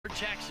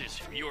Texas,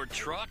 your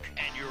truck,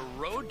 and your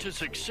road to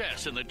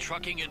success in the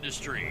trucking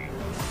industry.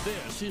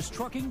 This is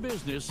Trucking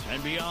Business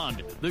and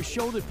Beyond, the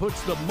show that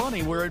puts the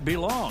money where it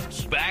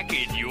belongs, back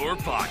in your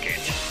pocket.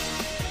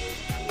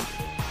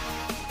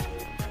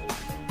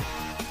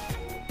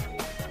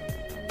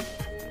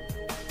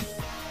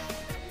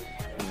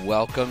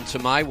 Welcome to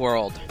my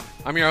world.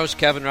 I'm your host,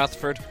 Kevin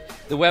Rutherford.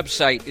 The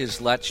website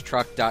is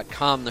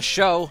letstruck.com. The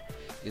show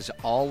is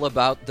all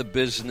about the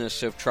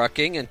business of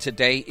trucking, and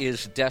today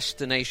is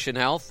Destination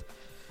Health.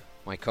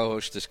 My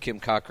co-host is Kim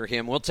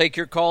Cockerham. We'll take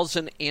your calls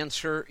and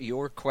answer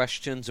your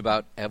questions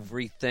about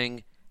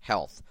everything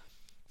health.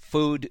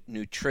 Food,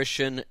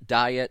 nutrition,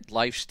 diet,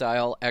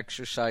 lifestyle,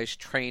 exercise,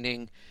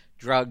 training,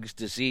 drugs,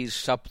 disease,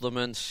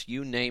 supplements,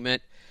 you name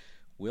it.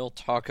 We'll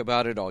talk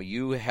about it. All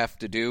you have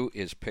to do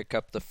is pick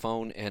up the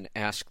phone and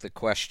ask the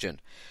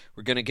question.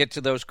 We're going to get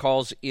to those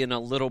calls in a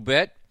little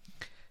bit.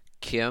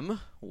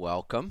 Kim,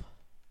 welcome.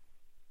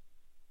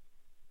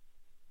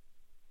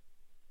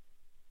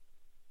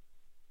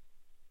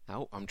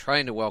 Oh, I'm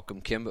trying to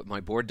welcome Kim, but my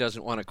board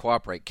doesn't want to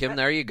cooperate. Kim,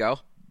 there you go.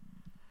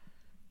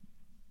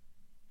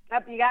 Oh,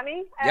 you got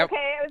me? Yep.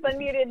 Okay, I was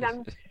unmuted.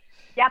 I'm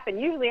yapping.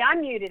 Usually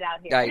I'm muted out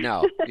here. I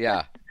know.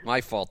 Yeah,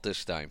 my fault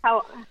this time.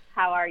 How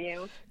are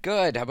you?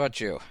 Good. How about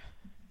you?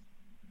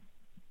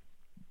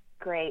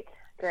 Great.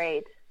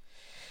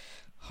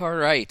 All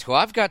right. Well,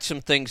 I've got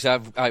some things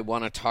I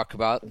want to talk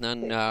about, and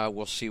then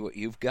we'll see what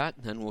you've got,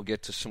 and then we'll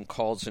get to some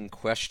calls and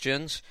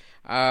questions.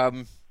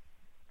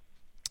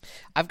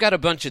 I've got a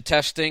bunch of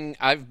testing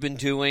I've been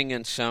doing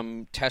and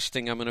some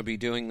testing I'm going to be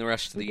doing the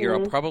rest of the year.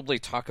 I'll probably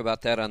talk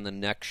about that on the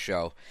next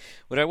show.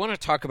 What I want to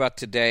talk about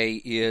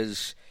today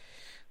is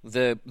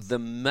the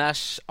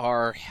mess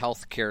our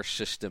healthcare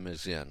system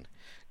is in.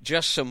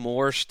 Just some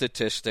more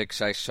statistics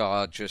I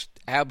saw, just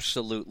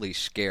absolutely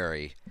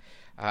scary.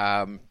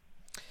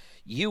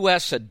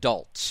 U.S.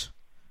 adults.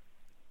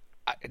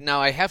 Now,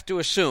 I have to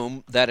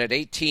assume that at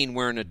 18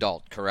 we're an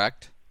adult,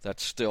 correct?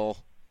 That's still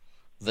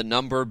the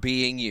number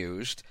being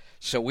used.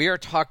 So we are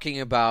talking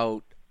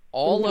about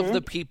all of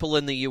the people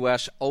in the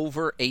U.S.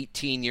 over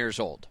 18 years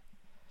old.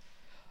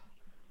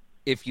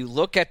 If you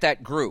look at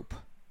that group,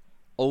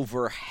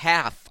 over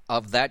half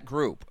of that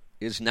group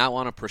is now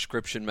on a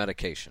prescription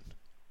medication.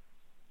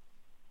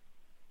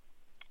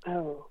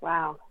 Oh,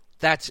 wow.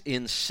 That's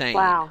insane.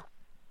 Wow.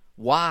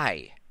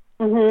 Why?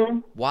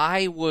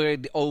 Why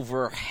would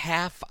over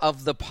half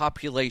of the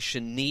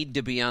population need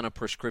to be on a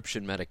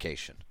prescription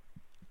medication?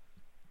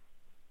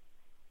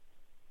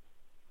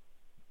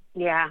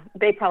 Yeah,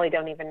 they probably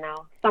don't even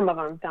know. Some of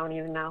them don't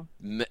even know.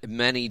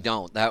 Many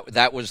don't.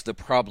 That was the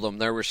problem.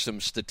 There were some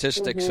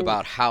statistics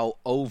about how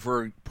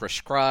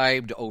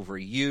overprescribed,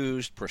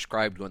 overused,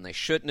 prescribed when they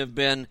shouldn't have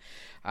been.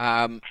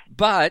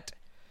 But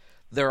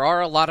there are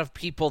a lot of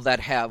people that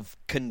have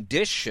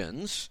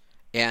conditions,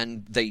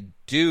 and they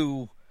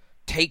do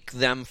take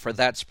them for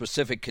that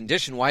specific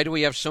condition. Why do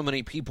we have so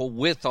many people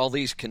with all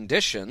these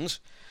conditions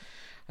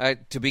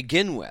to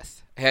begin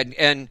with?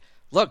 And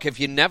look, if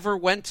you never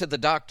went to the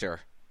doctor,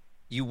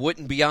 you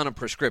wouldn't be on a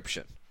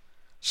prescription.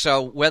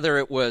 So whether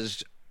it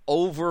was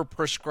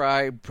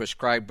overprescribed,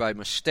 prescribed by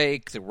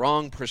mistake, the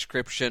wrong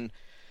prescription,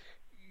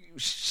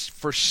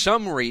 for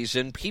some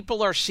reason,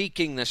 people are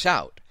seeking this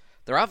out.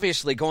 They're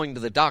obviously going to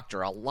the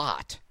doctor a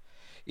lot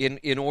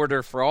in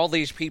order for all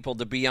these people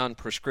to be on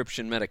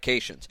prescription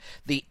medications.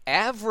 The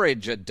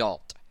average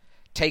adult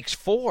takes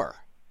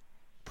 4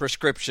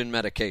 prescription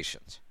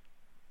medications.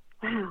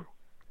 Wow.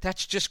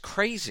 That's just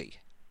crazy.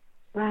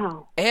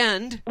 Wow.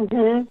 And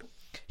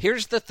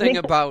here's the thing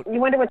about... You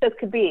wonder what this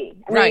could be.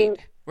 I mean,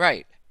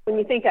 right. When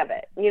you think of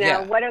it,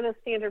 what are the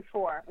standard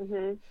for?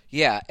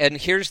 Yeah, and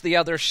here's the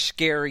other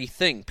scary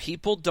thing.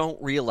 People don't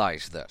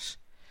realize this.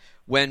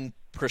 When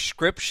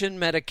prescription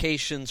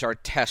medications are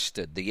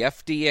tested, the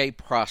FDA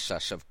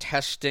process of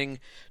testing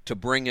to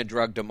bring a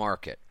drug to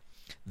market,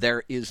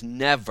 there is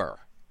never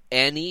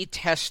any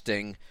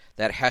testing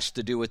that has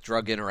to do with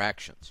drug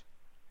interactions.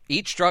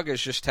 Each drug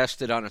is just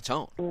tested on its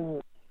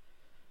own.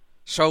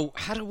 So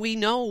how do we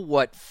know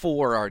what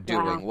 4 are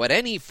doing, what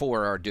any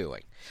 4 are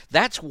doing?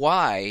 That's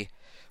why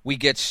we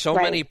get so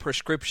many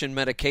prescription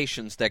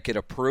medications that get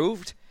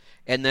approved,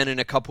 and then in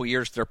a couple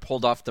years they're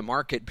pulled off the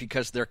market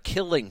because they're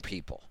killing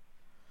people.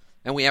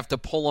 And we have to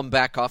pull them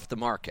back off the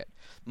market.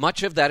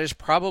 Much of that is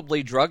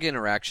probably drug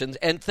interactions.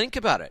 And think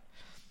about it.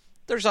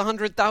 There's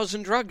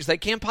 100,000 drugs. They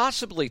can't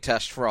possibly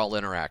test for all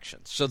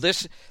interactions. So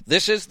this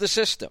is the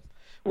system.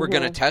 We're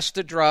going to test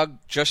a drug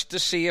just to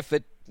see if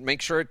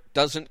make sure it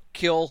doesn't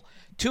kill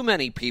too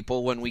many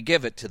people when we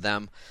give it to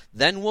them.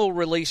 Then we'll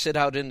release it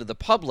out into the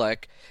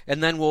public,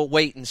 and then we'll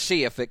wait and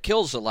see if it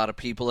kills a lot of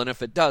people. And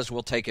if it does,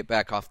 we'll take it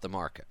back off the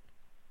market.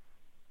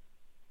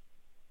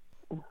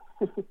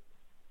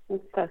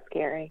 It's so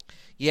scary.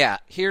 Yeah,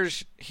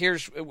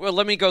 well,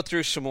 let me go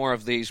through some more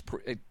of these,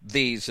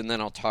 and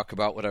then I'll talk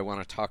about what I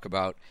want to talk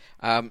about.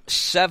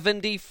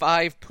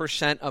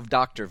 75% of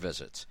doctor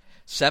visits,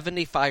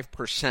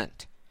 75%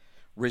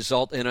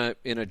 result in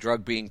a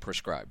drug being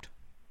prescribed.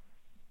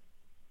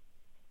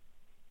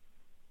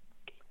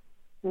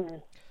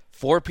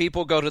 4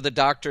 people go to the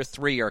doctor,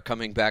 3 are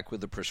coming back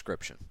with a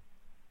prescription.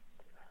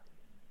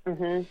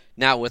 Mm-hmm.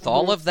 Now, with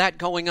all of that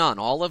going on,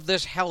 all of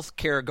this health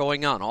care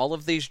going on, all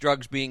of these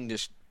drugs being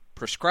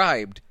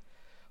prescribed,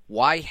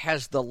 why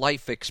has the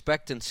life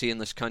expectancy in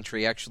this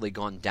country actually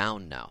gone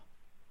down now?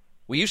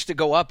 We used to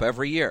go up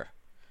every year.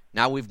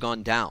 Now we've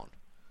gone down.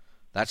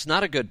 That's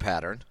not a good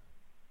pattern.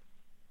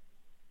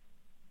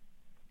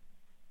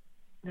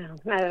 No,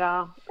 not at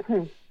all.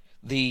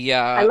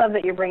 I love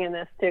that you're bringing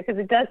this, too, because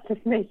it does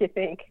just make you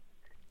think.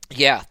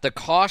 Yeah, the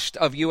cost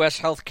of U.S.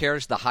 health care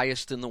is the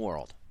highest in the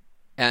world.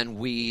 And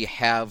we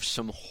have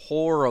some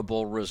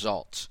horrible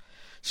results.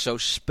 So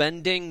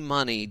spending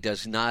money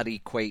does not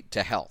equate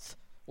to health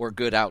or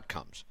good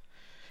outcomes.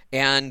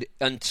 And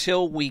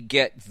until we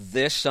get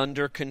this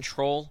under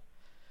control,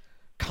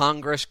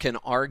 Congress can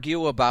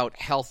argue about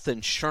health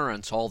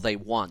insurance all they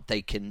want.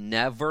 They can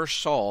never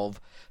solve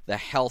the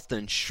health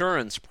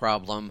insurance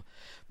problem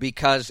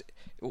because,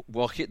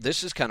 well,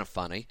 this is kind of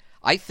funny.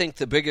 I think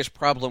the biggest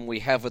problem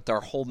we have with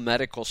our whole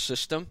medical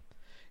system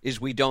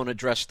is we don't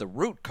address the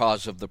root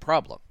cause of the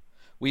problem.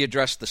 We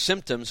address the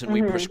symptoms and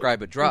we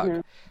prescribe a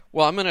drug.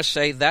 Well, I'm going to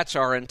say that's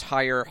our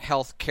entire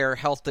health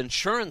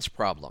insurance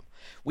problem.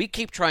 We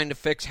keep trying to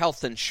fix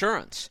health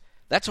insurance.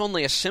 That's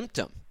only a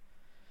symptom.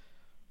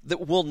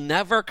 That we'll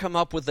never come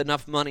up with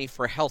enough money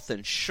for health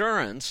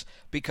insurance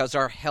because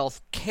our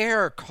health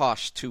care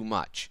costs too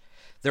much.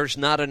 There's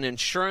not an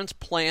insurance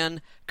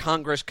plan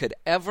Congress could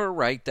ever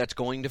write that's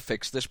going to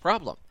fix this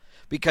problem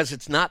because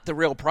it's not the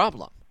real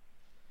problem.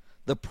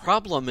 The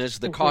problem is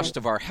the cost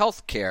of our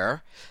health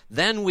care.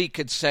 Then we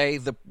could say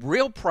the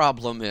real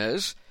problem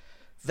is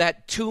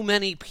that too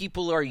many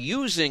people are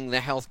using the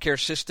healthcare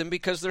system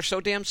because they're so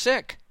damn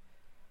sick.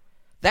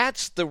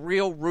 That's the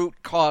real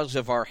root cause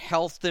of our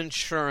health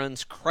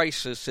insurance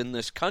crisis in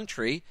this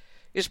country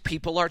is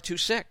people are too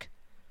sick.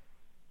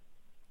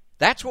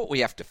 That's what we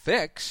have to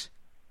fix.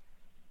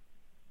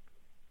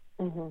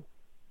 Mm-hmm.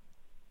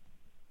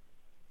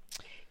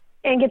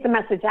 And get the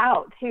message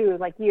out too,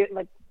 like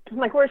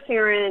we're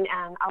sharing,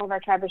 and all of our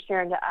tribe is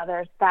sharing to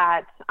others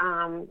that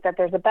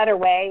there's a better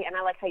way. And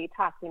I like how you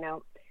talk, and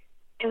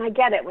I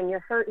get it when you're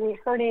hurting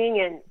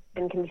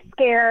and can be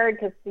scared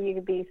because you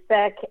could be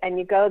sick and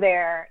you go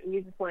there,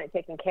 you just want it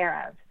taken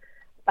care of.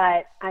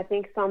 But I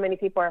think so many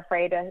people are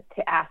afraid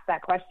to ask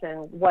that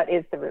question, what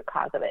is the root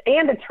cause of it?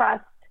 And to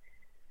trust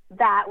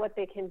that what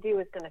they can do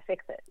is going to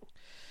fix it.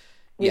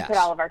 We put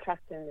all of our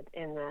trust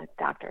in the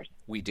doctors.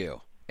 We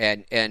do.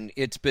 And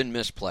it's been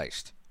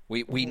misplaced.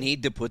 We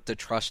need to put the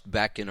trust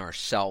back in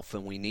ourselves,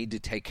 and we need to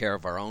take care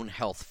of our own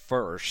health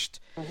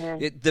first.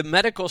 The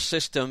medical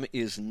system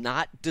is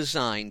not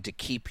designed to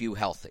keep you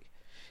healthy.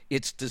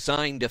 It's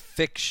designed to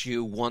fix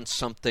you once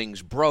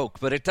something's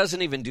broke, but it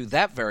doesn't even do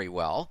that very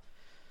well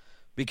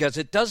because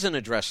it doesn't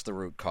address the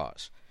root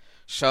cause.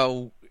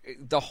 So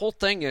the whole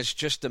thing is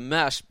just a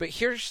mess. But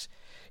here's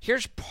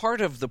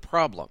part of the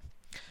problem.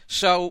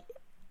 So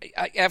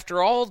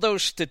after all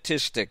those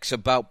statistics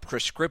about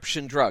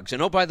prescription drugs,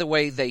 and oh, by the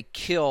way, they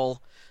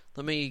kill,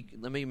 let me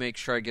make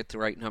sure I get the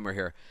right number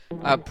here.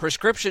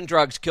 Prescription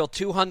drugs kill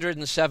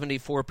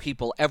 274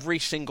 people every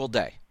single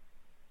day.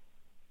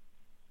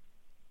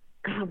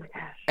 Oh, my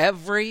gosh.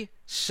 Every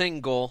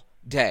single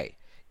day.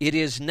 It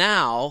is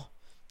now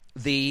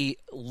the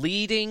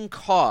leading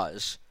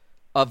cause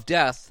of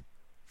death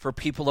for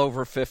people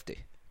over 50.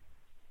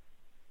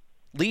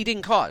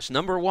 Leading cause,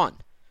 number one.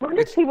 When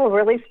do people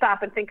really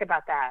stop and think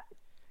about that?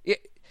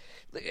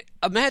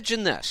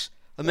 Imagine this.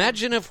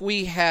 Imagine if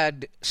we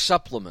had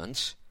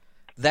supplements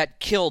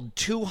that killed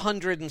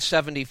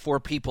 274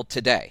 people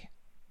today.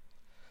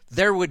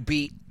 There would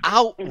be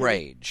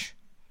outrage.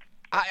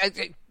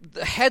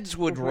 The heads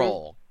would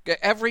roll.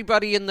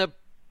 Everybody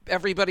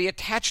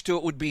attached to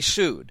it would be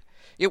sued.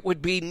 It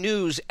would be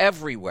news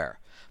everywhere.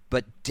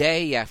 But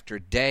day after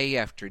day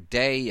after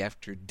day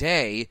after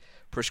day,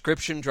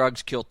 prescription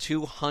drugs kill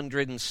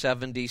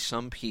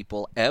 270-some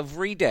people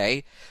every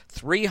day,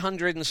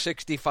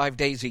 365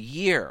 days a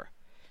year,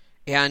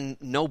 and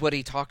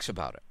nobody talks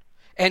about it.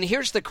 And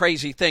here's the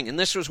crazy thing, and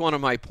this was one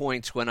of my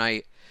points when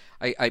I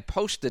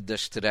posted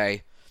this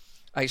today.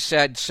 I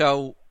said,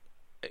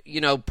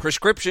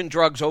 prescription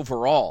drugs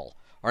overall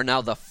are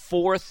now the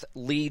 4th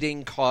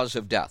leading cause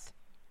of death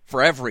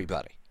for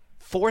everybody.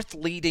 4th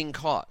leading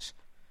cause.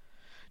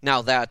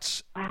 Now,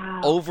 that's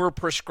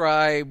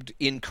overprescribed,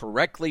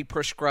 incorrectly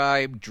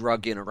prescribed,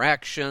 drug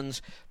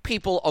interactions,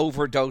 people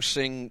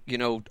overdosing,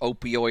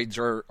 opioids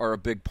are a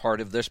big part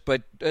of this,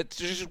 but it's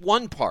just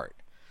one part.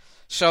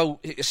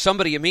 So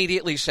somebody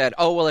immediately said,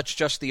 oh, well, it's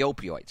just the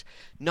opioids.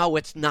 No,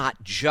 it's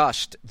not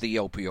just the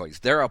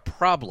opioids. They're a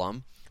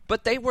problem,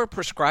 but they were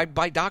prescribed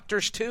by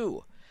doctors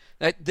too.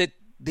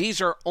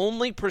 These are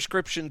only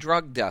prescription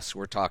drug deaths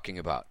we're talking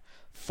about.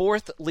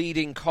 4th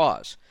leading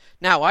cause.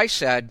 Now, I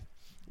said,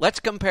 let's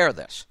compare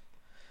this.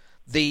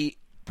 The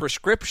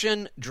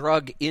prescription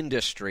drug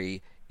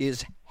industry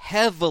is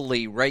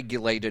heavily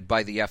regulated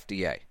by the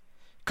FDA. It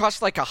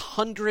costs like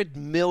 $100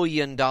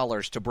 million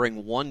to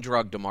bring one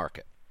drug to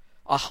market.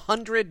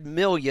 $100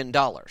 million.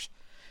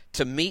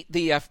 to meet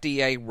the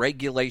FDA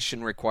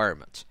regulation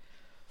requirements.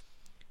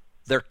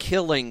 They're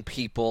killing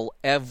people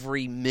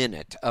every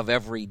minute of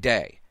every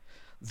day.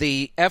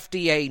 The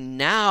FDA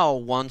now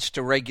wants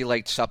to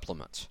regulate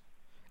supplements.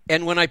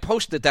 And when I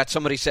posted that,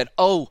 somebody said,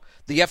 oh,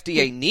 the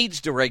FDA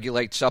needs to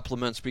regulate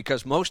supplements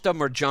because most of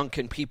them are junk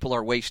and people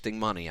are wasting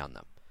money on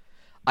them.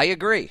 I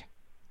agree.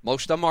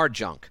 Most of them are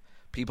junk.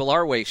 People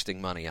are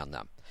wasting money on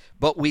them.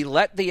 But we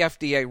let the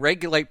FDA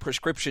regulate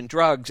prescription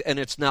drugs, and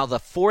it's now the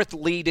fourth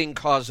leading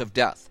cause of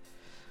death.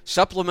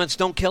 Supplements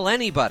don't kill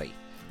anybody.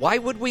 Why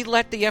would we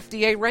let the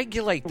FDA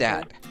regulate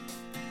that?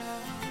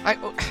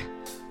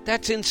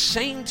 That's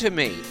insane to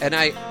me. And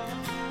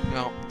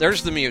well,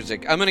 there's the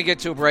music. I'm going to get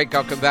to a break.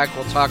 I'll come back.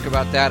 We'll talk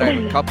about that. I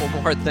have a couple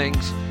more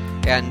things,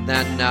 and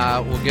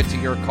then we'll get to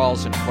your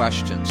calls and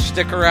questions.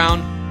 Stick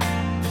around.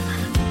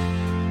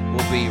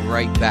 We'll be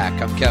right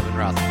back. I'm Kevin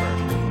Rutherford.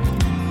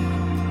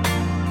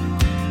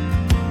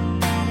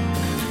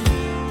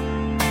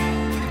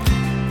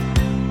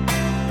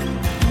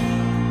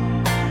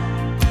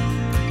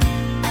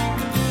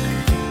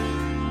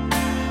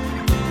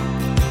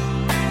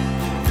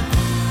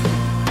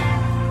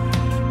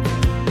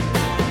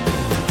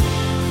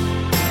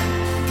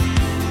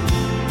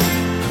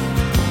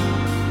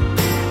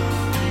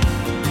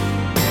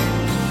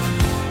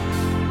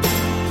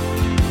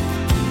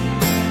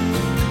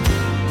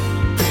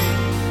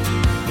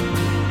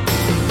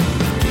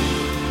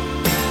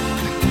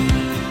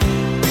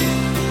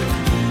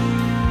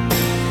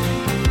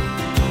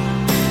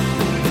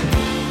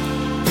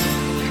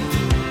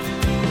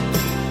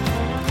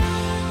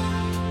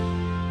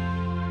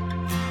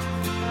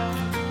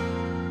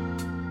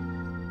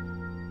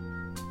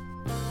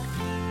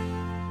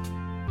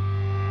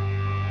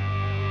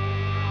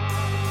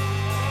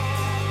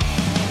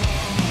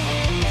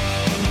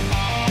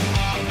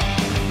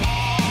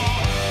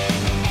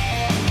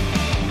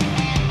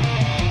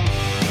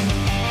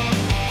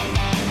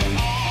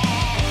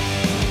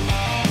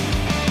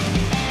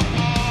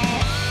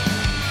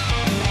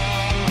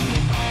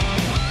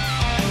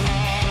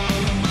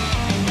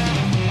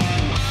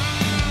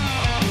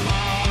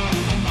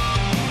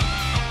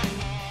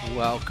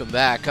 Welcome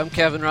back. I'm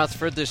Kevin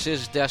Rutherford. This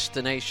is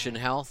Destination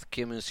Health.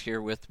 Kim is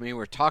here with me.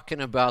 We're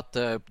talking about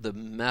the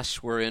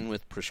mess we're in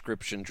with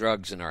prescription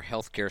drugs in our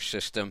healthcare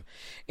system.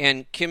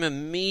 And Kim,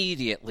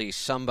 immediately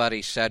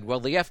somebody said, well,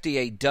 the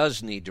FDA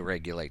does need to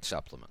regulate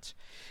supplements.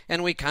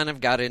 And we kind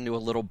of got into a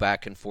little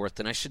back and forth.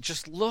 And I said,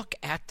 just look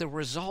at the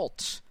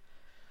results.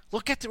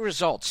 Look at the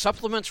results.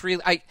 Supplements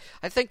really,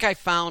 I think I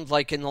found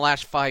like in the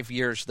last 5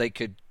 years they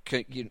could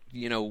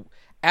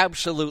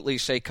absolutely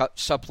say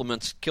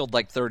supplements killed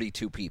like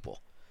 32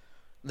 people.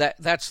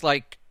 That's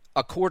like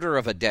a quarter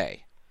of a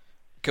day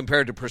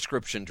compared to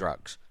prescription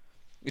drugs.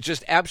 It's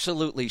just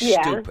absolutely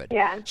stupid.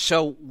 Yeah.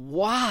 So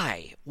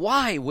why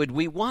would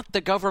we want the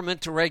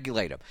government to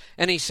regulate them?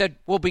 And he said,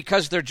 well,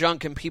 because they're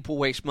junk and people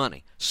waste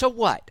money. So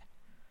what?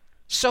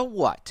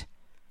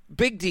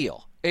 Big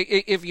deal.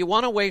 If you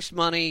want to waste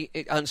money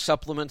on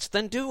supplements,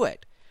 then do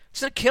it.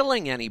 It's not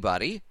killing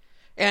anybody.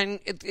 And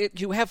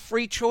you have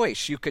free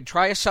choice. You could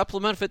try a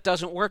supplement. If it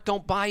doesn't work,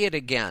 don't buy it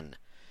again.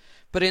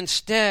 But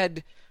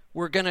instead,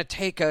 we're going to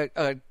take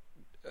a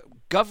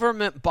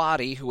government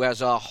body who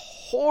has a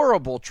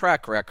horrible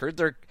track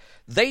record.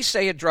 They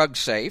say a drug's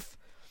safe.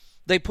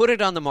 They put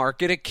it on the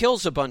market. It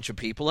kills a bunch of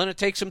people, and it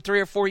takes them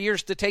 3 or 4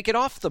 years to take it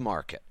off the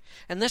market.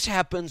 And this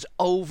happens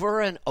over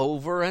and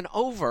over and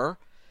over.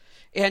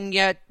 And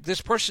yet,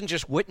 this person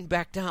just wouldn't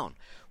back down.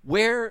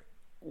 Where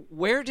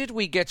did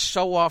we get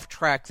so off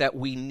track that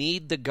we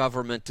need the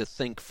government to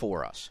think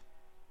for us?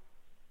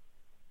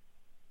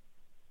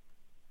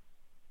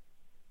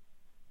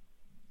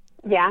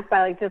 Yeah,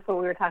 by like just what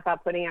we were talking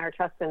about, putting our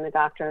trust in the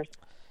doctors.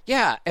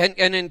 Yeah, and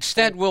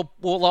instead we'll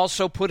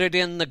also put it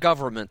in the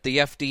government, the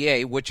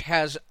FDA, which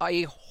has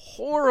a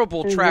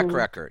horrible track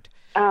record.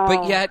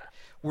 But yet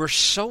we're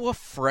so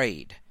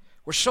afraid.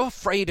 We're so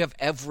afraid of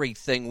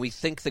everything. We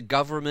think the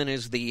government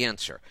is the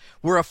answer.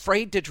 We're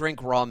afraid to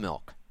drink raw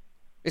milk.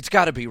 It's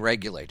got to be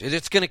regulated.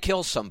 It's going to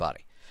kill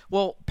somebody.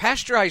 Well,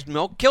 pasteurized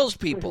milk kills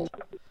people.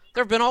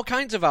 There have been all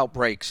kinds of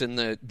outbreaks in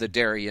the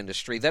dairy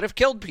industry that have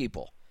killed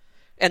people.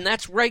 And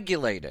that's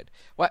regulated.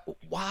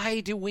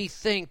 Why do we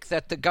think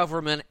that the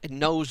government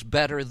knows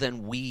better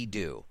than we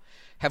do?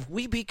 Have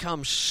we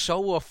become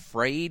so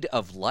afraid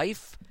of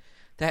life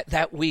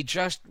that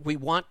we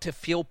want to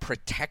feel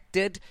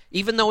protected,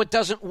 even though it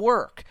doesn't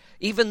work,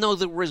 even though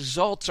the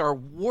results are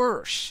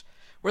worse?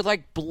 We're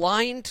like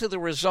blind to the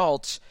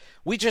results.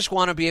 We just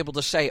want to be able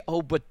to say,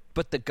 oh, but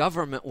the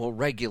government will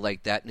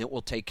regulate that and it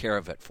will take care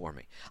of it for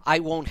me. I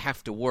won't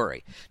have to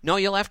worry. No,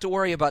 you'll have to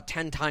worry about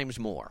 10 times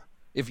more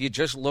if you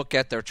just look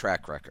at their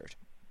track record.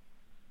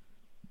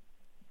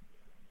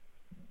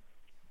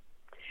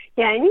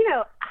 Yeah, and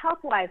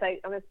health-wise, I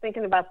was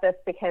thinking about this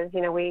because,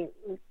 we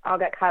all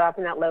got caught up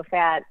in that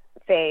low-fat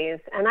phase.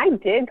 And I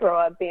did grow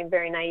up being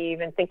very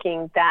naive and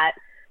thinking that,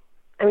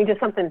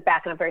 just something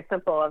backing up very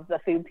simple of the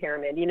food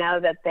pyramid,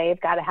 that they've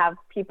got to have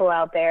people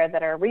out there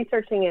that are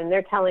researching and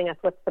they're telling us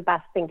what's the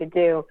best thing to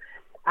do.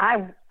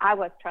 I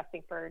was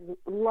trusting for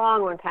a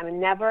long time and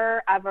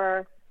never,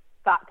 ever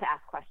thought to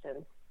ask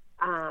questions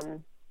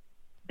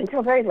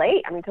until very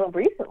late. I mean, until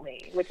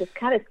recently, which is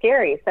kind of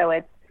scary. So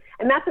and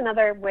that's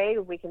another way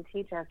we can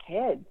teach our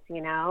kids,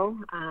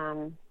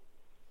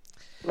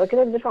 look at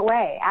it a different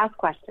way, ask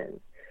questions,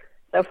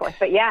 so forth.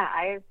 But yeah,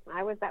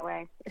 I was that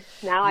way.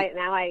 Now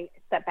I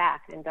step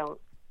back and don't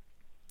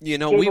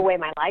give away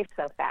my life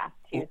so fast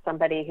to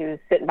somebody who's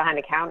sitting behind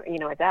a counter,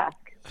 a desk.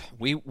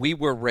 We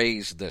were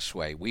raised this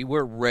way. We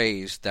were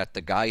raised that the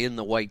guy in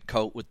the white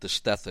coat with the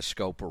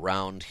stethoscope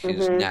around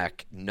his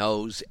neck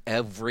knows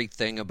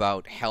everything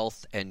about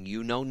health, and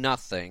you know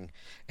nothing,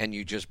 and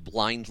you just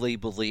blindly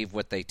believe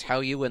what they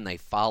tell you, and they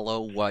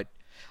follow what.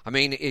 I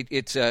mean,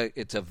 it's a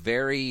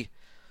very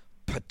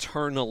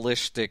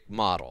paternalistic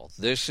model.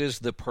 This is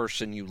the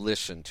person you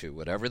listen to.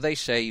 Whatever they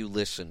say, you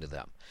listen to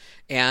them.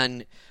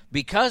 And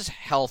because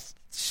health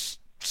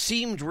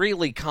seemed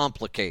really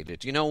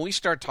complicated, we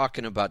start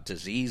talking about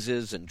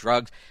diseases and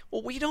drugs.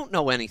 Well, we don't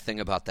know anything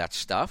about that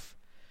stuff.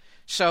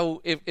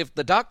 So if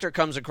the doctor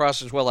comes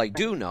across as, well, I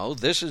do know,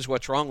 this is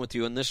what's wrong with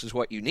you and this is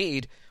what you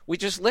need, we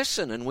just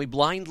listen and we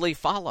blindly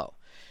follow.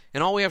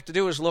 And all we have to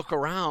do is look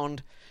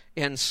around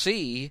and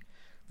see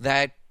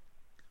that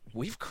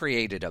we've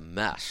created a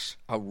mess,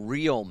 a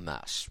real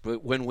mess.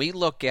 But when we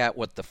look at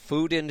what the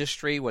food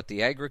industry, what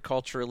the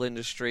agricultural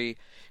industry,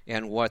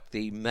 and what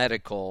the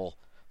medical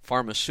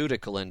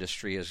pharmaceutical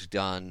industry has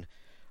done,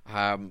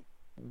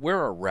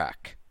 we're a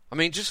wreck. I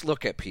mean, just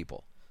look at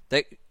people.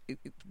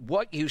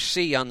 What you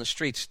see on the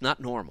streets is not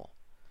normal.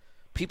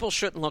 People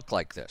shouldn't look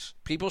like this.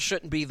 People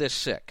shouldn't be this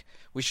sick.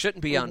 We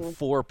shouldn't be on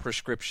 4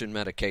 prescription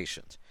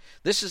medications.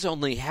 This has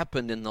only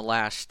happened in the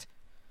last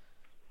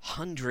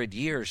 100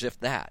 years, if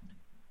that.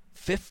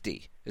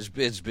 50 has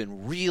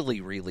been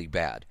really, really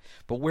bad.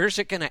 But where's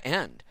it going to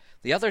end?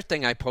 The other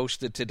thing I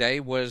posted today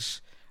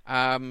was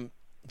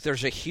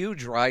there's a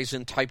huge rise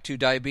in type 2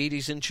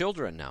 diabetes in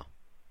children now.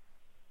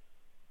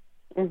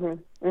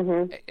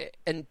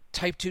 And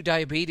type 2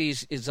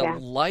 diabetes is a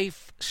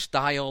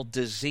lifestyle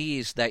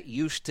disease that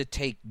used to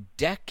take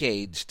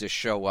decades to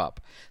show up.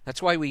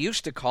 That's why we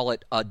used to call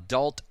it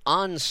adult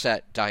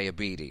onset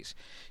diabetes.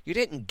 You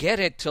didn't get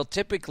it till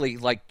typically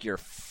like your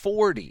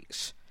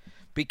 40s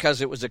because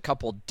it was a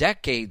couple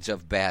decades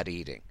of bad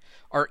eating.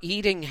 Our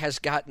eating has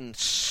gotten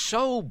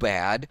so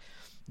bad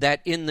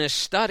that in this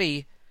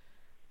study,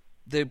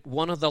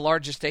 one of the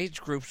largest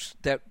age groups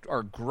that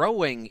are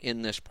growing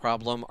in this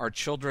problem are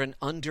children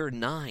under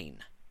 9.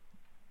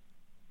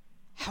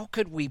 How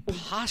could we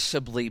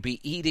possibly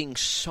be eating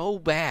so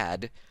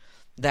bad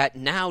that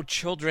now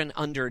children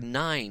under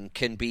 9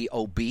 can be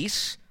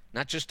obese,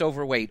 not just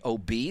overweight,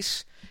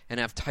 obese, and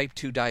have type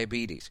 2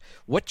 diabetes?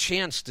 What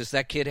chance does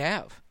that kid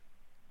have?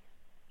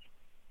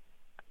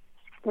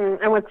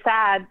 And what's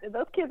sad,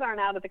 those kids aren't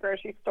out at the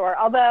grocery store,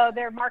 although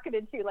they're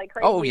marketed to like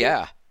crazy. Oh,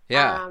 yeah.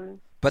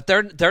 But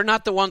they're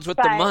not the ones with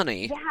the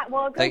money. Yeah,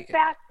 well, it goes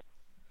back.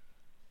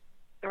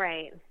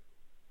 Right.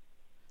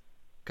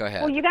 Go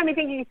ahead. Well, you got me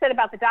thinking. You said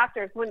about the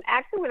doctors. When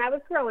I was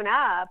growing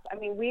up, I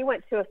mean, we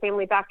went to a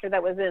family doctor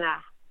that was in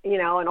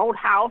an old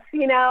house.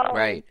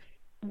 Right.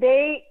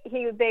 They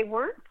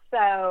weren't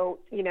so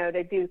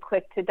to do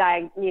quick to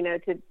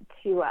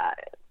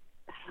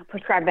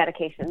prescribe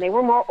medication. They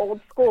were more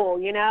old school.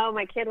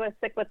 My kid was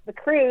sick with the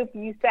croup.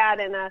 You sat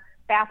in a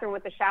bathroom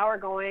with the shower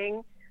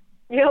going.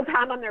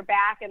 Pound on their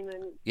back and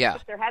then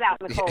stick their head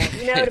out in the cold,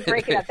 to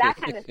break it up, that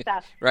kind of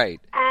stuff. Right.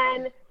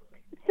 And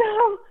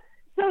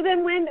so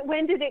then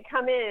when did it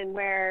come in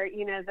where,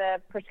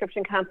 the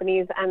prescription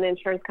companies and the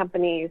insurance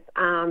companies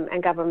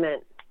and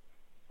government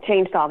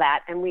changed all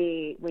that and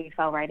we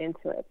fell right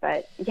into it.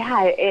 But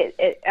yeah,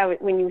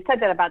 when you said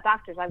that about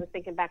doctors, I was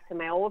thinking back to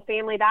my old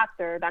family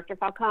doctor, Dr.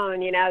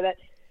 Falcone, that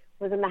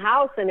was in the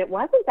house, and it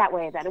wasn't that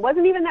way then. It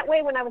wasn't even that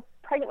way when I was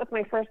pregnant with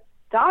my first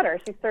daughter.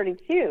 She's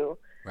 32.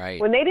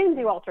 Right. When they didn't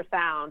do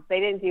ultrasounds, they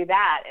didn't do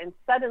that. And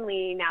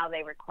suddenly now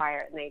they require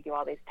it and they do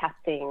all these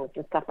testings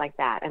and stuff like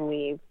that.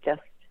 And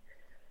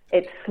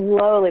it's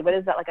slowly, what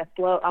is that, like a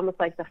slow, almost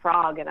like the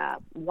frog in a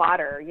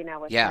water,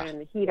 with turning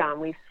the heat on.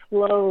 We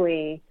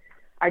slowly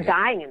are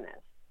dying in this.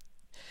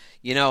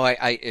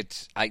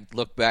 I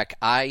look back,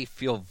 I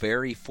feel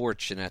very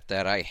fortunate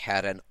that I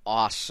had an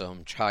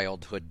awesome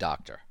childhood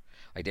doctor.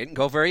 I didn't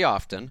go very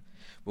often.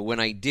 But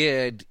when I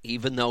did,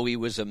 even though he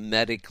was a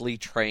medically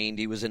trained,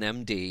 he was an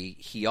MD,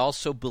 he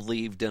also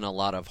believed in a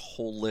lot of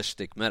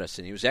holistic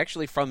medicine. He was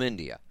actually from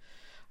India.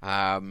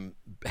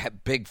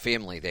 Had big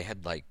family. They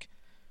had like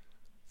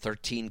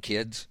 13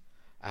 kids.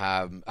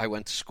 I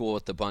went to school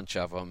with a bunch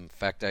of them. In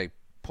fact, I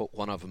put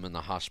one of them in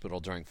the hospital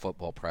during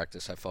football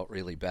practice. I felt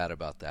really bad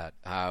about that.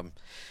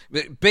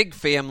 Big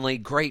family,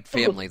 great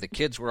family. The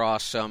kids were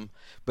awesome.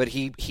 But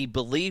he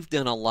believed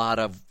in a lot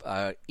of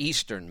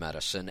Eastern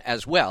medicine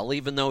as well,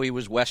 even though he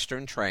was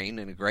Western trained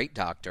and a great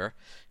doctor.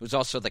 He was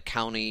also the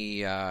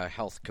county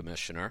health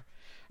commissioner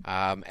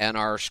and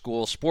our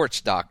school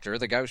sports doctor.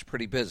 The guy was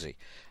pretty busy.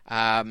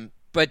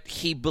 But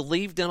he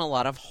believed in a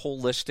lot of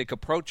holistic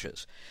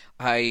approaches.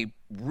 I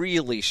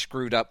really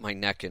screwed up my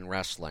neck in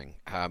wrestling,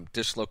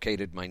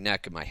 dislocated my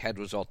neck, and my head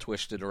was all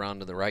twisted around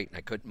to the right, and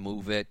I couldn't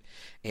move it.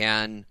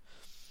 And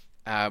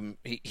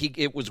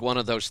it was one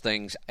of those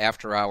things.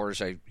 After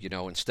hours,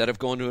 instead of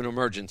going to an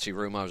emergency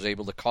room, I was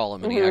able to call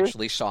him, and he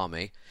actually saw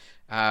me.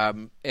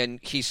 And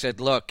he said,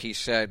 "Look," he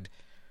said,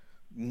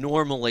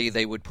 "normally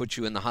they would put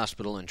you in the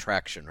hospital in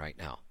traction right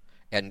now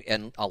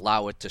and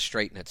allow it to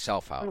straighten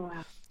itself out." Oh,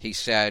 wow. He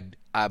said,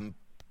 "I'm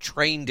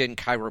trained in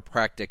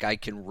chiropractic. I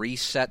can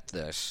reset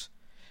this.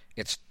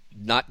 It's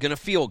not going to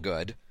feel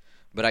good,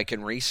 but I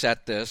can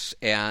reset this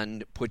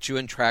and put you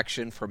in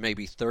traction for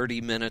maybe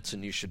 30 minutes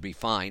and you should be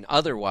fine.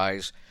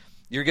 Otherwise,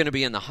 you're going to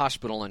be in the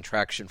hospital in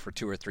traction for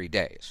 2 or 3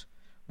 days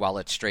while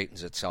it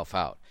straightens itself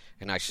out."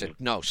 And I said,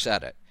 "No,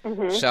 set it."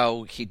 Mm-hmm.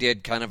 So he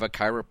did kind of a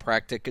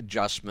chiropractic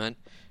adjustment,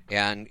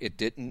 and it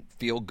didn't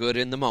feel good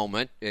in the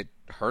moment. It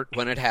hurt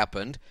when it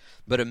happened,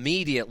 but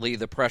immediately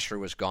the pressure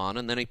was gone,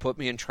 and then he put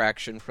me in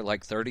traction for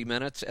like 30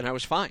 minutes, and I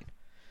was fine.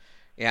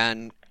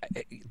 And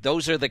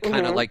those are the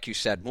kind of, like you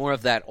said, more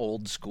of that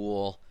old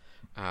school.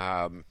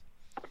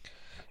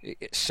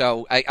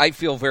 So I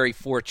feel very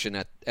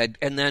fortunate.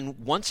 And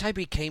then once I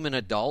became an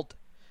adult,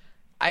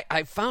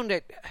 I found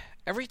it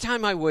every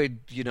time I would,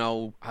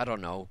 I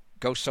don't know,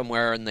 go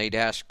somewhere and they'd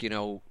ask,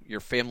 your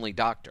family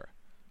doctor.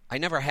 I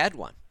never had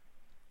one.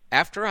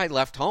 After I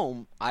left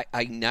home,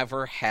 I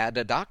never had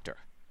a doctor.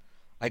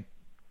 I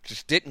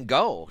just didn't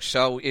go.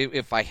 So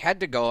if I had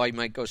to go, I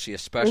might go see a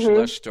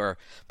specialist,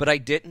 but I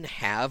didn't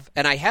have,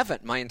 and I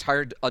haven't my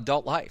entire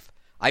adult life.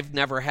 I've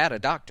never had a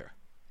doctor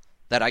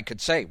that I could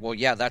say, well,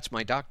 yeah, that's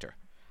my doctor.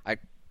 I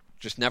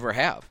just never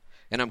have.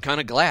 And I'm kind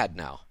of glad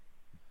now.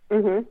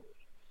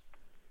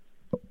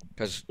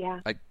 Because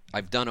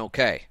I've done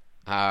okay.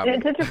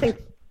 It's interesting.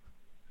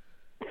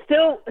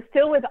 Still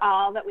with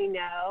all that we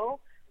know,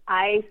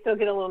 I still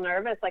get a little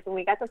nervous. Like when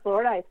we got to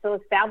Florida, I still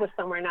established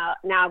somewhere. Now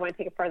I want to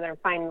take it further and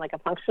find like a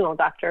functional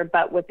doctor.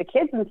 But with the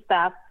kids and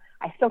stuff,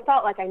 I still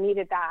felt like I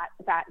needed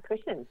that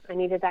cushion. I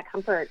needed that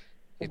comfort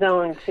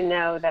zone to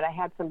know that I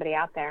had somebody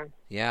out there.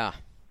 Yeah,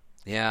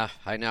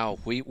 I know.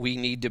 We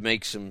need to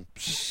make some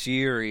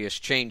serious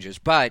changes,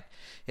 but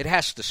it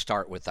has to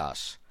start with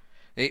us.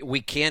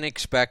 We can't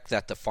expect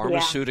that the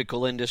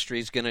pharmaceutical industry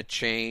is going to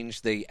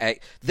change.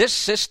 This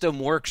system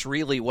works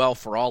really well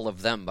for all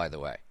of them, by the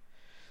way.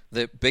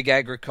 The big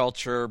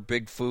agriculture,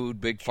 big food,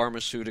 big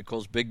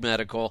pharmaceuticals, big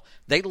medical,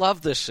 they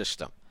love this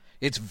system.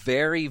 It's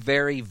very,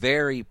 very,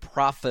 very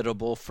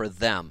profitable for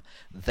them.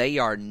 They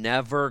are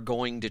never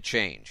going to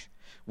change.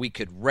 We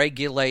could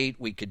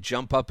regulate, we could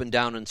jump up and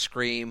down and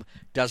scream,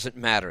 doesn't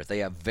matter. They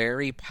have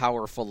very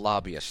powerful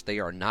lobbyists. They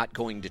are not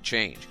going to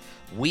change.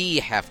 We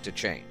have to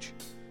change.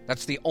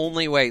 That's the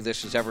only way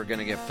this is ever going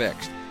to get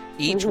fixed.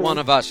 Each one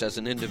of us as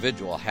an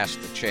individual has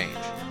to change.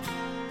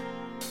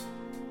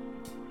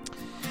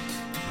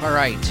 All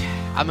right,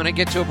 I'm going to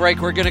get to a break.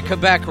 We're going to come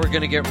back. We're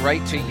going to get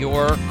right to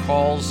your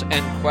calls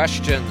and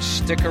questions.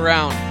 Stick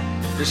around.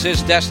 This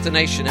is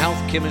Destination Health.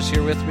 Kim is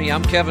here with me.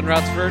 I'm Kevin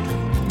Rutherford.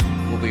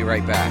 We'll be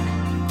right back.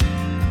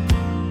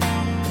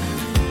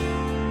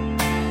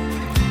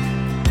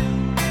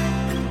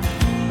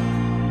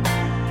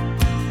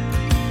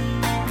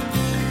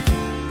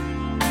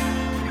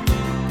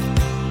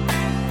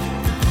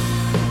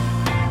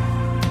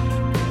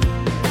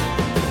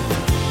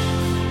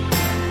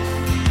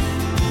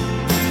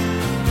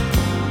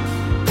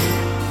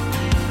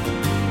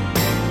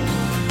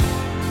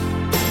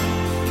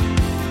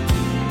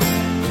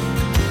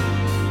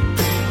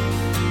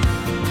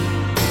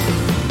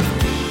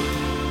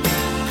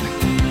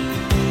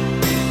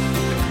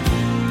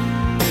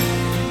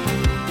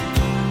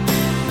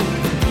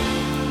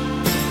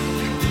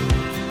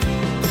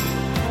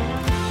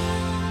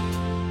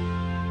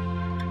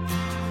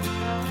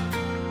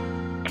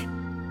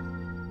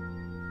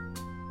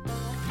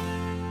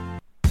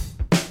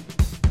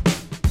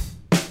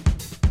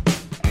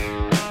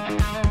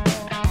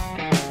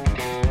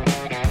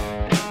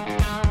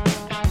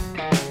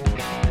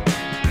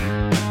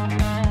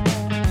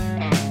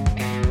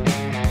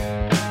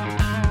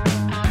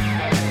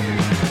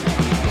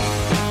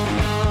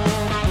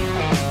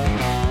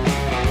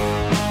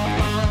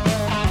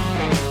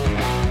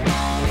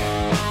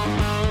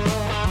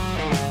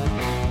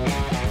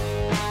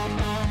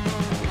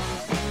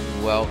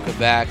 Welcome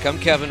back. I'm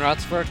Kevin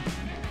Rutherford.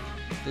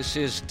 This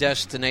is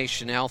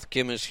Destination Health.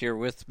 Kim is here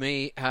with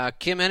me.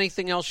 Kim,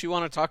 anything else you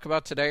want to talk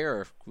about today,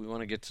 or we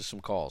want to get to some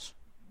calls?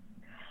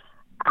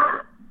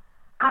 I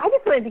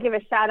just wanted to give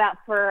a shout out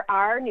for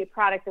our new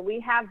product that we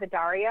have, the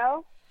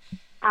Dario.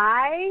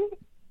 I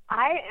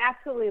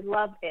absolutely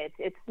love it.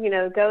 It's,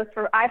 goes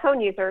for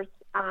iPhone users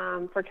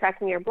for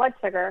tracking your blood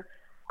sugar.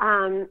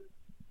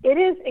 It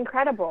is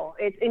incredible.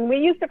 And we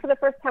used it for the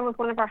first time with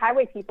one of our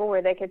highway people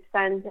where they could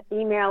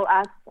email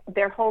us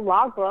their whole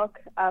logbook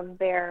of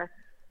their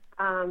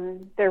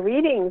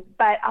readings.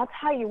 But I'll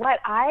tell you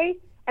what, I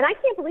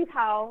can't believe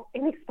how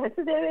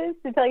inexpensive it is,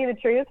 to tell you the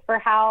truth, for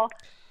how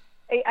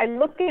I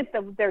look at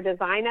their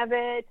design of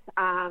it,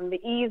 the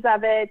ease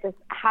of it, just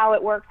how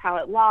it works, how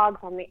it logs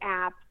on the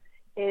app.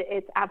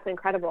 It's absolutely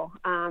incredible.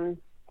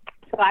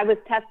 So I was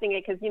testing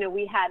it because,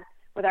 we had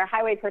with our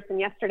highway person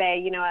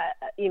yesterday,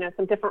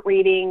 some different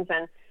readings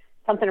and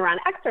something around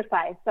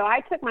exercise. So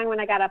I took mine when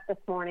I got up this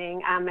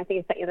morning. I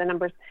think I sent you the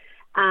numbers.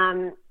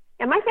 And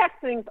my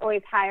fasting is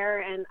always higher,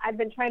 and I've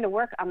been trying to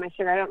work on my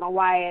sugar. I don't know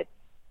why it's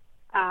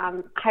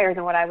higher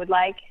than what I would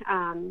like,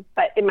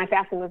 but my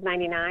fasting was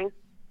 99.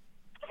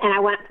 And I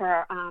went for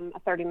a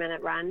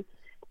 30-minute run,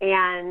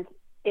 and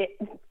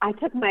I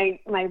took my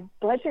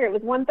blood sugar. It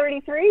was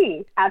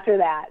 133 after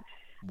that.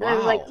 Wow. And I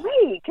was like,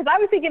 wait, because I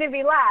was thinking it'd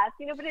be less,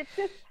 but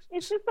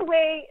it's just the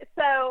way.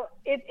 So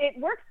it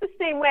works the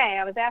same way.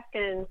 I was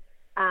asking,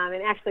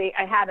 and actually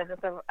I had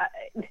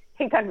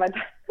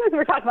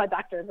we're talking about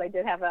doctors. I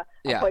did have an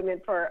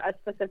appointment for a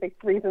specific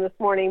reason this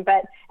morning,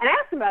 and I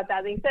asked him about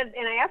that. And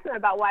I asked him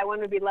about why one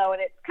would be low,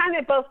 and it's kind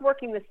of both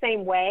working the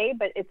same way,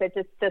 but it's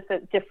just a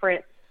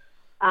different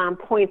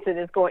points it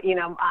is going,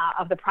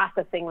 of the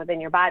processing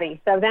within your body.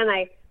 So then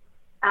I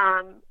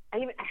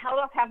even held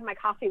off half of my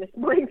coffee this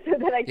morning so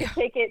that I could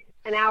take it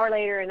an hour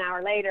later,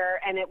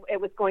 and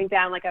it was going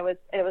down like I was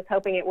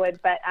hoping it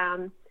would. But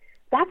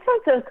that's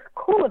what's so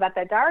cool about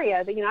that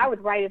Dario, that, I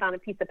would write it on a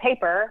piece of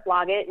paper,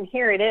 log it, and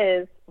here it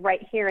is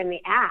right here in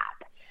the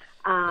app.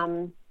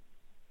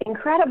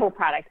 Incredible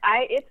product.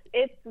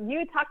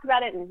 You talked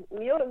about it and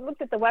you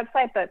looked at the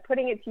website, but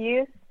putting it to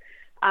use,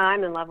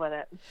 I'm in love with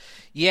it.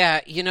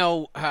 Yeah,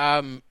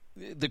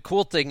 the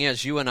cool thing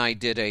is you and I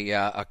did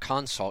a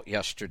consult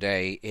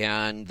yesterday,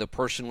 and the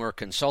person we're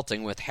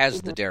consulting with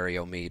has the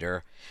Dario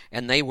meter,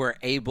 and they were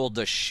able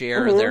to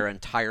share their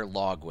entire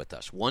log with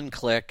us. One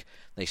click,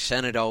 they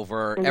sent it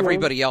over.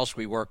 Everybody else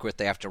we work with,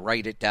 they have to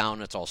write it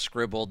down. It's all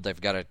scribbled. They've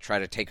got to try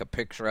to take a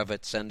picture of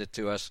it, send it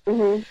to us.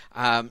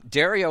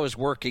 Dario is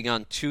working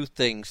on two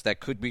things that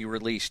could be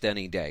released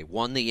any day.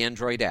 One, the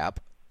Android app.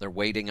 They're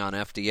waiting on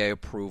FDA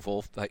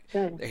approval.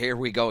 Here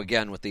we go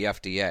again with the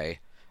FDA.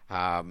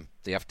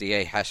 The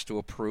FDA has to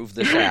approve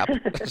this app.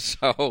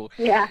 So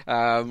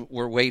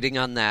we're waiting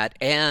on that.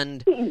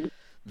 And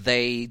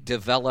they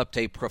developed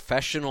a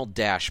professional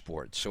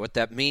dashboard. So what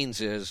that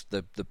means is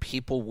the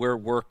people we're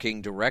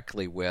working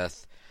directly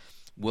with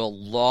will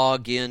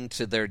log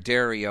into their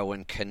Dario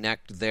and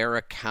connect their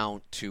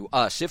account to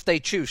us if they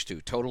choose to,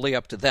 totally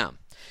up to them.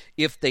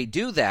 If they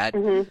do that,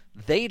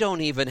 they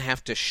don't even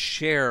have to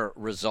share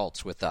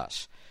results with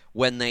us.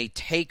 When they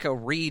take a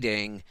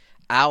reading,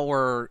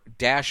 our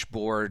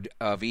dashboard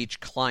of each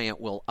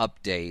client will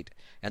update,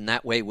 and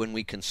that way when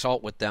we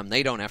consult with them,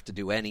 they don't have to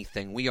do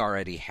anything. We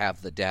already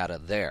have the data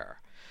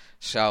there.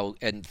 So,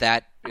 and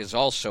that is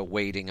also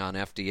waiting on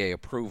FDA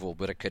approval,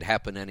 but it could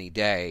happen any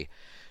day.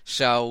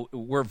 So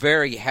we're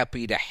very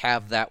happy to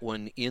have that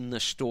one in the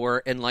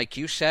store. And like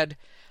you said,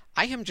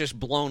 I am just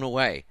blown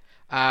away.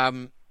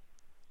 For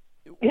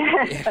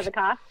the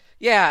cost?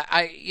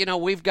 Yeah,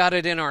 we've got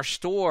it in our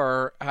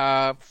store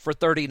for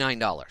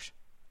 $39.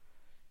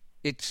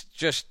 It's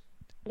just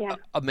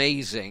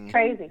amazing.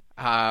 Crazy.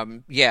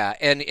 And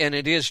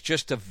it is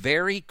just a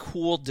very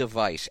cool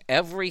device.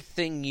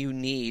 Everything you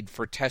need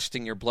for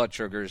testing your blood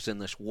sugars in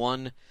this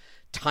one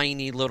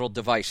tiny little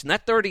device. And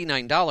that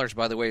 $39,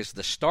 by the way, is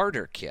the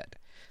starter kit.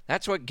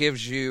 That's what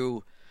gives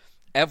you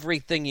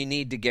everything you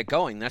need to get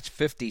going. That's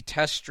 50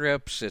 test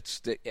strips.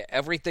 It's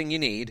everything you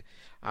need.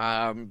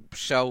 And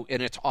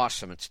it's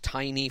awesome. It's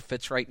tiny,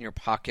 fits right in your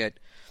pocket,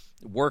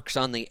 works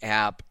on the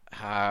app.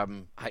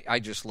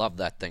 I just love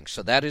that thing.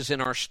 So that is in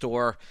our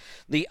store.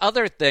 The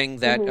other thing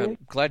that I'm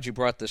glad you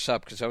brought this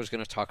up, because I was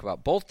going to talk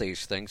about both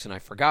these things and I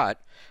forgot.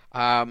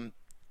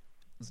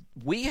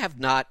 We have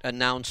not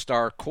announced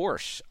our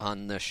course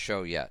on this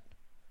show yet.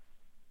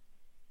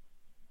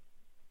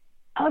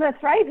 Oh,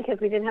 that's right, because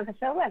we didn't have a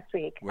show last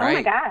week. Right. Oh,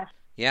 my gosh.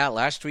 Yeah,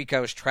 last week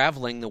I was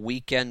traveling. The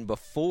weekend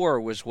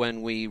before was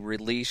when we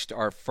released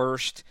our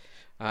first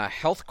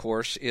health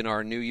course in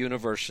our new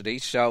university.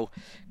 So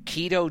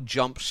Keto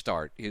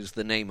Jumpstart is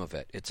the name of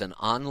it. It's an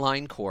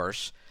online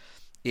course.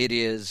 It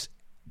is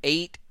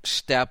 8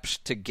 steps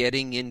to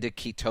getting into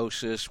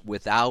ketosis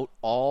without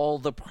all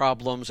the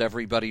problems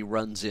everybody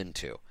runs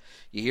into.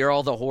 You hear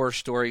all the horror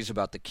stories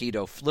about the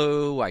keto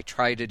flu. I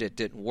tried it. It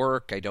didn't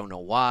work. I don't know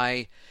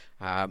why.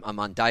 I'm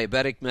on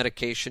diabetic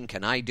medication.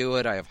 Can I do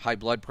it? I have high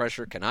blood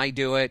pressure. Can I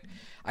do it?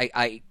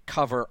 I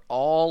cover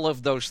all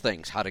of those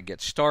things, how to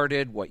get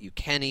started, what you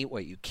can eat,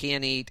 what you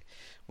can't eat.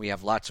 We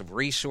have lots of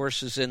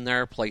resources in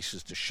there,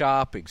 places to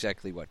shop,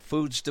 exactly what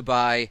foods to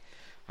buy.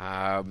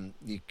 I've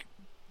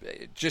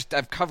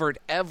covered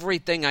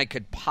everything I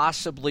could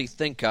possibly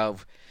think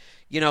of,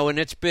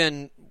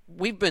 and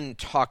we've been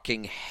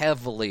talking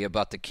heavily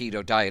about the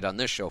keto diet on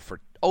this show for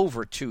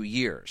over 2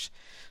 years.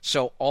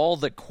 So all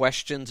the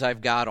questions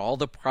I've got, all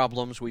the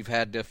problems we've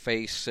had to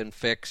face and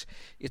fix,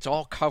 it's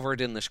all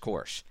covered in this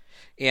course.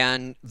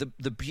 And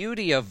the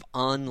beauty of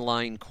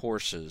online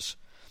courses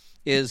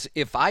is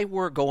if I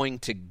were going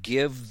to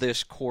give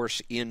this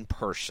course in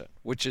person,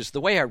 which is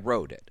the way I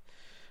wrote it,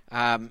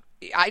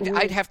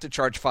 I'd have to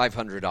charge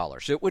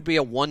 $500. It would be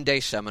a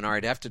one-day seminar.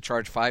 I'd have to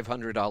charge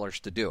 $500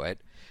 to do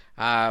it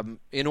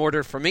in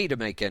order for me to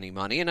make any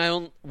money, and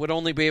I would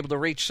only be able to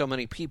reach so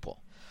many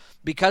people.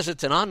 Because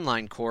it's an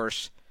online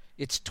course,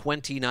 it's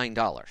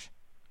 $29.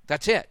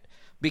 That's it.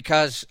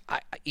 Because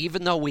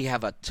even though we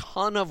have a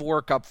ton of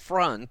work up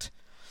front,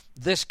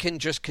 this can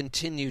just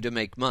continue to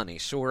make money.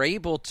 So we're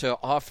able to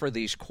offer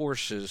these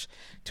courses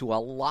to a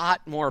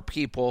lot more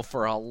people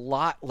for a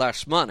lot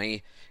less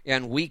money,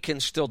 and we can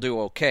still do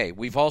okay.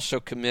 We've also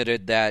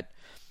committed that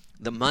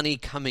the money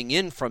coming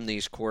in from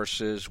these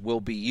courses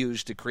will be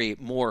used to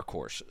create more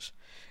courses.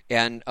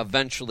 And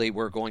eventually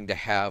we're going to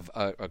have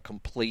a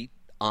complete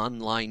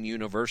online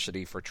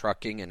university for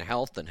trucking and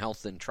health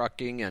in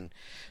trucking. And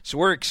so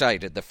we're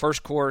excited. The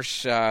first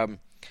course,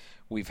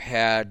 we've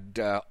had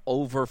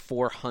over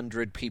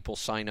 400 people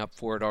sign up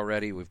for it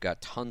already. We've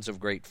got tons of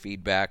great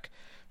feedback.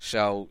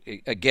 So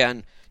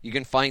again, you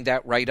can find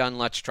that right on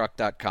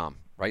letstruck.com,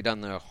 right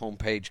on the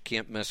homepage.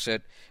 Can't miss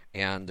it.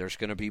 And there's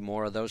going to be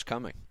more of those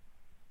coming.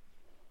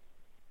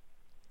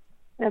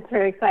 That's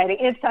very exciting.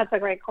 It's such a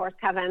great course,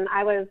 Kevin.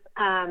 I was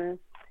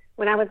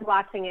when I was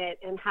watching it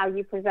and how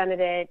you presented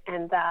it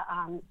and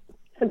the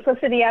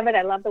simplicity of it,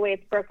 I love the way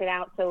it's broken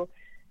out. So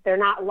they're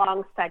not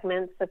long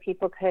segments, so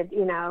people could,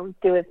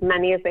 do as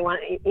many as they want.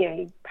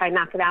 You probably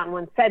knock it out in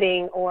one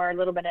setting or a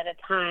little bit at a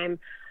time.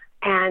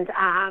 And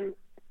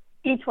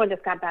each one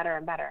just got better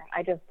and better.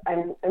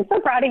 I'm so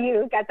proud of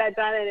you. Got that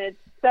done, and it's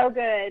so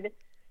good.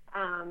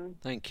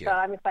 Thank you. So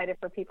I'm excited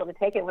for people to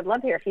take it. Would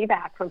love to hear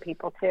feedback from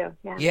people too.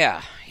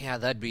 Yeah,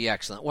 that'd be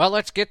excellent. Well,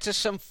 let's get to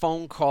some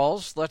phone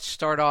calls. Let's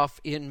start off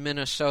in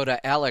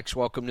Minnesota. Alex,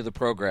 welcome to the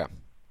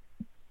program.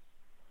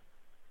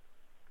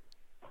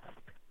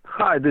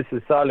 Hi, this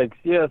is Alex.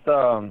 Yes,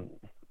 I'm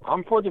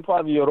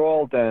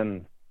 45-year-old,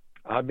 and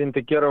I've been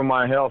taking care of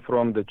my health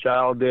from the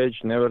child age,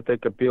 never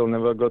take a pill,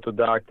 never go to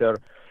doctor.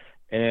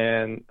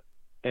 And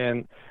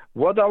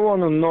what I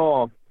want to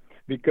know,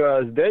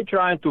 because they're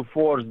trying to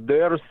force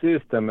their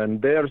system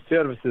and their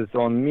services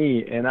on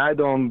me, and I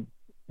don't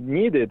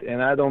need it,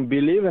 and I don't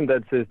believe in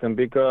that system,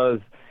 because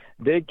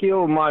they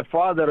killed my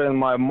father and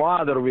my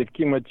mother with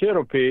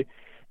chemotherapy,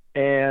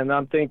 and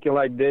I'm thinking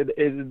like that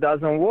it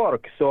doesn't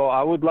work. So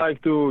I would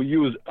like to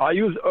use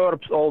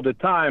herbs all the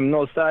time,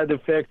 no side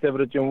effects,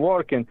 everything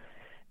working,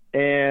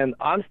 and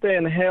I'm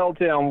staying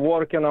healthy, I'm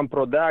working, I'm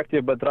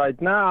productive, but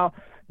right now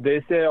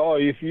they say,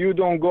 if you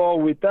don't go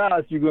with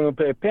us, you're going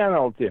to pay a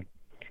penalty.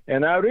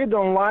 And I read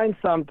online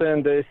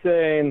something, they're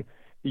saying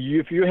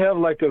if you have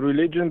like a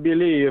religion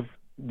belief,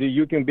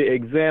 you can be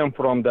exempt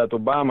from that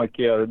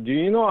Obamacare. Do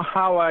you know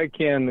how I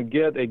can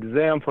get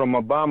exempt from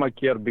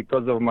Obamacare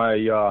because of my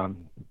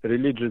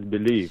religious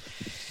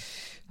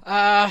belief?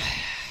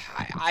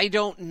 I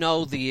don't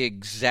know the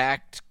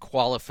exact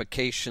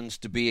qualifications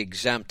to be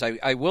exempt.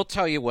 I will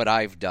tell you what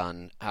I've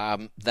done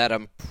that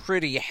I'm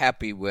pretty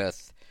happy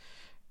with.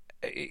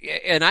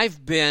 And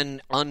I've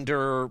been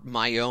under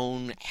my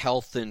own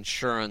health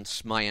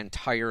insurance my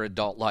entire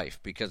adult life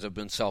because I've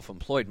been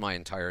self-employed my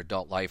entire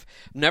adult life.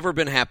 Never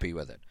been happy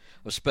with it.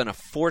 I've spent a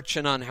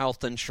fortune on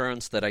health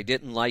insurance that I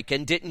didn't like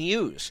and didn't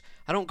use.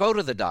 I don't go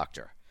to the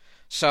doctor.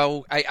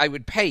 So I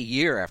would pay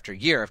year after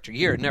year after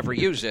year, never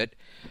use it.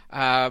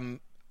 And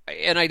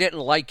I didn't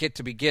like it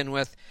to begin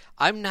with.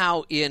 I'm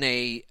now in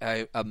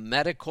a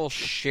medical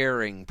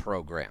sharing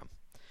program.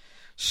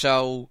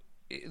 So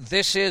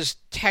this is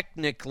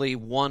technically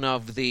one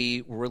of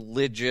the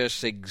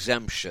religious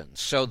exemptions.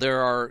 So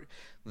there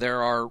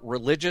are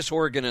religious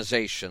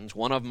organizations,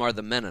 one of them are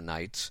the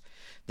Mennonites,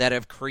 that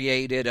have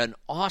created an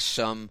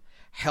awesome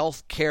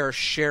health care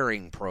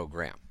sharing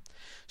program.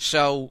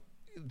 So,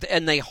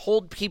 and they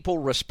hold people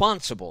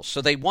responsible.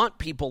 So they want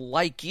people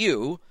like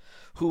you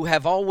who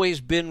have always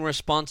been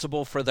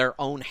responsible for their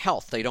own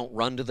health. They don't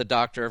run to the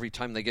doctor every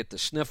time they get the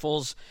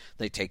sniffles.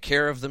 They take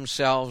care of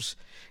themselves.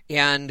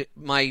 And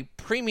my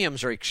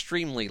premiums are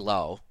extremely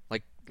low,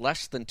 like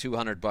less than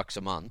 $200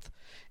 a month.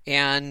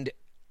 And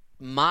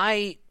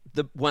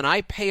when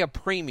I pay a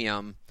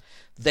premium,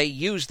 they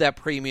use that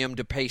premium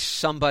to pay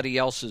somebody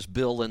else's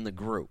bill in the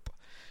group.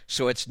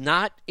 So it's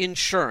not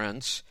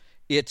insurance,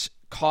 it's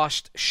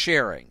cost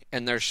sharing.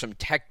 And there's some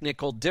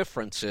technical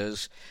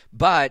differences,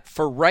 but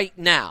for right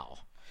now,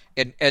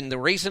 and the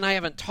reason I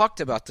haven't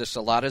talked about this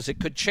a lot is it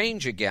could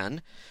change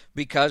again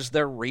because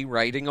they're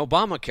rewriting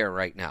Obamacare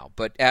right now.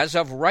 But as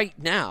of right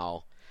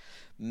now,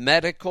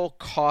 medical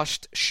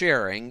cost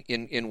sharing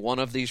in one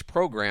of these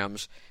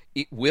programs,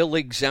 it will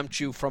exempt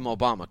you from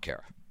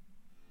Obamacare.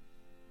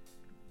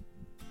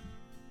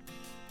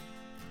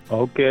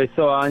 Okay,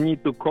 so I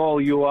need to call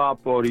you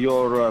up or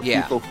your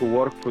people who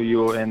work for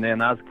you and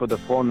then ask for the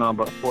phone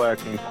number so I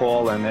can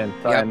call and then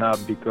sign up,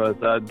 because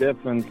I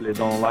definitely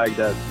don't like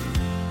that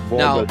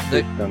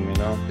system,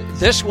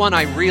 This one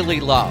I really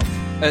love.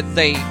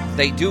 They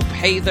do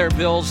pay their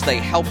bills. They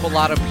help a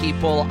lot of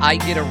people. I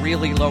get a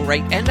really low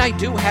rate, and I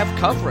do have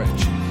coverage.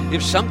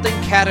 If something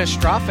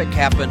catastrophic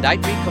happened,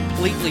 I'd be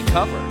completely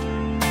covered,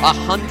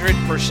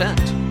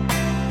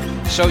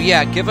 100%. So,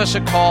 give us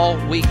a call.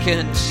 We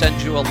can send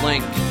you a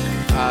link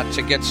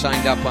to get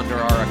signed up under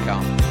our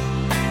account.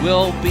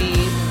 We'll be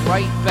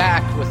right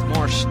back with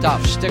more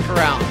stuff. Stick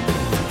around.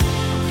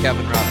 I'm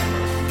Kevin Rutherford.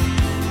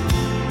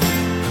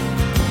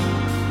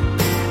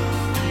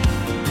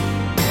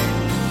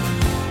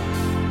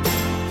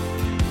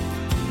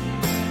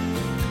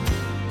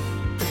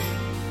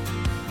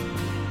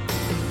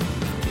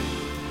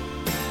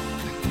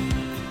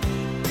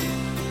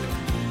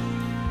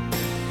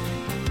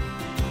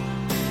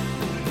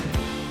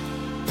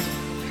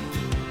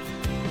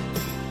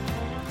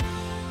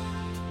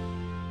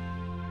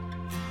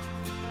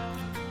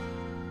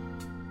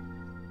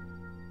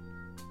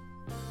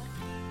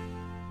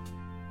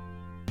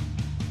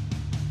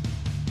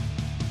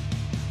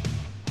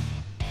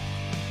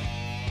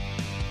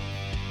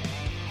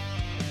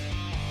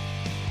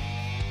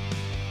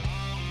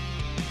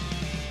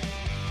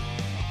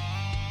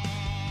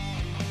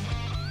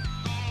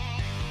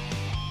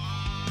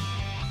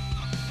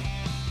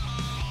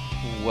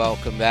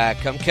 Welcome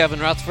back. I'm Kevin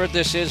Rutherford.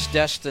 This is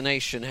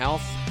Destination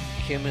Health.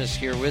 Kim is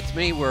here with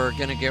me. We're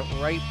going to get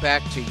right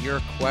back to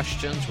your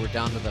questions. We're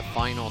down to the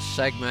final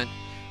segment.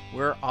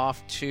 We're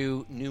off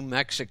to New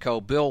Mexico.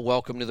 Bill,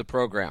 welcome to the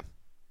program.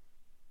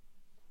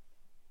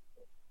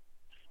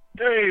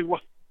 Hey,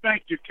 well,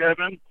 thank you,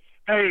 Kevin.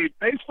 Hey,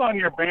 based on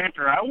your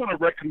banter, I want to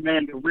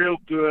recommend a real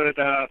good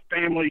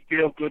family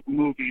feel-good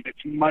movie that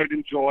you might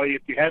enjoy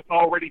if you haven't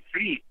already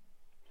seen,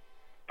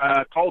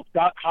 called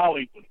Doc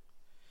Hollywood.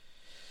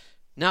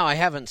 No, I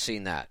haven't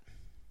seen that.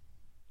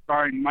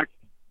 Starring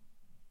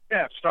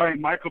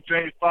Michael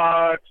J.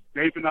 Fox,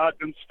 David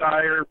Ogden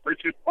Stier,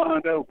 Bridget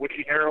Fonda,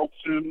 Woody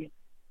Harrelson.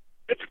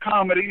 It's a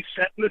comedy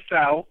set in the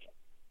South,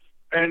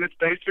 and it's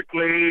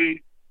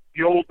basically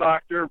the old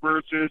doctor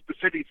versus the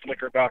city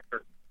slicker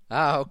doctor.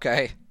 Oh,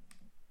 okay.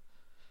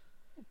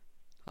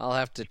 I'll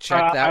have to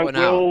check that one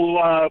out. I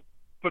will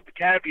put the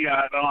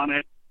caveat on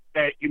it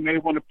that you may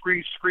want to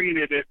pre-screen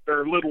it if there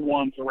are little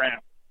ones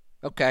around.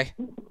 Okay.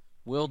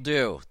 Will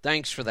do.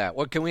 Thanks for that.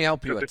 What can we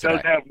help you with today? It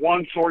does have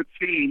one short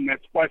scene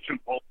that's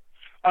questionable.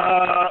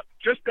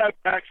 Just got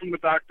back from the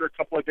doctor a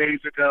couple of days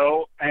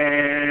ago,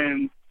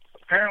 and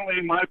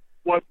apparently my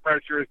blood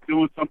pressure is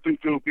doing something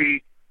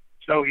goofy,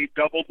 so he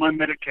doubled my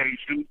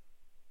medication.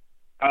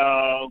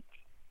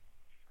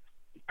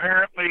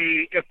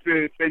 Apparently, if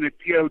it had been a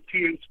DOT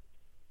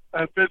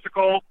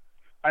physical,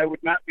 I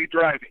would not be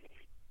driving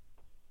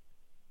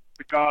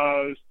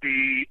because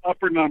the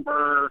upper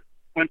number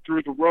went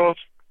through the roof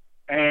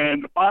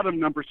and the bottom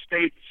number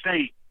stayed the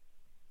same.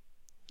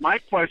 My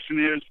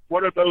question is,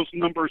 what are those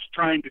numbers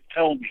trying to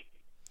tell me?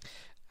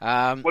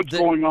 What's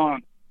going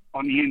on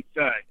the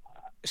inside?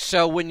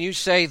 So when you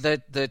say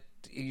that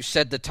you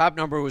said the top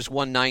number was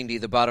 190,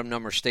 the bottom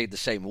number stayed the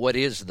same. What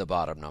is the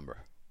bottom number?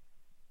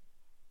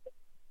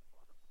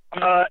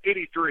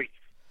 83.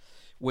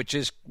 Which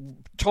is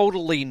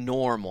totally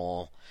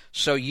normal.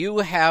 So you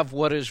have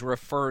what is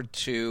referred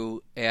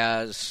to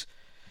as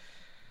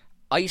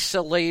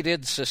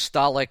isolated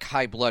systolic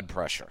high blood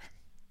pressure,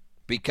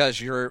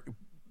 because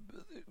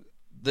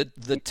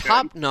the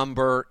top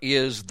number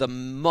is the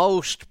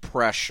most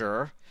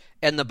pressure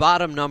and the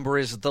bottom number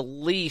is the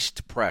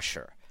least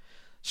pressure.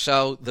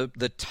 So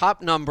the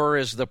top number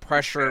is the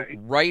pressure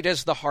right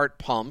as the heart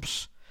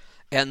pumps,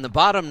 and the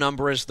bottom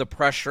number is the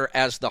pressure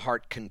as the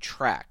heart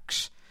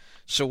contracts.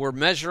 So we're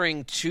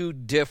measuring two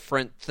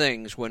different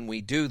things when we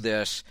do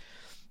this.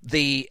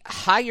 The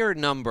higher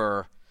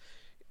number,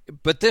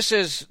 but this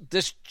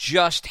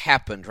just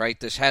happened, right?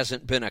 This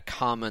hasn't been a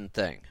common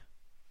thing.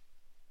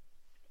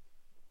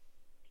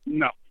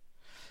 No.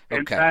 In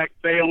Okay. fact,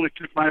 they only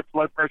took my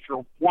blood pressure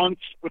once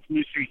with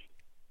machine.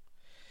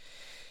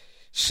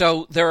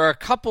 So there are a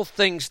couple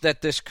things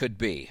that this could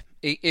be.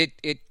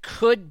 It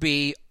could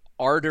be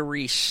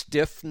artery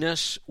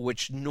stiffness,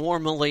 which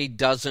normally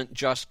doesn't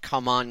just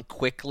come on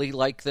quickly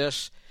like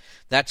this.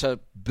 That's a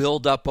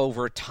buildup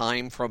over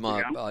time from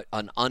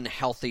an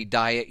unhealthy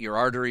diet. Your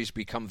arteries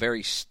become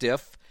very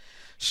stiff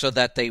so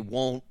that they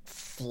won't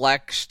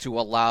flex to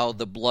allow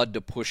the blood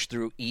to push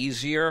through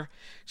easier.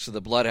 So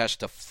the blood has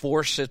to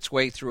force its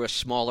way through a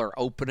smaller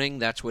opening.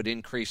 That's what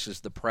increases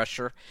the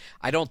pressure.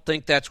 I don't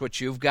think that's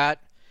what you've got,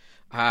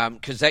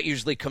 because that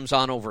usually comes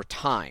on over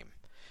time.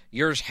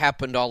 Yours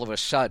happened all of a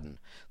sudden.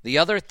 The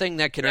other thing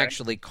that can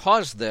actually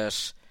cause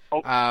this,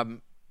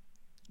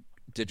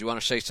 did you want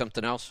to say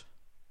something else?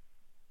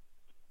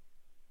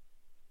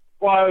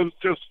 Well, I was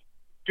just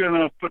going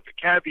to put the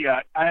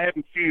caveat. I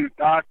haven't seen a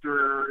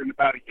doctor in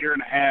about a year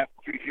and a half,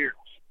 2 years.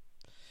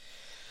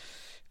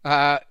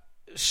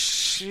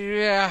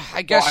 Yeah,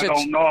 I guess I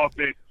don't know if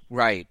it...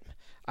 Right.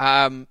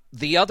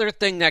 The other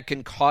thing that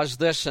can cause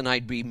this, and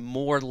I'd be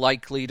more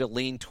likely to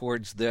lean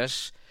towards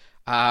this,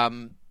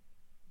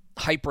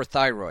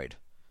 hyperthyroid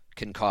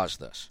can cause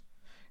this.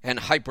 And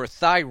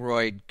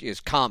hyperthyroid is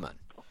common.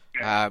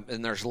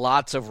 And there's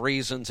lots of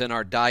reasons in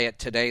our diet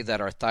today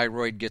that our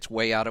thyroid gets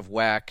way out of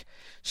whack.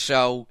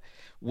 So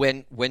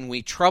when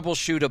we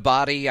troubleshoot a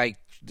body, I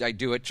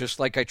do it just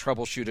like I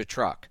troubleshoot a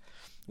truck.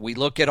 We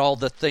look at all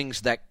the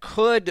things that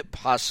could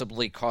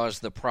possibly cause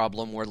the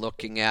problem we're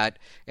looking at,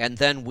 and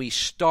then we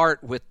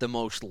start with the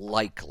most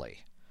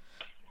likely.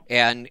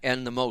 And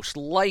the most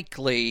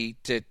likely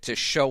to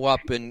show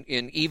up in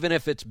even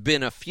if it's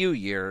been a few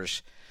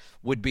years,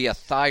 would be a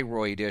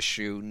thyroid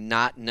issue,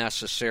 not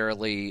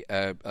necessarily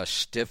a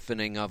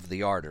stiffening of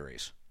the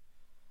arteries.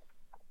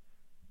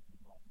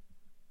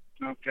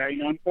 Okay.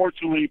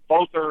 Unfortunately,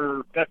 both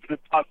are definite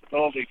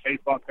possibilities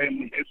based on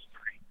family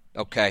history.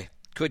 Okay.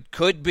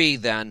 Could be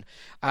then.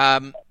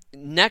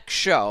 Next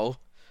show,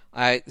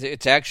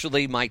 it's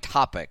actually my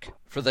topic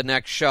for the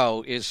next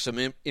show is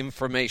some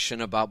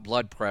information about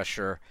blood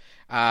pressure.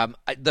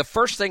 The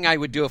first thing I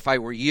would do if I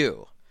were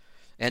you,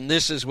 and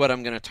this is what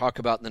I'm going to talk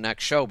about in the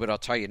next show, but I'll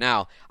tell you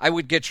now, I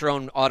would get your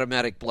own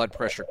automatic blood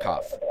pressure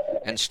cuff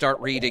and start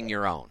reading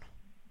your own.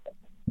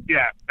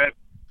 Yeah,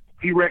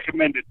 he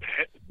recommended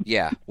that.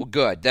 Yeah, well,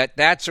 good.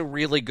 That's a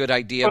really good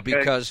idea Okay.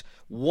 because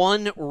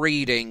one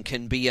reading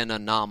can be an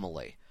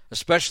anomaly,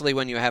 especially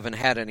when you haven't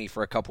had any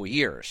for a couple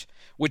years,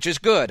 which is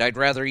good. I'd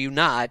rather you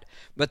not,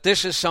 but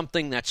this is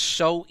something that's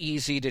so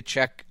easy to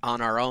check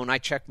on our own. I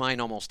check mine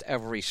almost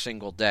every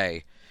single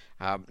day.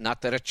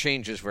 Not that it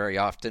changes very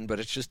often, but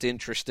it's just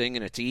interesting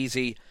and it's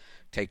easy.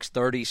 Takes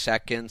 30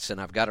 seconds, and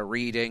I've got a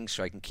reading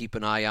so I can keep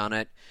an eye on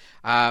it.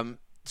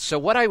 So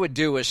what I would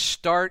do is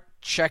start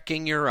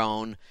checking your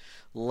own.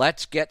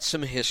 Let's get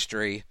some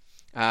history.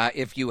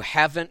 If you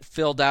haven't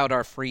filled out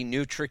our free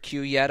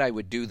NutriQ yet, I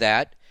would do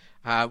that.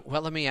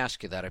 Well, let me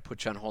ask you that. I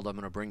put you on hold. I'm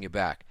going to bring you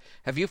back.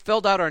 Have you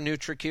filled out our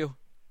NutriQ?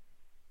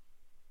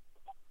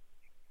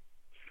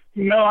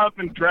 No, I've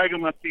been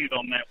dragging my feet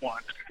on that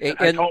one.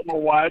 I told my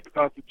wife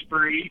because it's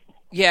free.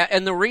 Yeah,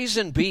 and the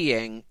reason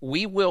being,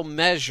 we will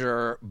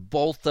measure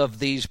both of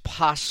these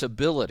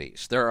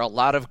possibilities. There are a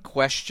lot of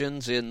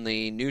questions in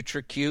the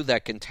NutriQ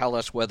that can tell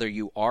us whether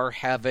you are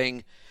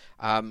having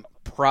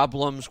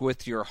problems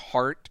with your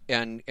heart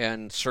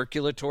and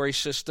circulatory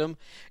system,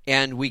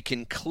 and we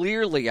can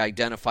clearly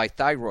identify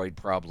thyroid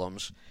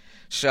problems.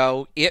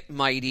 So it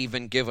might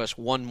even give us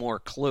one more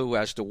clue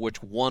as to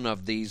which one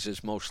of these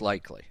is most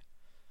likely.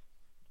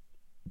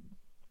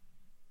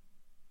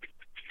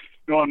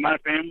 No, in my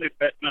family,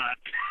 bet not.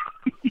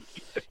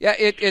 Yeah,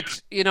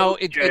 it's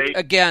Okay.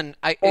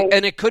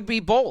 And it could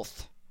be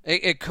both.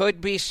 It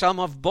could be some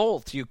of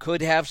both. You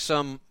could have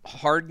some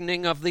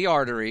hardening of the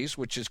arteries,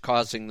 which is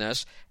causing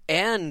this,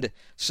 and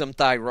some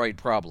thyroid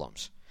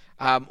problems.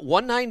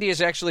 190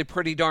 is actually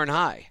pretty darn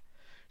high.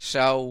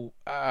 So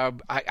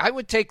I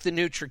would take the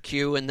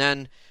NutriQ, and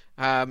then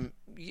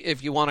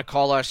if you want to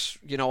call us,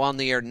 on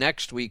the air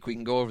next week, we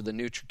can go over the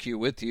NutriQ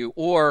with you,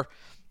 or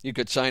you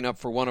could sign up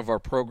for one of our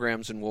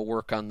programs, and we'll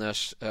work on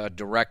this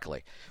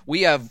directly.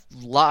 We have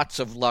lots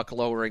of luck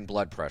lowering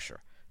blood pressure.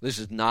 This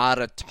is not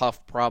a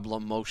tough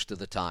problem most of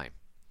the time.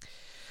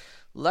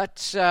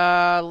 Let's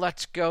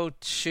go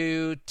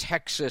to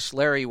Texas.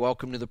 Larry,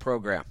 welcome to the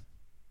program.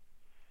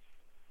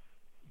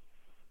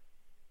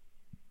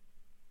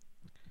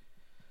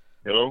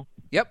 Hello?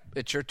 Yep,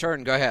 it's your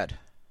turn. Go ahead.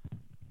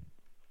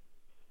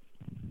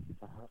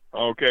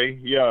 Okay,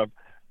 yeah.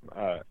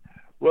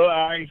 Well,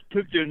 I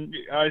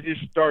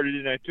just started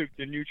and I took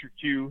the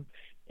NutriQ,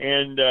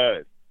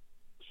 and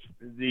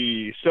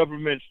the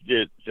supplements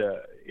that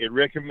it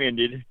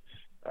recommended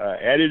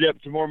added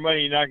up to more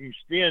money than I can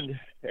spend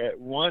at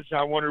once.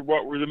 I wondered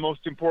what were the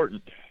most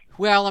important.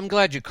 Well, I'm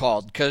glad you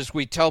called, because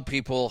we tell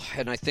people,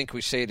 and I think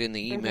we say it in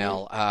the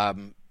email,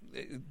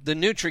 the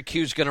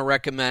NutriQ is going to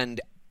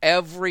recommend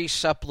every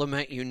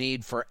supplement you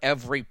need for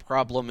every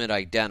problem it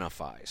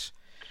identifies.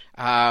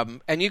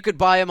 And you could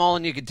buy them all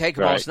and you could take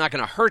them all. It's not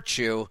going to hurt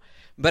you,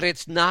 but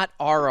it's not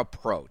our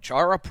approach.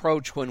 Our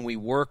approach when we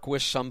work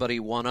with somebody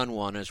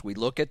one-on-one is we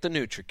look at the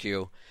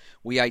NutriQ,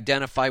 we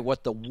identify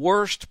what the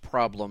worst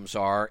problems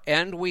are,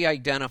 and we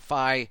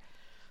identify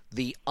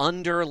the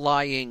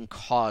underlying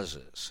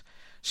causes.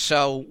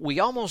 So we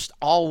almost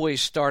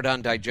always start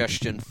on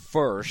digestion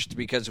first,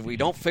 because if we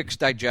don't fix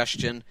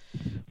digestion,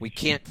 we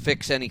can't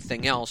fix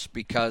anything else,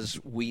 because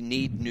we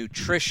need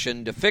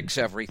nutrition to fix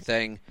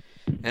everything.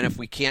 And if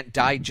we can't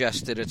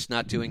digest it, it's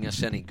not doing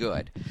us any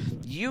good.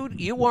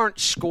 You aren't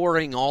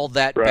scoring all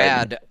that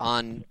bad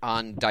on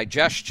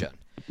digestion.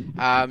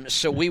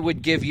 So we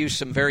would give you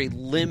some very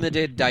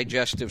limited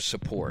digestive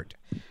support.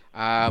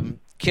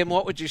 Kim,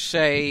 what would you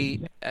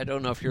say? I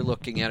don't know if you're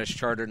looking at his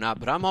chart or not,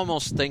 but I'm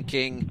almost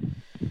thinking,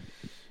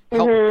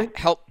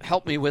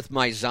 help me with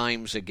my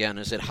Zymes again.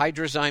 Is it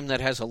Hydrozyme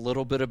that has a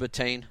little bit of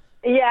betaine?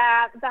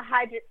 Yeah,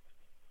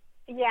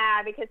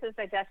 because his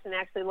digestion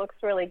actually looks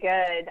really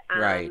good.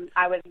 Right.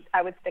 I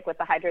would stick with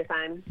the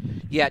Hydrozyme.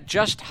 Yeah,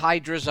 just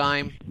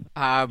Hydrozyme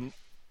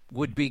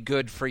would be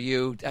good for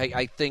you.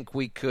 I think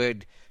we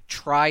could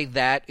try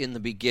that in the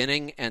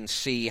beginning and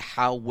see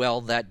how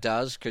well that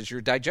does, because your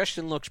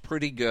digestion looks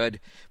pretty good,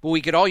 but we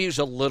could all use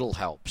a little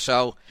help.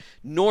 So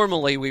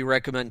normally we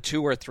recommend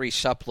 2 or 3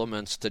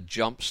 supplements to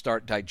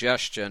jumpstart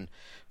digestion.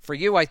 For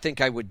you, I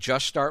think I would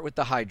just start with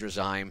the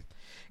Hydrozyme,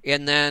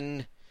 and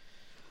then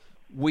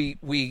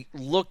we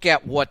look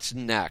at what's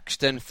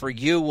next. And for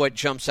you, what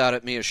jumps out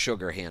at me is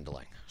sugar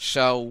handling.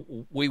 So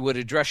we would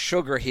address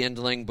sugar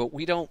handling, but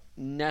we don't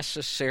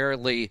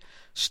necessarily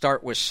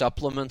start with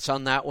supplements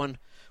on that one.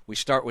 We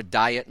start with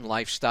diet and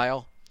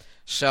lifestyle.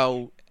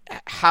 So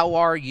how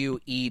are you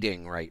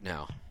eating right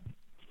now?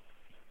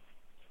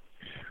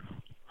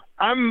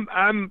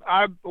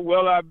 I've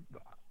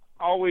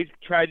always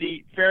tried to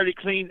eat fairly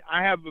clean.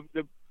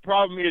 The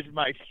problem is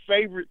my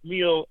favorite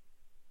meal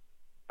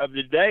of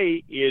the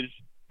day is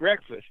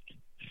breakfast.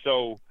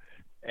 So,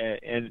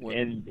 and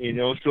you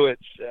know, so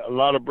it's a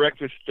lot of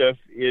breakfast stuff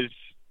is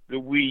the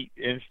wheat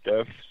and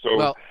stuff.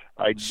 So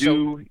I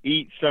do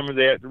eat some of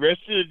that. The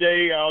rest of the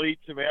day, I'll eat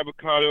some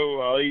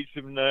avocado. I'll eat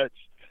some nuts.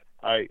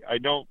 I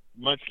don't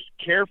much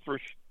care for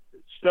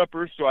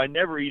supper, so I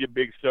never eat a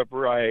big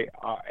supper. I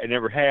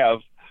never have.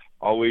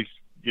 Always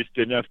just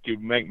enough to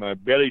make my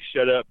belly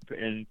shut up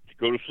and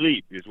go to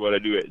sleep is what I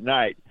do at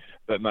night.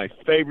 But my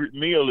favorite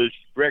meal is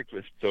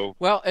breakfast. So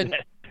and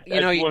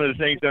that's one of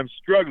the things I'm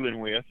struggling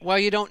with. Well,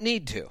 you don't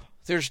need to.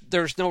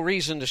 There's no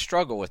reason to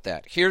struggle with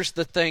that. Here's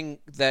the thing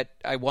that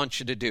I want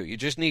you to do. You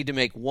just need to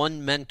make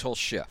one mental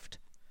shift.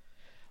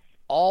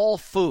 All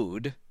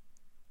food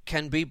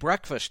can be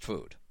breakfast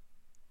food.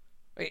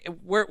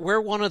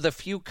 We're one of the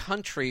few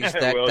countries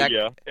that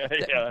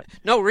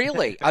no,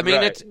 really. I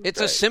mean, it's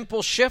a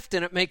simple shift,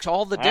 and it makes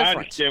all the difference. I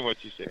understand what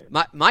you're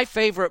saying. My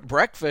favorite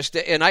breakfast,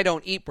 and I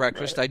don't eat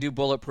breakfast. I do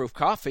bulletproof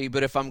coffee.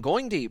 But if I'm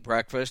going to eat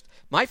breakfast,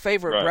 my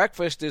favorite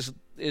breakfast is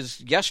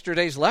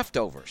yesterday's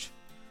leftovers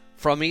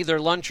from either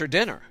lunch or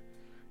dinner.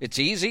 It's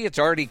easy. It's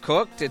already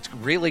cooked. It's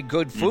really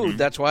good food. Mm-hmm.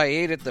 That's why I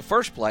ate it in the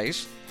first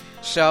place.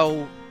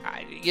 So,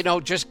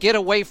 just get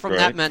away from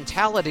that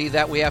mentality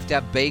that we have to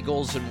have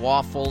bagels and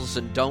waffles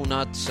and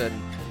donuts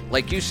and,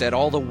 like you said,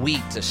 all the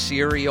wheat, the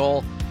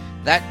cereal.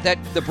 That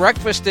the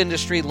breakfast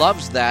industry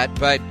loves that,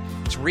 but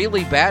it's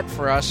really bad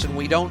for us, and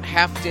we don't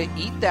have to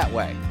eat that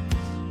way.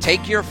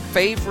 Take your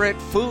favorite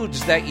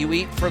foods that you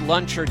eat for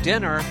lunch or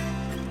dinner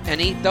and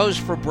eat those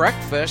for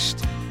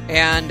breakfast,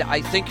 and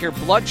I think your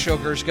blood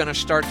sugar is going to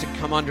start to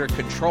come under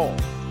control.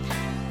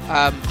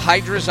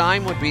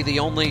 Hydrozyme would be the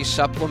only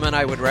supplement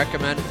I would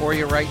recommend for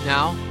you right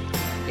now.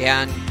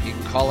 And you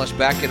can call us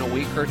back in a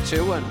week or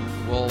two and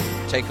we'll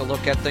take a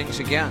look at things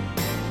again.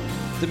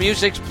 The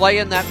music's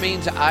playing. That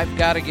means I've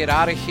got to get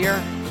out of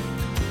here.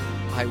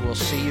 I will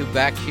see you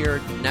back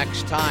here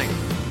next time.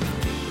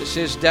 This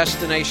is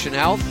Destination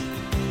Health.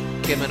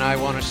 Kim and I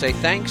want to say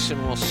thanks,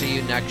 and we'll see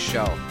you next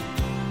show.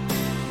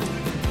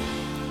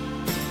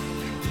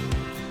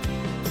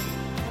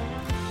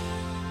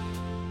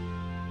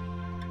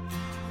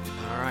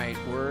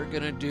 We're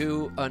going to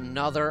do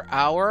another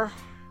hour.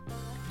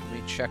 Let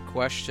me check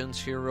questions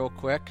here real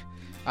quick.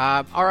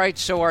 All right,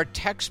 so our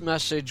text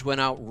message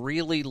went out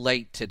really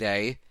late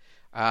today.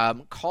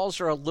 Calls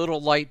are a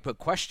little light, but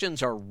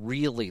questions are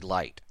really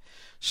light.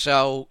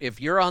 So if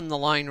you're on the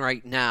line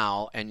right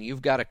now and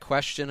you've got a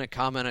question, a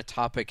comment, a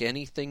topic,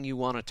 anything you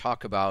want to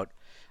talk about,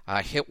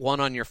 hit 1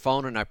 on your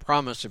phone, and I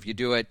promise if you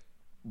do it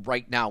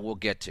right now, we'll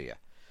get to you.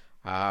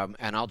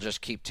 And I'll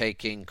just keep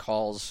taking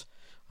calls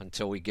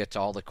until we get to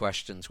all the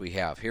questions we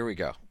have. Here we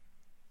go.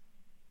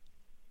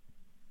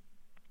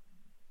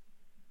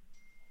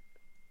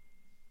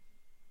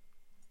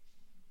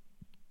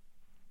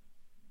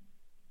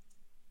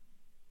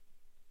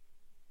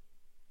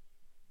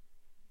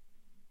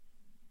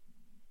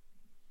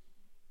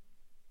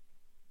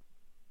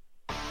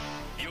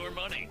 Your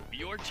money,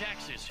 your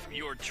taxes,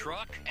 your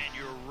truck, and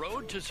your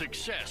road to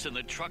success in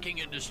the trucking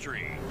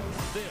industry.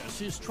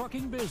 This is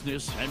Trucking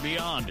Business and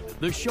Beyond,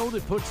 the show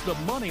that puts the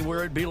money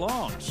where it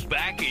belongs,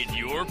 back in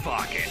your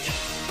pocket.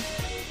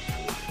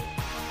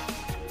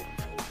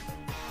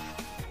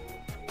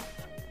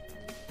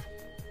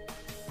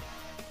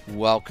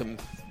 Welcome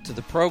to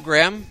the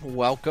program.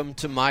 Welcome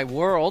to my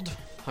world.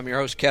 I'm your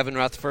host, Kevin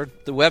Rutherford.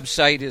 The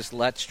website is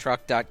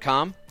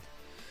letstruck.com.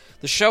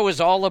 The show is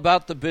all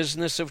about the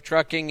business of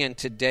trucking, and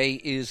today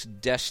is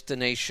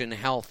Destination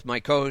Health. My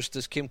co-host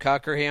is Kim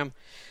Cockerham.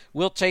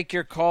 We'll take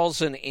your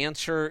calls and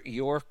answer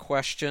your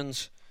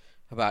questions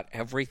about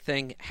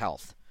everything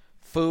health.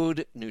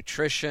 Food,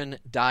 nutrition,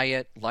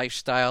 diet,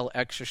 lifestyle,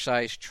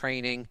 exercise,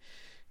 training,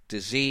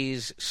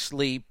 disease,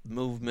 sleep,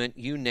 movement,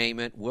 you name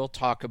it. We'll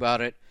talk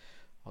about it.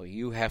 All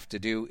you have to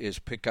do is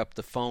pick up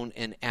the phone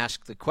and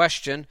ask the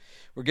question.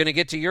 We're going to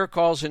get to your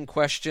calls and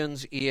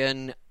questions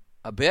in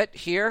a bit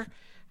here.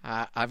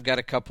 I've got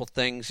a couple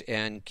things,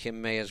 and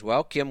Kim may as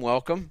well. Kim,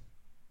 welcome.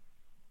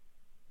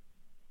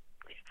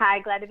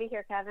 Hi, glad to be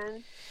here,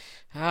 Kevin.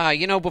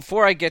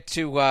 Before I get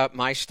to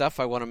my stuff,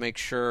 I want to make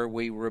sure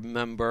we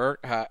remember.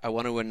 I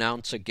want to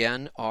announce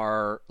again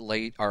our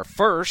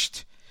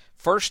first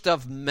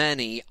of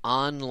many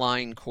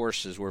online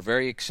courses. We're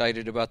very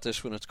excited about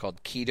this one. It's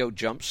called Keto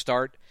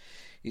Jumpstart.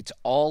 It's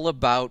all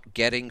about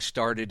getting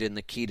started in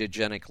the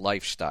ketogenic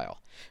lifestyle.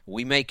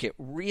 We make it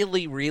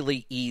really,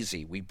 really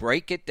easy. We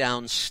break it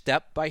down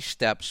step by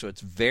step so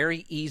it's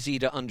very easy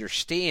to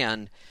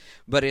understand,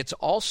 but it's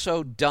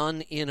also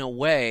done in a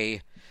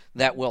way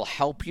that will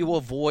help you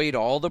avoid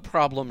all the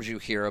problems you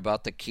hear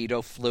about the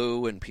keto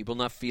flu and people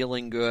not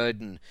feeling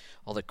good and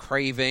all the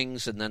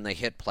cravings, and then they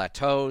hit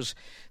plateaus.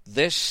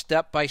 This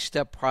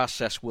step-by-step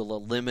process will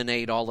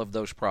eliminate all of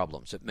those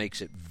problems. It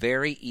makes it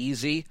very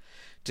easy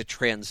to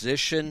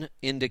transition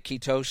into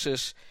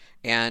ketosis,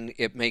 and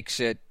it makes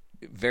it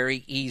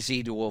very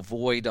easy to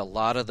avoid a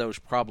lot of those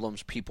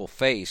problems people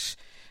face.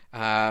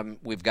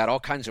 We've got all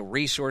kinds of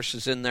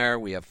resources in there.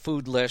 We have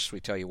food lists.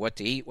 We tell you what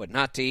to eat, what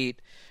not to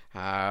eat.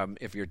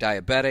 If you're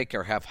diabetic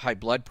or have high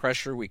blood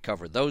pressure, we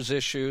cover those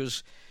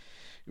issues.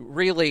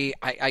 Really,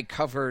 I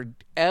covered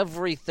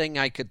everything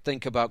I could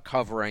think about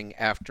covering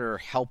after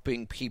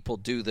helping people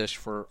do this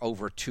for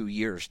over 2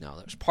 years now.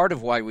 That was part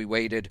of why we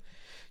waited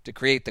to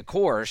create the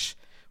course,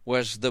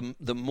 was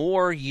the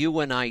more you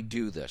and I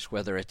do this,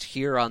 whether it's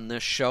here on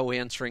this show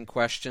answering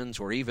questions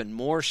or even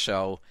more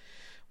so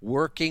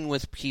working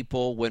with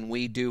people when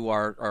we do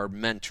our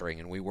mentoring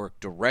and we work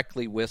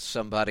directly with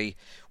somebody,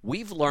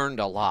 we've learned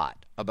a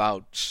lot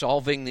about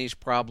solving these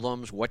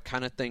problems, what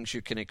kind of things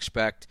you can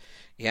expect.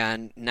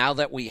 And now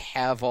that we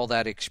have all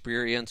that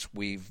experience,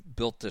 we've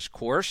built this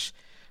course.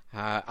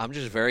 I'm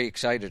just very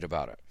excited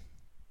about it.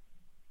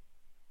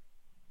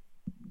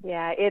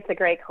 Yeah, it's a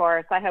great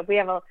course. I hope we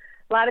have a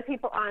lot of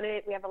people on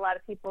it. We have a lot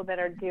of people that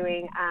are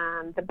doing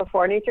the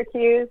before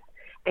NutriQs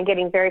and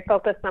getting very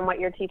focused on what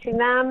you're teaching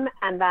them,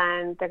 and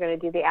then they're going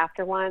to do the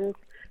after ones.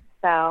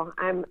 So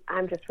I'm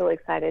just really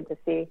excited to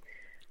see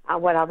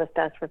what all this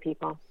does for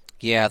people.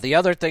 Yeah, the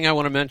other thing I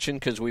want to mention,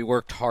 because we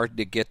worked hard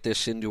to get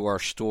this into our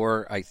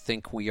store, I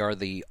think we are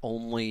the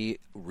only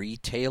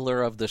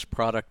retailer of this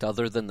product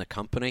other than the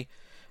company.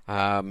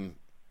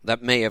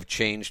 That may have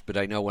changed, but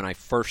I know when I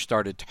first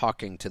started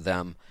talking to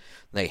them,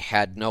 they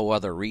had no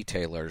other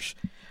retailers.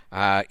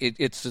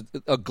 It's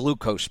a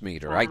glucose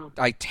meter. Wow.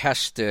 I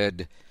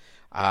tested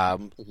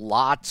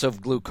lots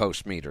of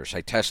glucose meters.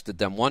 I tested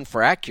them, one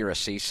for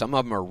accuracy. Some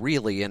of them are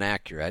really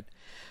inaccurate.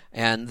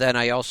 And then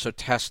I also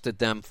tested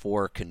them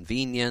for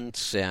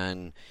convenience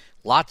and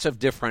lots of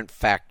different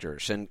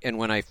factors. And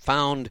when I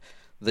found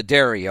the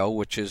Dario,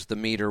 which is the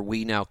meter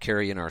we now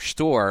carry in our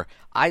store,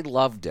 I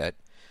loved it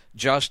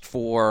just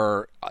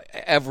for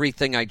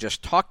everything I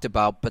just talked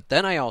about. But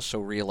then I also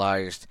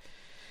realized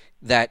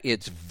that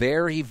it's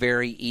very,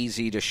 very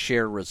easy to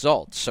share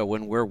results. So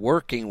when we're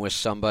working with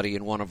somebody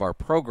in one of our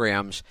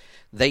programs,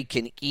 they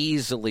can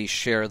easily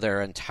share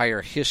their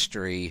entire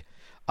history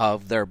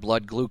of their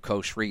blood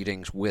glucose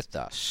readings with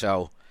us.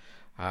 So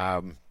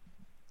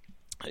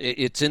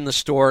it's in the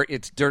store.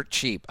 It's dirt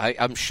cheap.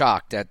 I'm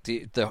shocked at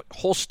the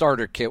whole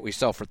starter kit we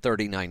sell for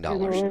 $39.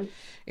 Mm-hmm.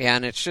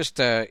 And it's just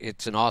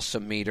it's an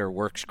awesome meter,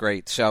 works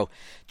great. So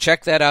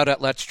check that out at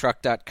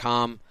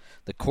letstruck.com.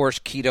 The course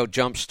Keto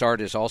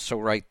Jumpstart is also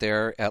right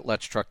there at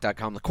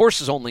letstruck.com. The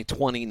course is only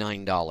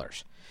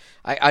 $29.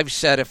 I've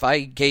said if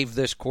I gave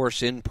this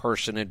course in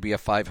person, it'd be a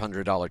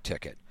 $500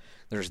 ticket.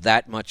 There's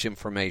that much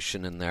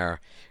information in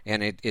there,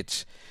 and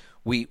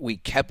we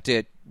kept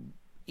it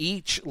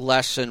each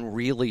lesson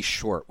really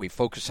short. We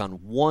focus on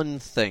one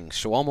thing,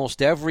 so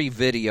almost every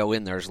video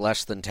in there is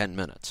less than 10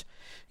 minutes.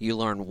 You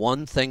learn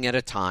one thing at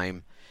a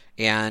time,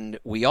 and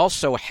we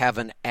also have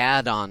an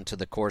add-on to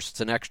the course.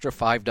 It's an extra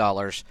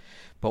 $5,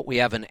 but we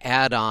have an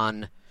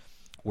add-on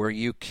where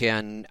you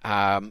can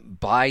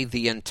buy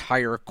the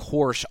entire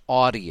course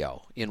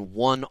audio in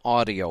one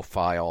audio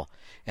file.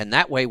 And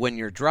that way, when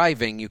you're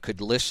driving, you could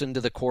listen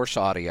to the course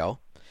audio,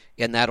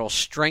 and that'll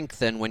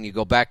strengthen when you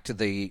go back to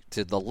the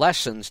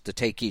lessons to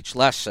take each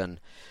lesson.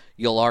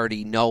 You'll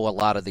already know a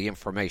lot of the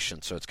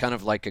information. So it's kind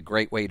of like a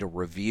great way to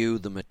review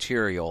the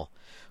material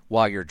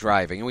while you're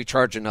driving. And we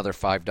charge another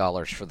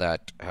 $5 for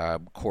that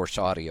course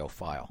audio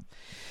file.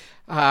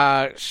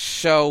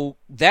 So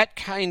that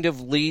kind of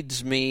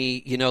leads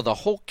me, the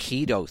whole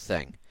keto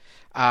thing.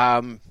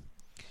 I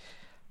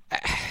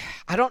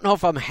don't know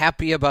if I'm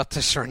happy about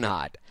this or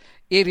not.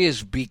 It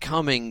is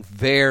becoming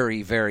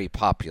very, very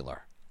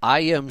popular.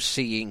 I am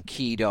seeing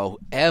keto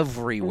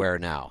everywhere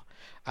now.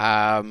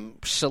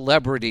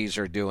 Celebrities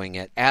are doing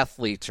it.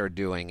 Athletes are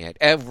doing it.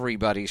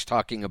 Everybody's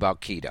talking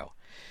about keto.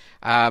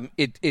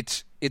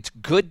 It's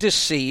good to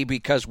see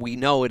because we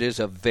know it is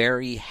a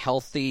very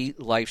healthy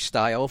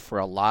lifestyle for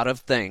a lot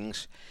of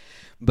things.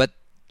 But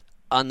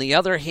on the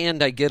other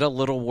hand, I get a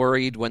little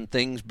worried when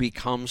things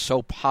become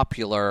so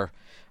popular,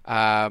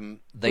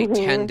 they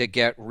tend to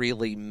get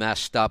really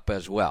messed up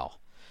as well.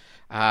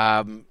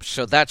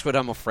 So that's what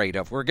I'm afraid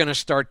of. We're going to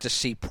start to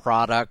see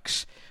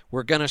products.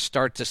 We're going to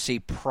start to see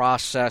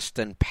processed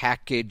and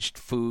packaged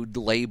food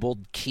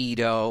labeled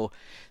keto.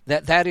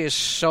 That is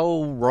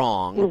so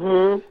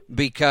wrong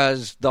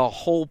because the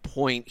whole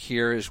point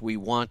here is we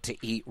want to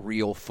eat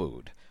real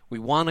food. We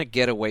want to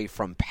get away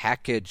from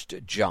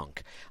packaged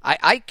junk.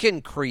 I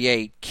can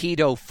create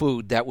keto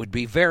food that would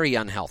be very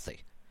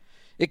unhealthy.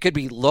 It could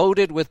be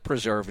loaded with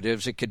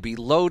preservatives. It could be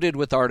loaded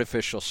with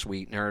artificial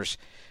sweeteners.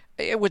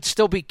 It would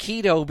still be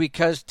keto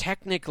because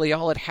technically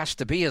all it has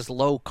to be is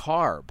low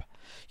carb.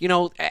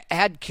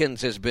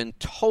 Atkins has been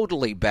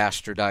totally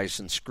bastardized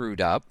and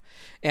screwed up,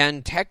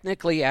 and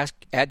technically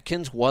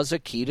Atkins was a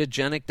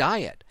ketogenic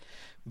diet.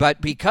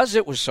 But because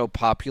it was so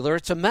popular,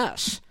 it's a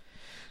mess.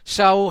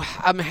 So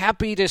I'm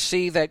happy to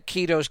see that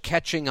keto's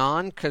catching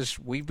on, because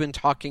we've been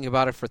talking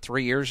about it for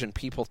 3 years and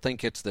people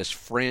think it's this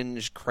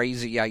fringe,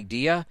 crazy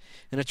idea,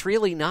 and it's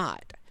really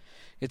not.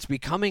 It's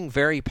becoming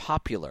very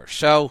popular.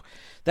 So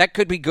that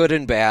could be good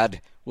and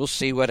bad. We'll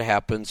see what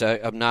happens.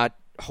 I'm not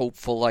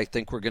hopeful. I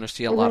think we're going to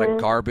see a lot of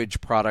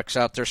garbage products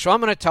out there. So I'm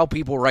going to tell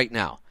people right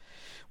now,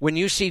 when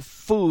you see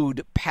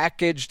food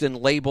packaged and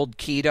labeled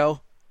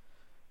keto,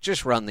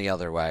 just run the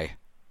other way.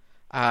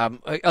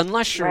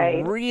 Unless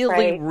you're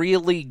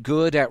really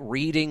good at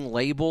reading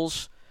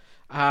labels.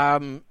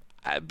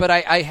 But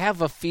I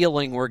have a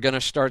feeling we're going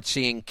to start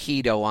seeing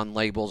keto on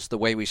labels the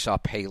way we saw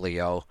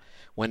paleo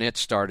when it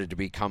started to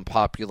become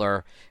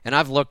popular. And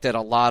I've looked at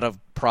a lot of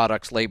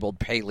products labeled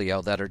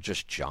paleo that are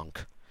just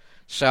junk.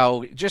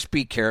 So just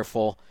be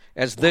careful.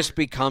 As this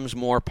becomes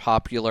more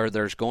popular,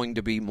 there's going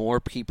to be more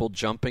people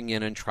jumping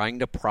in and trying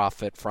to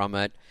profit from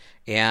it.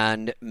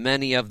 And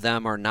many of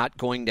them are not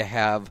going to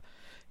have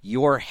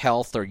your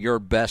health or your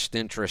best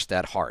interest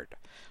at heart.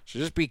 So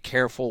just be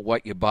careful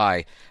what you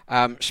buy.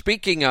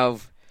 Speaking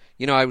of,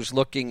 I was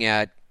looking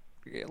at,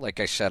 like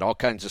I said, all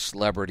kinds of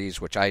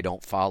celebrities, which I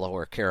don't follow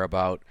or care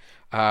about.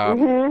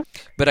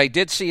 But I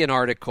did see an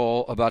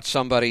article about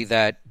somebody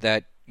that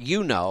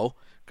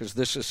because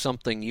this is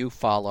something you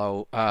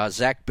follow,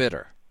 Zach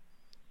Bitter.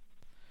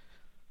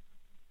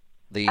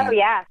 The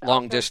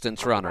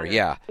long-distance runner,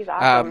 yeah. He's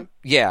awesome.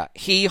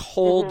 He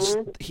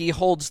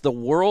holds the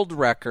world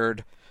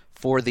record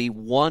for the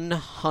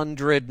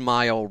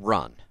 100-mile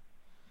run.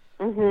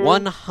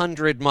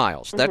 100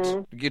 miles. That's,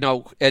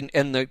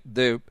 and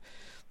the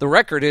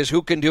record is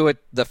who can do it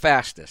the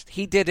fastest.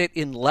 He did it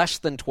in less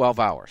than 12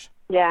 hours.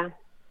 Yeah.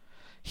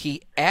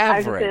 He averaged... I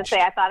was just going to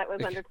say, I thought it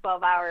was under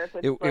 12 hours,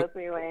 which blows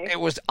me away. It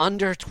was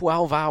under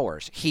 12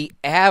 hours. He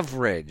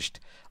averaged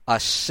a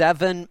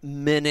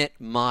 7-minute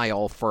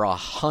mile for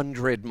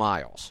 100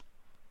 miles.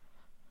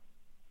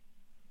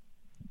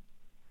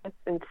 That's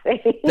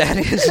insane. That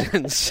is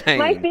insane.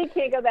 My feet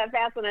can't go that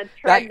fast on a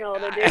treadmill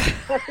to do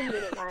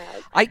 7-minute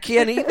miles. I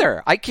can't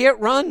either. I can't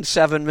run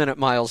 7-minute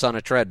miles on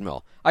a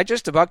treadmill. I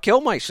just about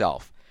kill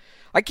myself.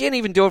 I can't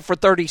even do it for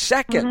 30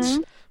 seconds,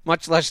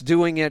 much less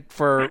doing it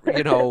for,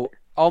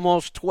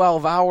 almost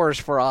 12 hours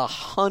for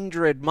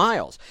 100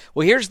 miles.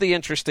 Well, here's the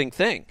interesting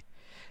thing.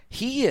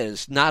 He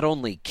is not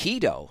only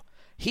keto,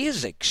 he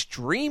is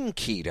extreme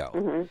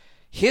keto.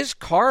 His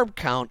carb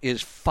count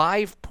is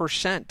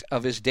 5%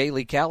 of his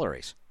daily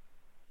calories.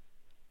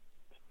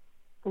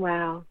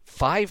 Wow.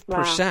 5%.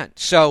 Wow.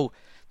 So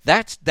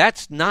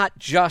that's not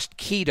just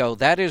keto.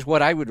 That is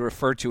what I would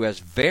refer to as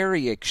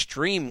very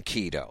extreme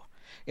keto.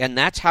 And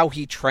that's how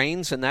he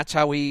trains, and that's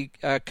how he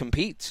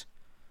competes.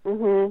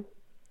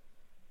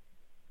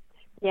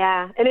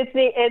 Yeah, and it's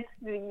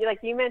like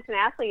you mentioned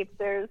athletes.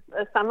 There's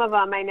some of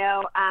them I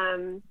know.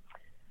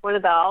 One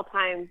of the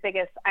all-time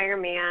biggest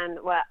Ironman,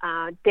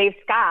 Dave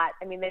Scott.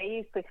 I mean, they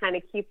used to kind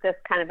of keep this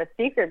kind of a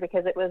secret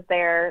because it was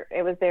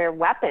their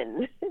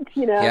weapon.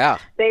 Yeah.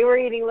 They were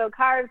eating low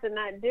carbs and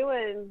not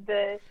doing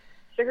the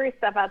sugary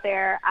stuff out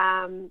there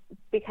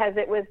because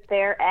it was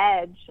their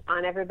edge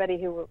on everybody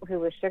who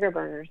was sugar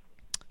burners.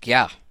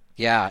 Yeah.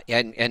 Yeah,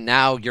 and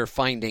now you're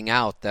finding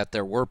out that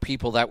there were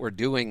people that were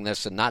doing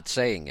this and not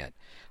saying it.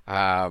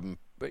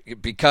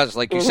 Because,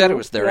 like you said, it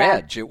was their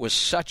edge. It was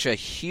such a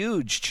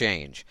huge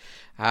change.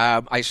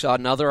 I saw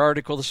another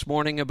article this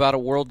morning about a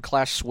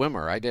world-class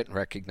swimmer. I didn't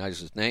recognize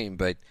his name,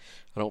 but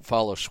I don't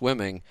follow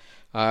swimming.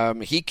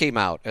 He came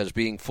out as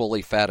being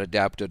fully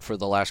fat-adapted for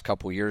the last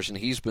couple of years, and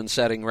he's been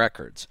setting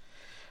records.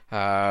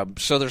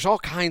 So there's all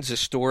kinds of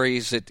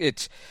stories.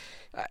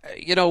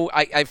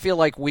 I feel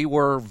like we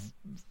were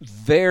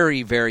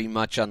very, very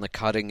much on the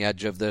cutting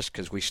edge of this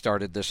because we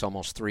started this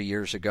almost 3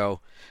 years ago.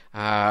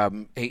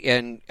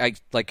 And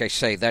like I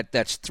say,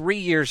 that's 3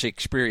 years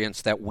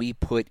experience that we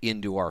put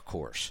into our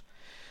course.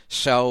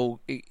 So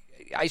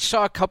I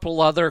saw a couple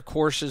other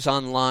courses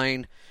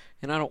online,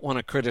 and I don't want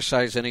to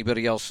criticize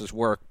anybody else's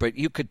work, but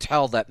you could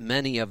tell that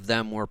many of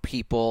them were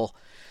people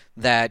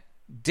that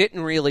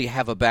didn't really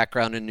have a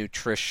background in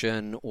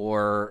nutrition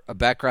or a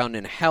background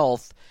in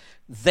health.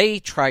 They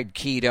tried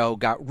keto,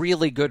 got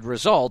really good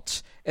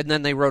results, and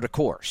then they wrote a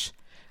course.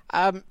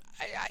 They're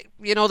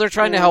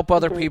trying to help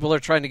other people. They're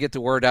trying to get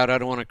the word out. I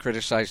don't want to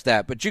criticize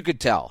that. But you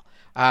could tell.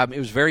 It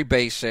was very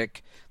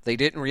basic. They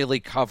didn't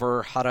really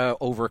cover how to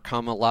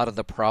overcome a lot of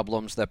the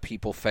problems that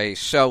people face.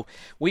 So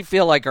we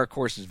feel like our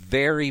course is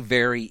very,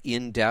 very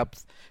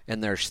in-depth,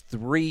 and there's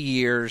 3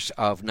 years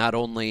of not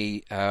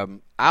only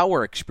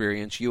our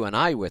experience, you and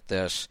I, with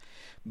this,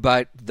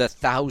 but the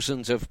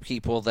thousands of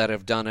people that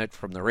have done it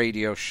from the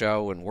radio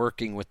show and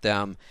working with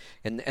them.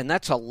 And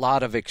that's a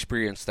lot of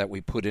experience that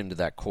we put into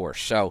that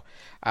course. So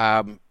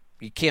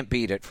you can't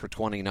beat it for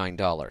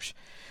 $29.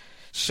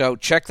 So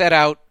check that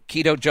out.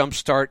 Keto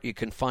Jumpstart, you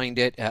can find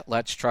it at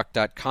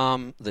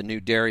letstruck.com. The new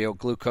Dario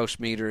glucose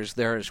meter is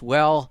there as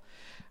well.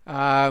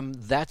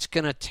 That's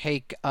going to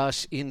take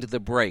us into the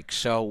break,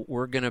 so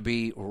we're going to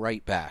be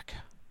right back.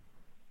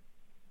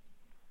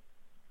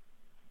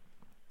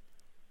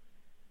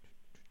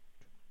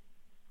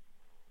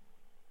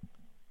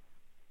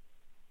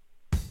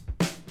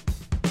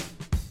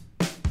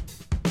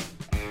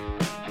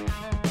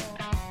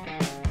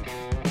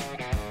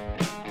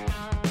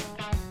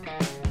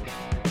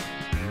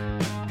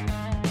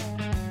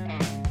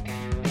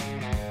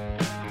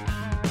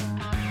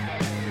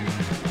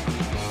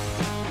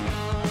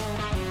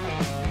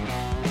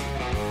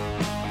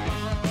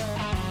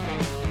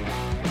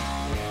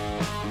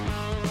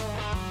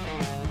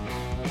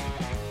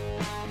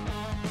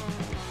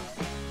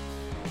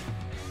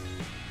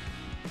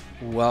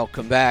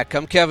 Welcome back.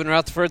 I'm Kevin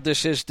Rutherford.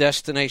 This is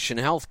Destination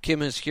Health.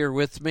 Kim is here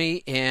with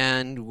me,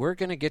 and we're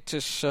going to get to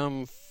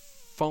some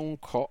phone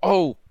call.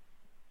 Oh,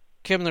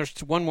 Kim, there's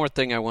one more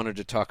thing I wanted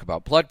to talk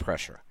about, blood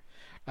pressure.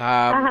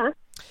 I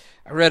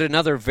read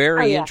another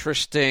very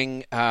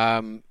interesting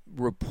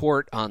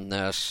report on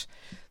this,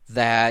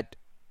 that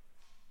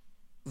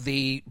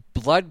the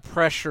blood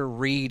pressure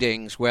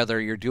readings,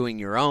 whether you're doing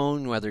your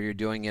own, whether you're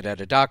doing it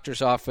at a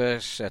doctor's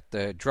office, at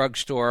the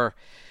drugstore,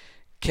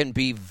 can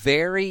be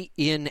very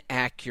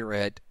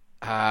inaccurate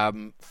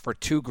for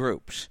two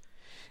groups.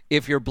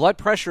 If your blood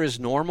pressure is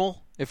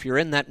normal, if you're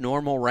in that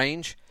normal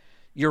range,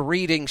 your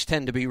readings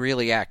tend to be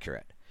really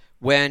accurate.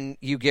 When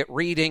you get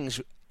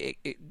readings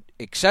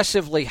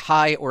excessively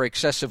high or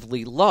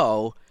excessively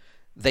low,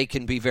 they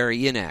can be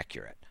very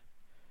inaccurate.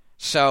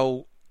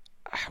 So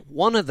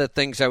one of the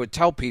things I would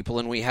tell people,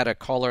 and we had a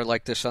caller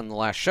like this on the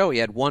last show, he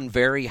had one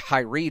very high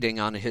reading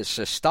on his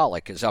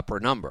systolic, his upper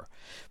number.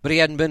 But he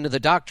hadn't been to the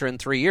doctor in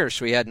 3 years,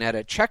 so he hadn't had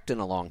it checked in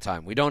a long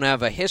time. We don't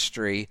have a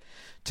history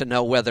to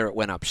know whether it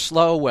went up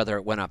slow, whether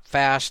it went up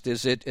fast.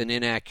 Is it an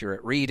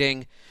inaccurate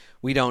reading?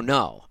 We don't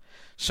know.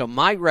 So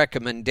my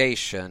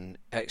recommendation,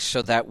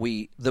 so that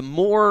the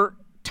more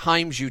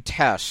times you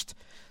test,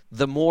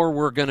 the more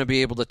we're going to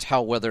be able to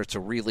tell whether it's a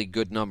really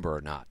good number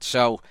or not.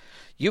 So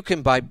you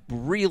can buy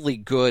really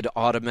good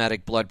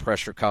automatic blood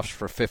pressure cuffs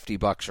for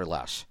 $50 or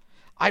less.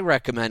 I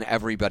recommend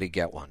everybody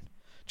get one.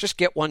 Just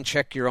get one,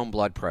 check your own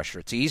blood pressure.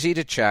 It's easy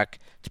to check.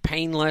 It's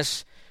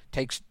painless.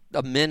 Takes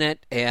a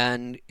minute,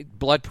 and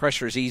blood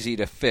pressure is easy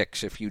to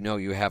fix if you know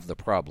you have the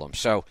problem.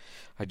 So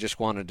I just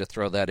wanted to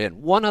throw that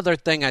in. One other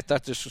thing, I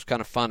thought this was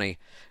kind of funny.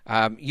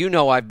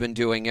 I've been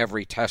doing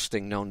every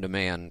testing known to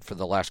man for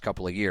the last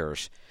couple of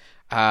years.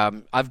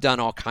 I've done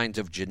all kinds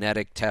of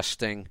genetic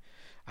testing.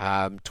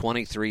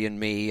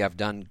 23andMe, I've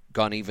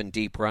gone even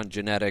deeper on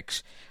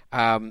genetics.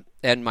 And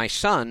my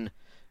son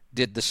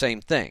did the same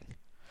thing.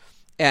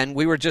 And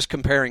we were just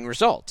comparing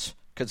results,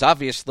 because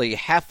obviously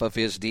half of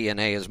his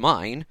DNA is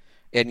mine,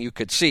 and you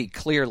could see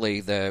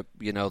clearly the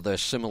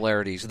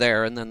similarities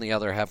there, and then the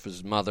other half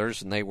is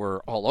mother's, and they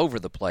were all over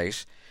the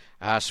place.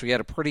 So we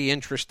had a pretty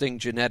interesting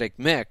genetic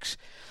mix.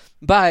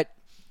 But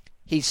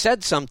he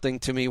said something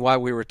to me while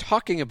we were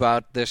talking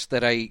about this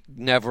that I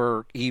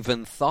never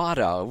even thought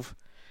of,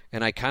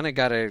 and I kind of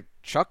got a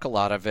chuckle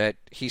out of it.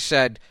 He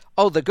said,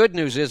 "Oh, the good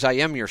news is I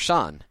am your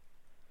son."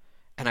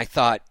 And I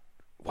thought,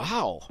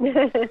 wow,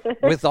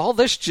 with all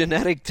this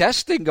genetic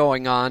testing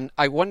going on,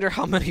 I wonder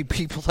how many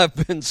people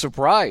have been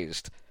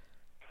surprised.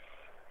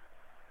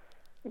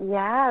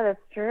 Yeah,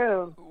 that's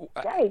true.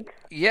 Yikes.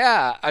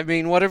 Yeah, I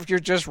mean, what if you're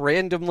just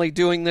randomly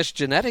doing this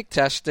genetic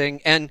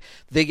testing? And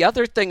the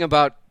other thing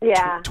about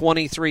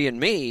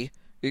 23andMe,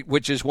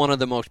 which is one of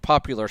the most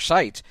popular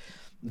sites,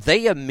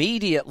 they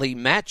immediately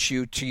match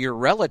you to your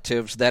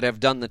relatives that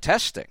have done the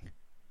testing.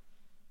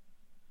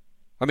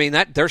 I mean,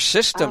 that their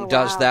system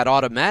does that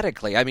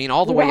automatically. I mean,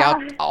 all the way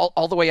out,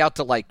 all the way out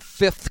to like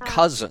fifth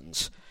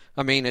cousins.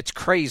 I mean, it's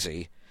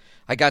crazy.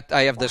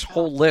 I have this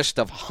whole list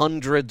of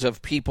hundreds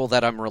of people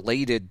that I'm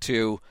related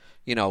to,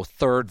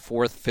 third,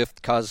 fourth,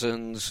 fifth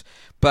cousins.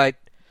 But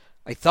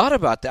I thought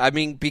about that. I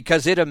mean,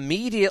 because it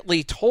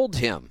immediately told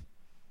him,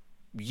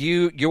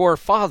 your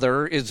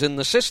father is in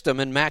the system,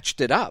 and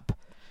matched it up.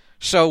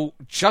 So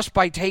just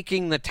by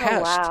taking the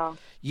test,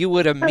 you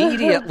would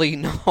immediately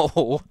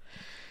know.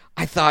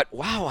 I thought,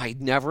 wow, I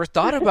never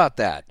thought about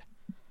that.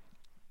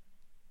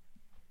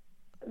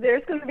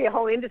 There's going to be a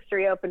whole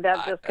industry opened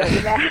up just because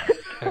of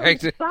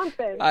that.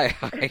 Something.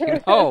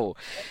 I know.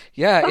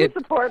 Yeah. Some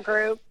support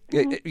group.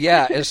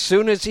 As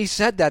soon as he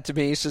said that to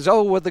me, he says,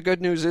 "Oh, well, the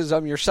good news is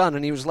I'm your son."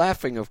 And he was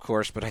laughing, of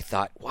course. But I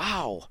thought,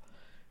 wow,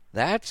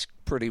 that's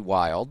pretty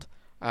wild.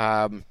 So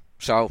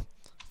I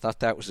thought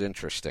that was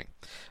interesting.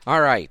 All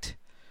right.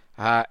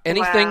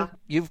 Anything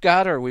you've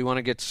got, or we want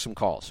to get to some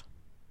calls?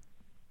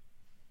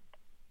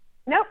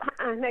 Nope.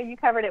 No, you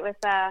covered it with,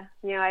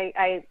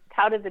 I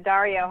touted the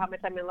Dario, how much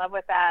I'm in love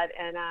with that,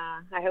 and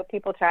I hope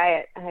people try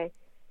it.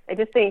 I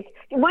just think,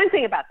 one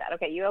thing about that,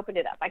 okay, you opened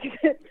it up.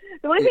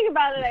 The one thing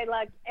about it I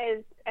like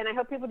is, and I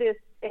hope people do, is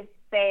if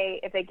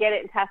they get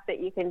it and test it,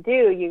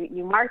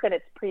 you mark that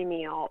it's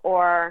pre-meal,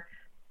 or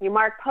you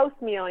mark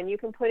post-meal, and you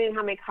can put in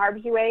how many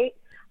carbs you ate.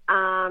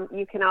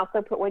 You can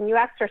also put when you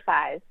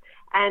exercise.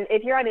 And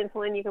if you're on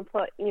insulin, you can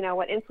put,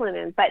 what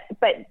insulin is.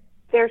 But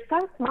they're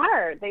so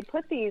smart. They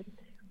put these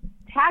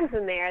tags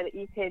in there that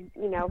you could,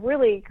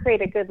 really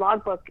create a good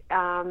logbook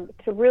to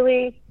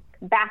really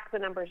back the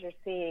numbers you're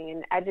seeing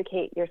and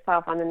educate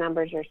yourself on the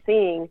numbers you're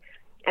seeing.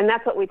 And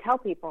that's what we tell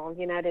people,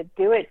 to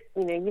do it.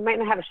 You might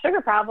not have a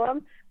sugar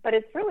problem, but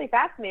it's really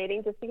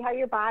fascinating to see how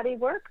your body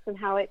works and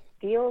how it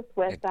deals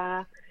with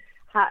the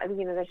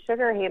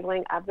sugar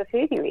handling of the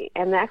food you eat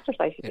and the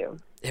exercise you do.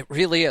 It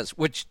really is,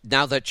 which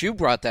now that you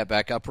brought that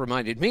back up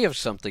reminded me of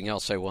something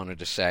else I wanted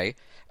to say,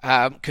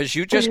 because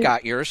you just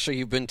got yours, so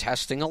you've been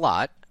testing a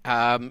lot.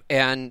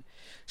 And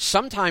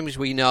sometimes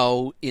we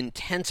know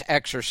intense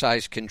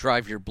exercise can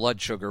drive your blood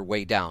sugar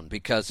way down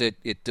because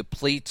it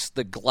depletes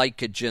the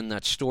glycogen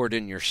that's stored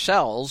in your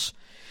cells,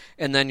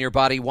 and then your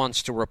body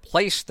wants to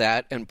replace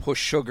that and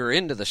push sugar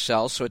into the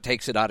cells, so it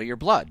takes it out of your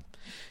blood.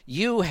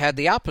 You had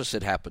the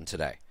opposite happen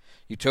today.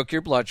 You took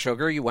your blood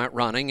sugar, you went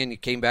running, and you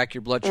came back,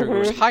 your blood sugar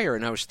was higher,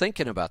 and I was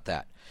thinking about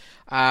that.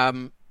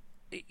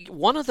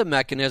 One of the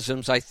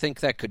mechanisms I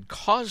think that could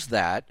cause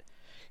that,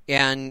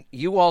 and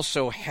you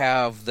also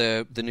have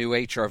the new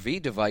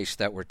HRV device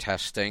that we're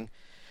testing,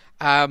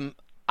 I'm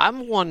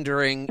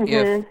wondering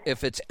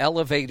if it's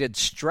elevated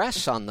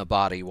stress on the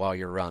body while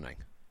you're running.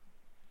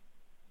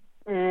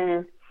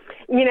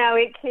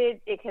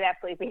 It could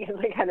absolutely be.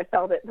 I kind of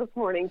felt it this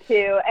morning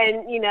too.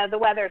 And the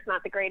weather's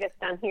not the greatest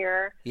down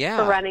here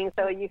for running,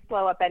 so you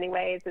slow up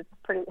anyways. It's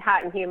pretty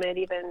hot and humid.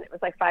 Even it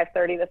was like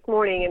 5:30 this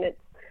morning, and it's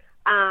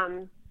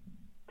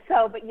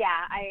But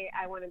yeah,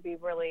 I want to be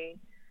really.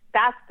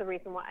 That's the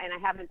reason why. And I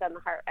haven't done the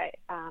heart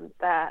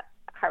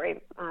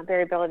rate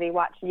variability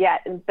watch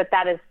yet, but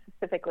that is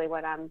specifically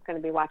what I'm going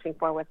to be watching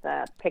for with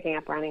the picking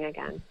up running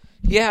again.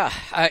 Yeah,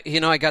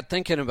 I got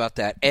thinking about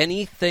that.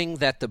 Anything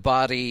that the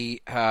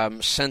body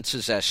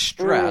senses as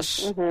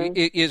stress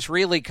is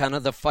really kind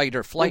of the fight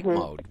or flight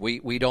mode.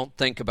 We don't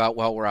think about,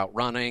 well, we're out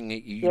running.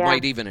 You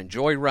might even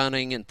enjoy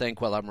running and think,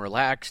 well, I'm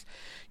relaxed.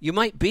 You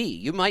might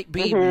be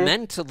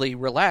mentally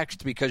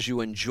relaxed because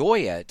you enjoy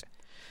it,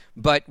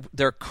 but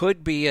there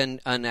could be an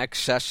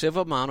excessive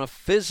amount of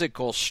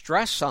physical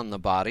stress on the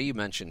body. You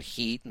mentioned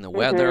heat and the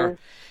weather,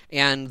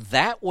 and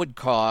that would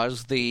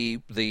cause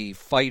the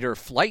fight or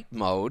flight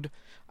mode.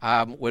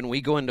 When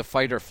we go into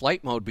fight or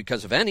flight mode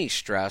because of any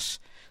stress,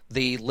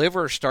 the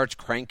liver starts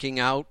cranking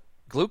out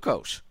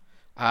glucose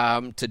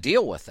to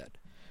deal with it.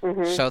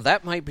 So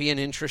that might be an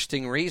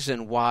interesting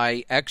reason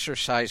why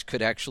exercise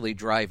could actually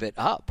drive it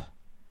up.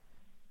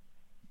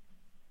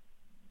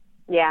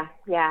 Yeah,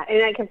 and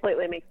that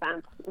completely makes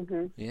sense.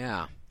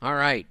 Yeah. All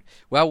right.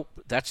 Well,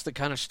 that's the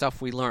kind of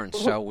stuff we learn.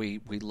 So we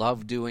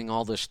love doing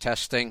all this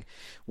testing.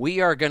 We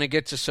are going to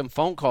get to some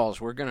phone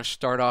calls. We're going to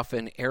start off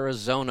in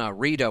Arizona.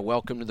 Rita,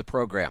 welcome to the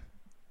program.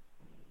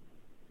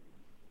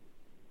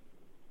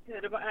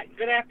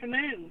 Good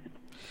afternoon.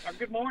 Or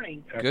good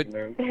morning. Good.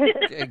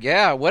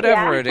 Yeah,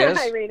 whatever it is.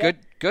 Hi, Rita.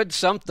 Good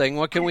something.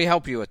 What can we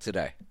help you with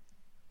today?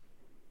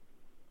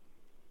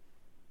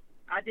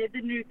 I did the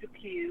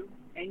NutriQ,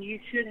 and you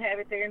should have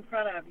it there in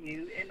front of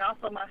you. And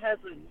also my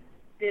husband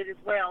did as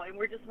well. And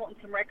we're just wanting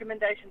some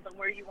recommendations on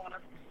where you want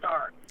us to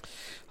start.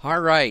 All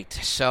right.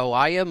 So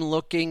I am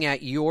looking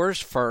at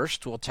yours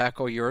first. We'll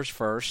tackle yours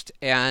first.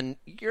 And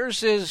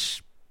yours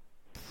is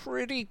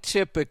pretty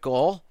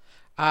typical.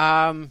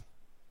 Have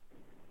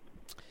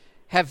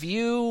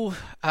you,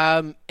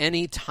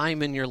 any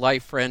time in your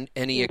life for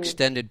any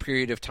extended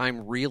period of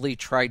time, really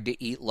tried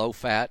to eat low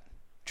fat?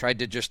 Tried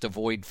to just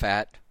avoid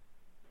fat?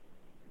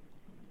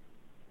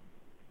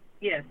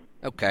 Yes.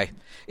 Okay.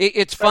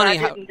 It's funny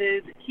how... I didn't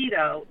do the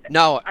keto.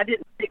 No. I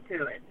didn't stick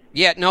to it.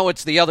 Yeah, no,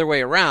 it's the other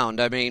way around.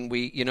 I mean,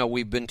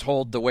 we've been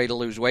told the way to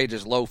lose weight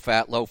is low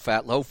fat, low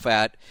fat, low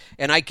fat,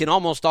 and I can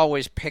almost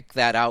always pick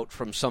that out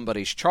from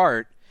somebody's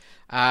chart.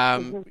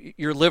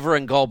 Your liver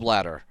and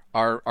gallbladder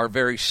are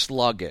very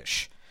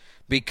sluggish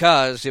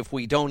because if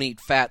we don't eat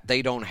fat,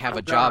 they don't have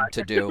a job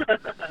to do.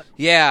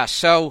 Yeah,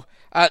 so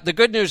the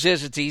good news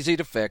is it's easy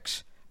to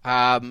fix.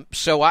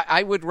 So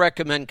I would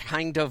recommend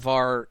kind of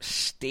our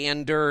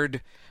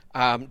standard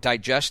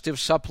digestive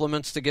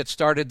supplements to get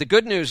started. The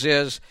good news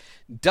is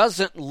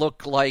doesn't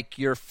look like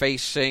you're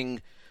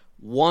facing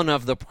one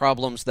of the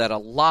problems that a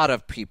lot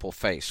of people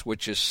face,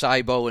 which is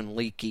SIBO and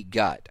leaky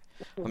gut.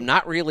 I'm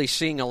not really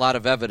seeing a lot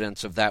of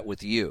evidence of that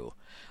with you.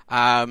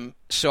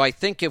 So I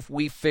think if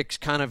we fix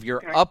kind of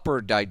your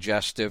upper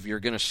digestive, you're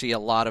going to see a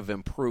lot of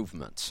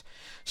improvements.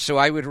 So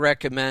I would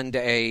recommend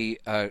a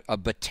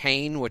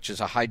betaine, which is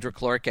a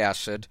hydrochloric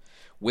acid,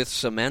 with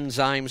some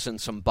enzymes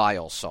and some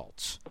bile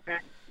salts. Okay.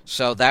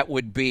 So that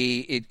would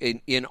be,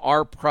 in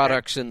our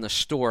products in the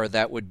store,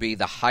 that would be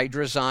the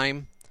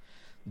Hydrozyme,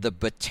 the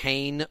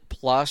Betaine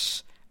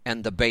Plus,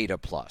 and the Beta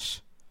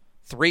Plus.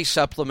 3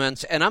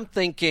 supplements, and I'm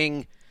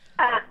thinking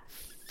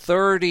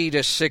 30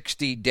 to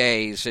 60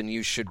 days, and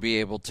you should be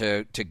able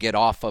to get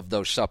off of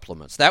those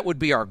supplements. That would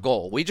be our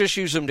goal. We just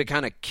use them to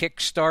kind of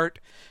kickstart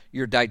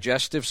your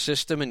digestive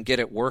system and get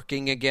it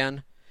working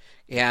again,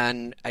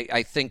 and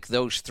I think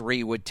those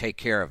 3 would take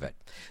care of it.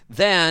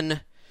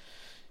 Then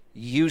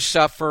You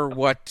suffer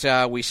what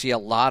we see a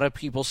lot of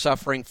people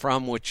suffering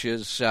from, which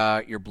is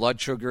your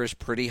blood sugar is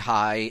pretty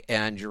high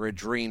and your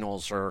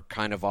adrenals are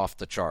kind of off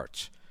the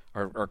charts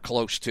or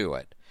close to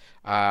it.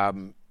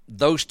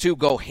 Those two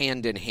go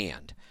hand in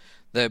hand.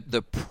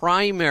 The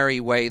primary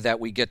way that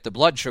we get the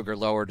blood sugar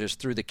lowered is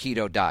through the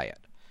keto diet.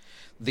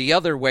 The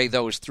other way,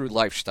 though, is through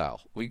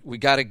lifestyle. We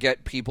got to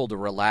get people to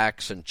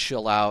relax and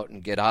chill out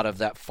and get out of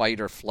that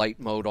fight or flight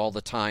mode all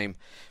the time,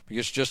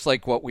 because just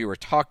like what we were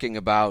talking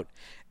about,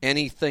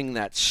 anything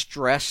that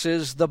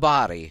stresses the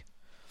body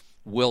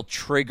will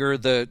trigger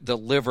the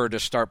liver to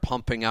start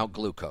pumping out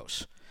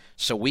glucose.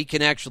 So we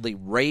can actually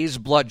raise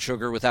blood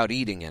sugar without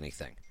eating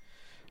anything.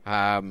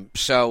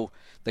 So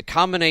the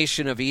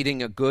combination of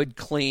eating a good,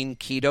 clean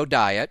keto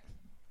diet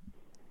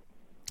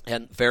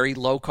and very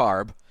low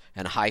carb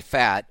and high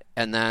fat,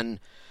 and then,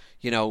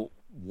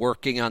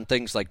 working on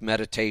things like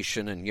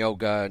meditation and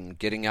yoga and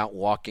getting out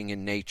walking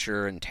in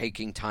nature and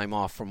taking time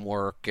off from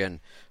work and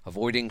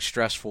avoiding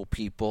stressful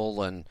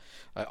people and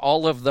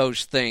all of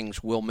those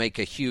things will make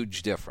a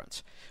huge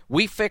difference.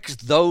 We fix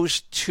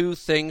those two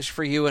things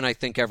for you, and I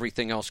think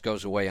everything else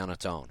goes away on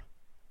its own.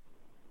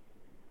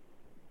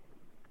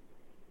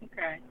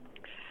 Okay.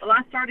 Well,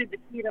 I started the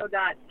keto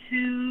diet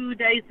 2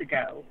 days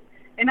ago,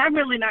 and I'm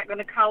really not going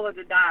to call it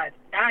a diet.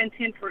 I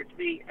intend for it to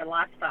be a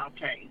lifestyle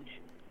change.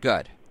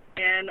 Good.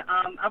 And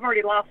I've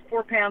already lost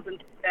 4 pounds in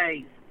 2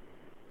 days.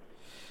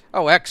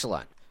 Oh,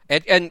 excellent.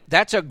 And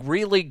that's a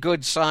really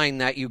good sign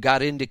that you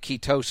got into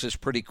ketosis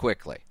pretty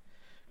quickly,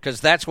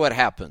 because that's what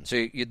happens.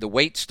 The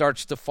weight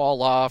starts to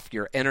fall off,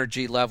 your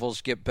energy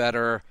levels get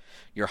better,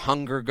 your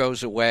hunger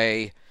goes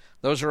away.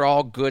 Those are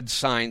all good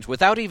signs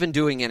without even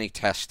doing any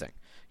testing.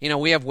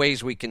 We have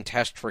ways we can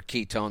test for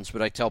ketones,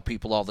 but I tell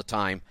people all the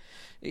time,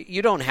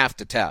 you don't have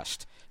to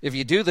test. If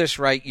you do this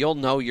right, you'll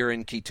know you're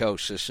in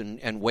ketosis,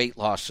 and weight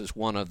loss is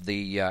one of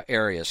the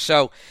areas.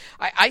 So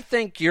I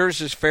think yours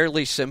is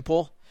fairly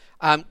simple.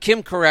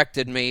 Kim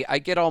corrected me. I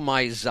get all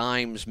my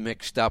Zymes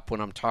mixed up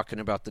when I'm talking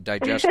about the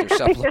digestive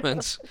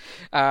supplements.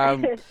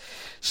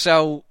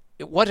 So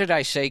what did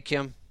I say,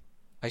 Kim?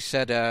 I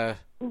said...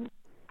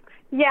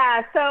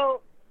 Yeah,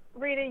 so...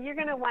 Rita, you're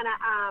going to want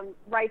to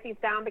write these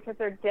down because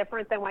they're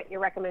different than what your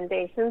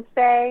recommendations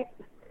say.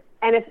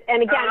 And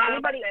again,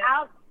 anybody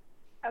out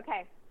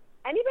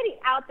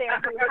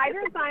there,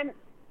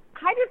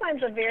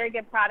 Hydrozyme's a very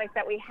good product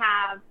that we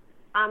have.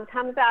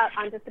 Comes out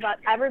on just about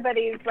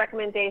everybody's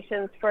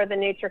recommendations for the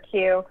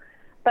NutriQ.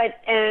 But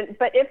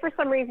if for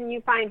some reason you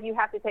find you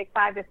have to take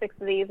 5 to 6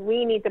 of these,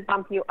 we need to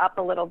bump you up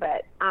a little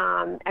bit.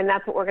 And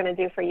that's what we're going to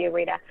do for you,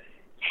 Rita.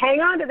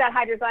 Hang on to that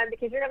Hydrozyme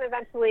because you're going to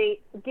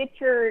eventually get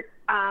your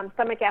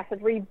stomach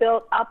acid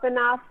rebuilt up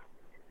enough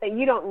that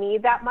you don't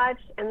need that much,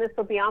 and this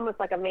will be almost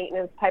like a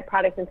maintenance type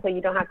product until you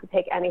don't have to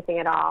take anything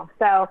at all.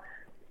 So,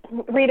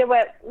 Rita,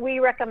 what we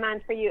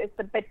recommend for you is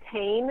the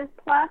Betaine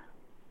Plus.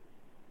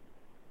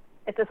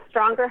 It's a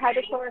stronger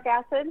hydrochloric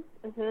acid.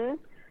 Mm-hmm.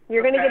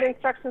 You're going to get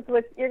instructions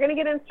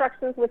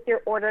with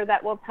your order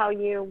that will tell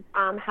you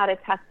how to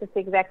test to see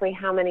exactly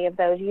how many of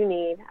those you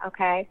need.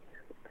 Okay.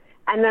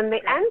 And then the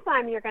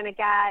enzyme you're going to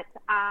get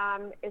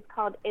is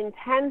called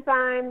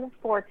Intenzyme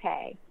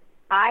Forte,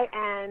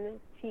 INTENZYME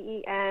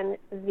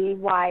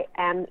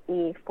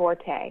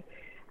Forte.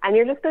 And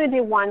you're just going to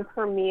do one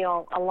per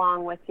meal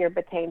along with your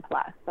Betaine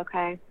Plus,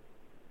 okay?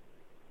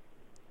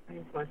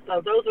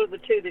 So those are the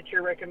two that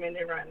you're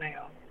recommending right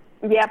now?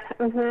 Yep.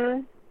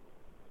 Mm-hmm.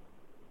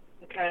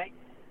 Okay.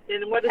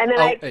 Then what is and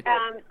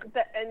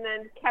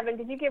then Kevin,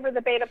 did you give her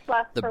the Beta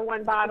Plus for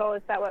one bottle?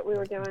 Is that what we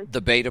were doing?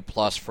 The Beta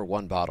Plus for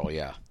one bottle,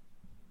 yeah.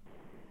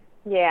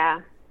 Yeah.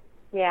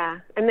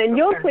 And then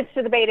you'll switch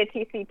to the Beta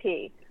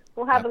TCP.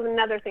 We'll have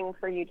another thing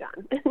for you,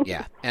 John.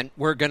 Yeah, and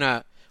we're going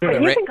to... You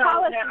can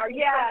call us.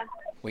 Yeah.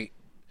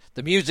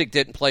 The music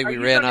didn't play. We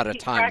ran out of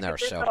time there,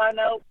 so... I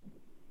know.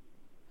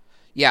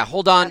 Yeah,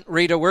 hold on,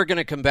 Rita. We're going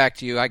to come back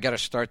to you. I got to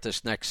start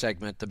this next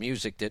segment. The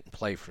music didn't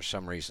play for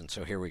some reason,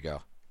 so here we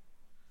go.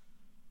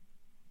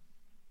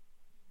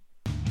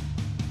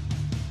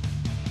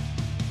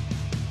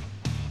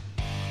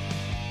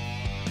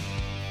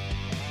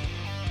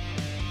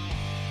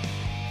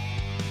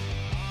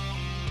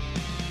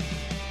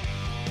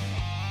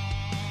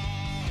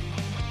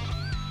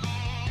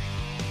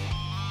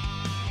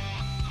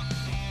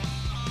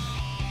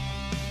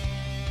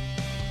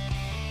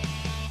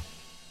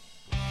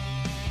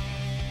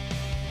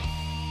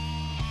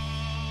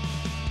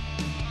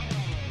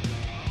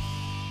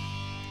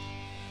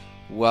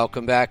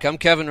 Welcome back. I'm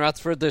Kevin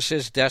Rutherford. This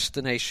is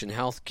Destination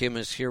Health. Kim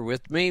is here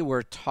with me.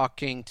 We're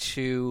talking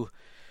to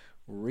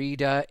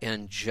Rita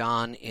and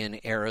John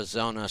in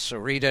Arizona. So,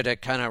 Rita, to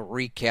kind of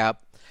recap,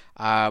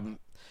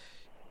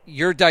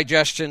 your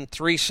digestion,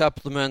 3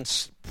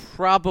 supplements,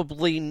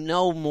 probably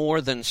no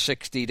more than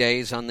 60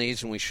 days on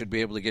these, and we should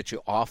be able to get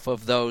you off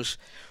of those.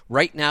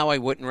 Right now, I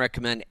wouldn't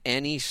recommend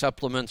any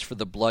supplements for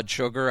the blood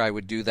sugar. I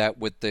would do that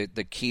with the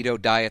keto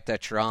diet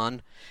that you're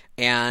on.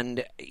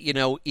 And,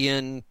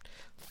 in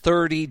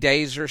 30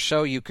 days or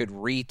so, you could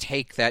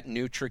retake that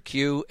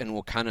NutriQ, and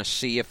we'll kind of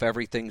see if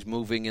everything's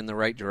moving in the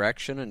right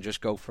direction and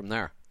just go from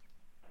there.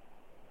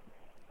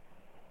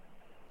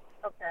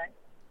 Okay.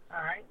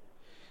 All right.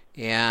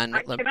 And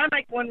can I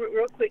make one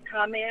real quick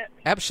comment?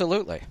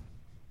 Absolutely.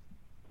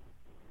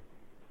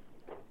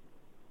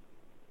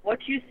 What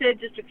you said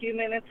just a few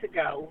minutes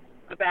ago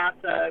about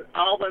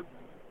all the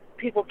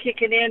people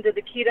kicking into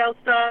the keto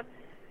stuff,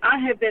 I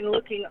have been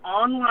looking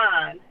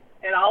online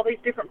at all these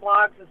different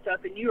blogs and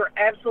stuff, and you are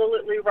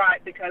absolutely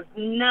right, because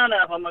none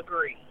of them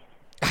agree.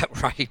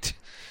 Right.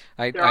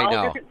 They're I all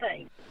know. different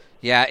things.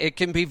 Yeah, it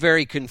can be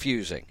very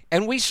confusing.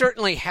 And we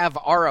certainly have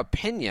our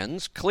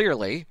opinions,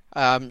 clearly.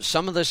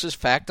 Some of this is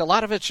fact. A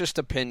lot of it's just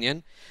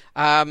opinion.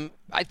 I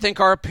think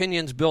our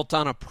opinion's built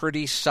on a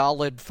pretty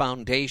solid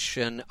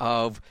foundation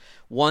of,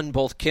 one,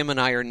 both Kim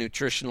and I are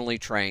nutritionally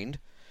trained.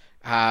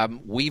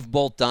 We've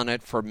both done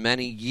it for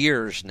many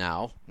years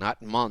now,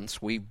 not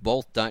months. We've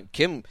both done.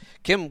 Kim,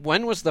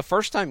 when was the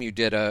first time you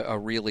did a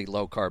really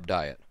low-carb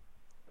diet?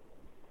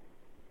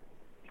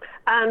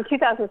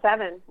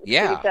 2007.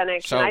 Yeah.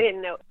 So I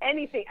didn't know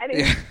anything. I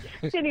didn't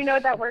even know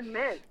what that word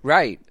meant.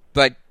 Right.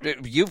 But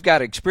you've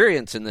got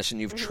experience in this,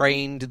 and you've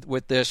trained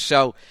with this.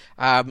 So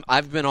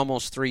I've been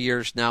almost 3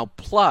 years now.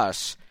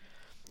 Plus,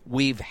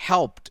 we've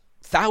helped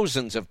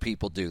thousands of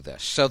people do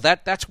this. So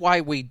that's why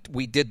we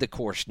did the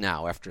course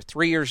now. After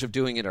 3 years of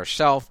doing it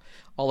ourselves,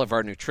 all of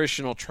our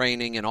nutritional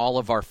training and all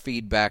of our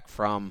feedback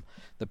from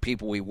the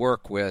people we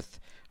work with,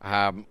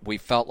 we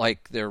felt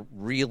like there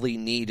really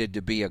needed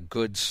to be a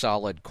good,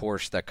 solid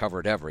course that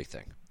covered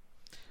everything.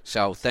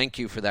 So thank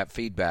you for that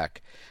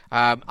feedback.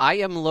 I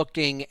am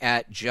looking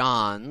at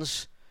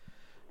John's.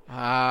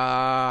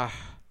 Kind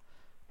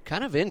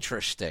of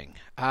interesting.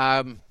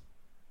 Not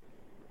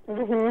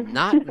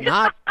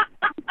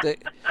the,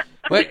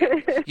 but,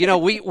 you know,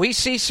 we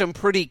see some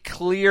pretty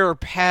clear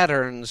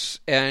patterns,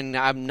 and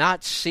I'm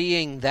not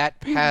seeing that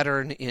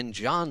pattern in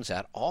John's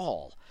at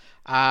all.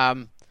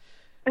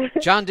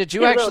 John, did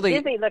you actually... You're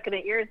a little dizzy looking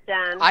at yours,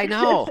 John. I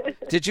know.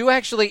 Did you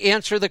actually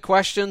answer the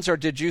questions, or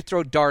did you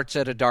throw darts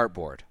at a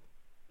dartboard?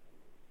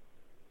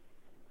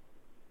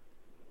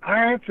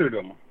 I answered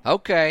them.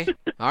 Okay.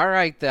 All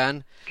right,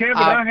 then. Kevin,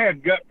 I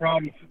had gut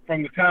problems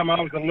from the time I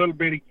was a little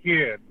bitty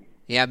kid.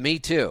 Yeah, me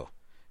too.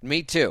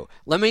 Me too.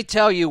 Let me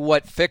tell you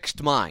what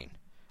fixed mine.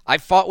 I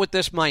fought with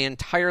this my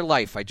entire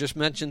life. I just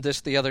mentioned this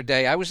the other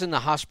day. I was in the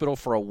hospital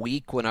for a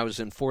week when I was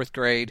in 4th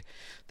grade.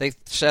 They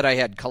said I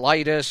had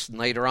colitis, and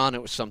later on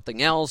it was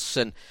something else,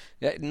 and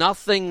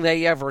nothing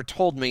they ever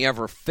told me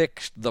ever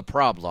fixed the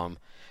problem.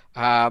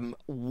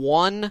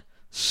 One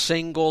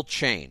single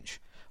change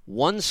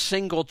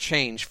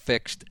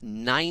fixed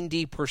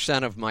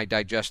 90% of my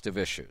digestive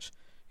issues.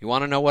 You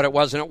want to know what it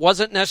was? And it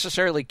wasn't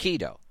necessarily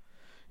keto.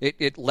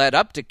 It led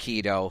up to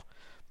keto,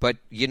 but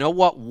you know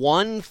what?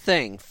 One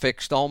thing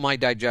fixed all my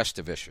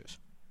digestive issues.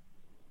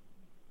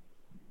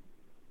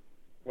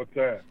 What's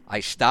that? I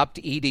stopped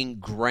eating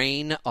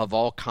grain of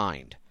all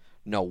kind.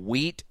 No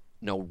wheat,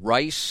 no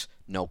rice,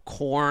 no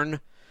corn,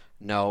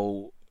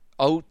 no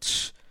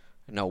oats,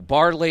 no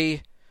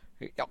barley,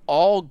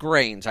 all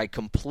grains. I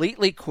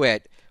completely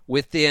quit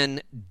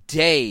within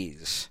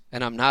days,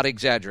 and I'm not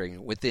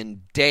exaggerating,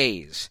 within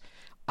days.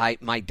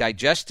 My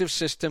digestive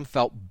system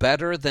felt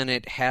better than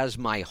it has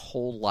my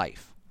whole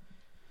life.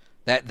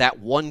 That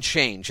one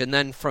change. And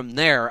then from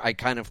there, I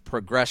kind of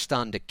progressed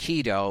on to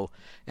keto,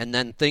 and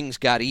then things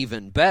got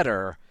even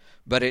better.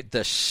 But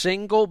the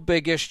single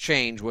biggest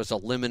change was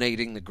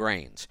eliminating the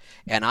grains.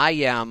 And I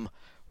am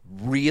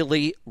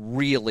really,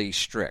 really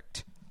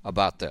strict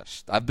about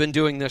this. I've been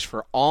doing this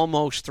for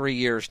almost 3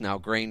 years now,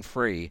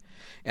 grain-free.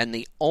 And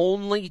the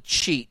only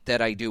cheat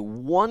that I do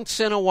once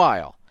in a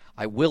while,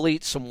 I will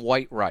eat some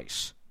white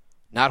rice.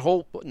 Not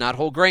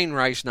whole grain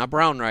rice, not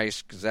brown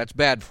rice, because that's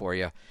bad for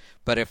you.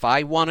 But if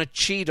I want to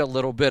cheat a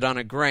little bit on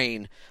a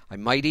grain, I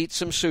might eat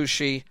some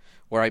sushi,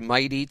 or I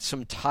might eat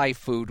some Thai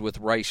food with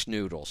rice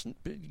noodles.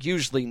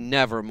 Usually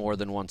never more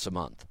than once a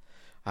month.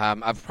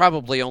 I've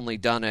probably only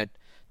done it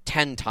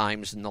 10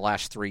 times in the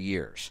last 3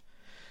 years.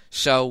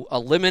 So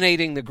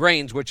eliminating the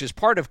grains, which is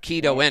part of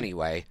keto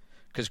anyway,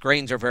 because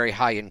grains are very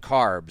high in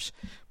carbs,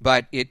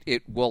 but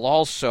it will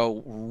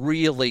also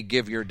really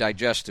give your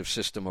digestive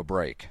system a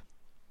break.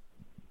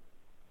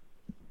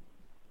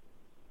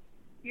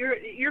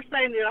 You're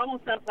saying it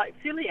almost sounds like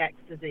celiac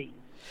disease.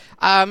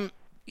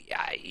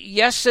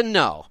 Yes and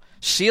no.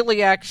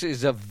 Celiac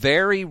is a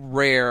very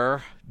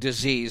rare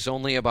disease.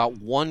 Only about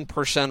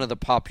 1% of the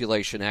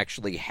population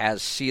actually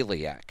has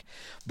celiac.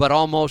 But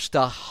almost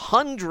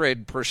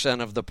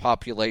 100% of the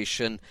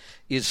population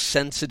is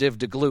sensitive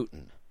to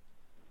gluten.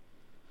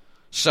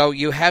 So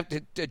you have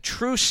a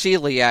true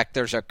celiac,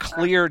 there's a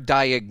clear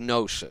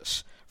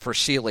diagnosis for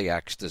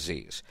celiac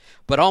disease.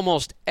 But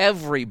almost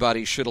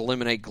everybody should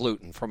eliminate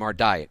gluten from our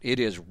diet. It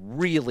is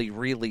really,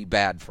 really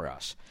bad for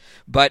us.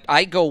 But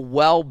I go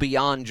well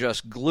beyond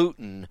just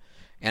gluten,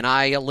 and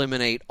I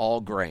eliminate all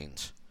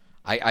grains.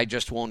 I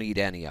just won't eat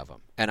any of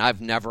them. And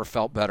I've never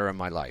felt better in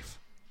my life.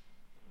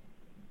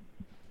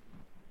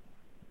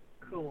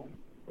 Cool.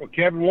 Well,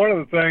 Kevin, one of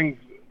the things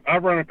I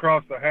run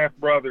across a half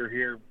brother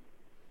here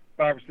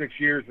 5 or 6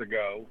 years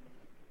ago,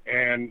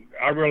 and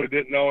I really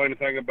didn't know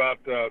anything about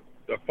the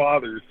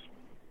father's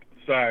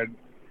side,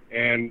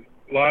 and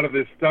a lot of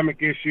his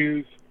stomach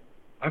issues.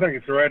 I think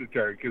it's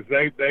hereditary because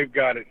they've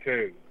got it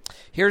too.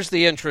 Here's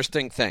the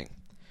interesting thing.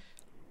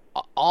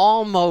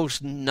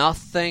 Almost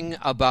nothing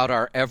about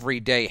our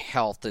everyday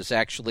health is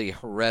actually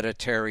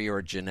hereditary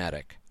or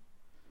genetic.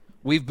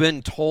 We've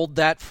been told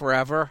that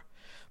forever,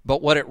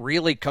 but what it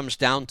really comes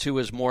down to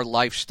is more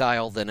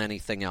lifestyle than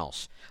anything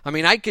else. I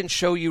mean, I can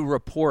show you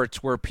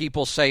reports where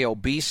people say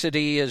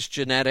obesity is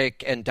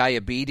genetic and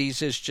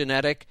diabetes is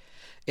genetic,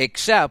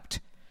 except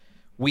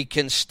we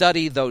can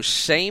study those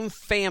same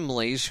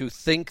families who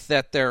think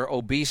that their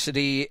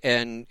obesity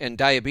and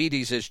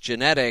diabetes is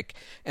genetic,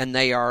 and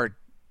they are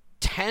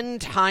 10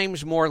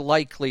 times more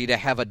likely to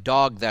have a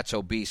dog that's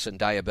obese and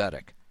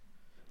diabetic.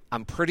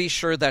 I'm pretty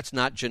sure that's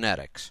not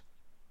genetics.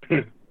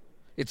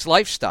 It's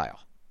lifestyle.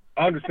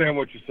 I understand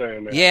what you're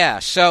saying there. Yeah,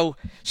 so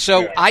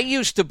I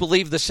used to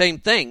believe the same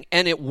thing,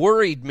 and it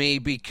worried me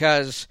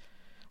because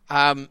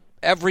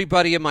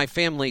everybody in my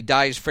family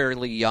dies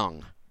fairly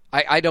young.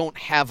 I don't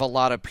have a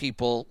lot of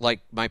people like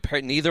my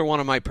parents. Neither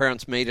one of my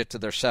parents made it to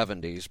their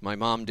 70s. My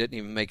mom didn't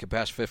even make it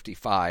past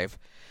 55.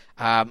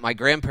 My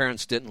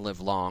grandparents didn't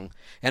live long,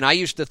 and I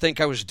used to think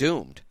I was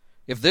doomed.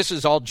 If this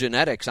is all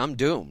genetics, I'm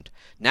doomed.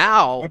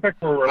 Now, I think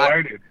we're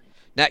related.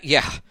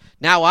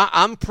 Now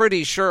I'm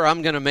pretty sure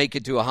I'm going to make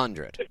it to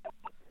 100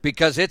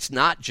 because it's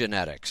not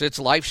genetics. It's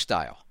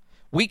lifestyle.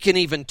 We can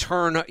even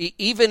turn,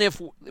 even if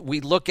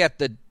we look at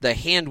the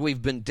hand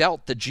we've been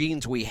dealt, the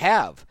genes we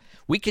have,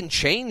 we can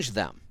change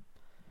them.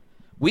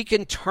 We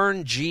can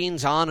turn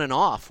genes on and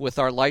off with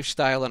our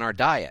lifestyle and our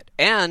diet.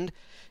 And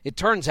it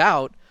turns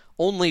out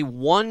only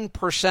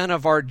 1%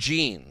 of our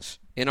genes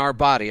in our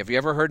body. Have you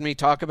ever heard me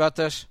talk about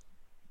this?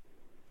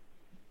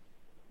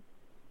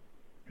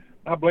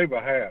 I believe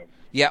I have.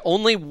 Yeah,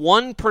 only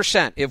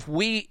 1%. If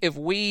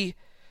we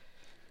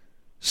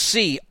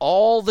see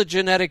all the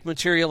genetic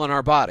material in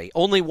our body,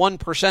 only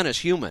 1% is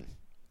human.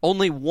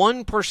 Only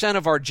 1%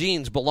 of our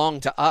genes belong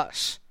to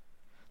us.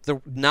 The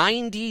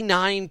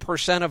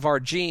 99% of our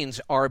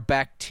genes are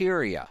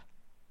bacteria,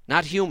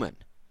 not human.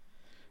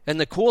 And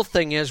the cool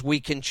thing is we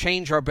can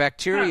change our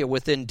bacteria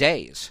within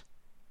days.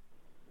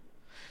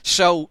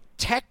 So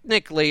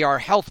technically our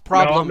health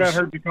problems... No, I've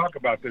not heard you talk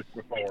about this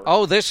before.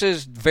 Oh, this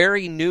is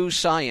very new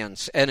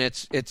science, and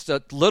it's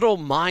a little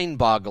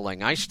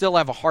mind-boggling. I still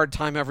have a hard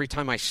time every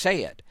time I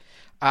say it.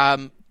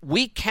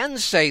 We can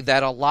say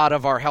that a lot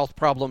of our health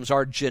problems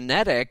are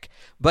genetic,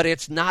 but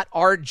it's not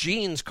our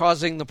genes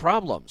causing the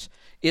problems.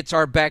 It's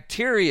our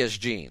bacteria's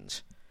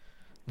genes.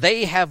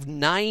 They have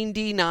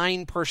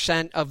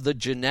 99% of the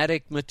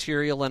genetic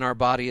material in our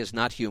body is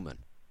not human.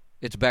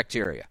 It's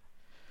bacteria.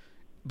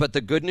 But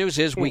the good news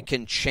is we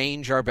can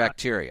change our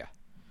bacteria.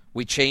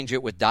 We change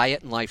it with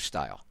diet and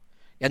lifestyle.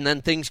 And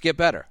then things get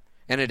better.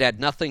 And it had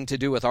nothing to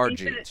do with our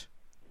genes.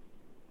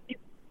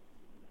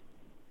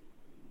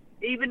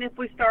 Even if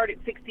we start at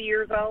 60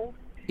 years old?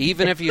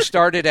 Even if you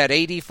started at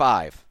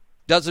 85.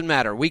 Doesn't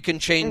matter. We can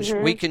change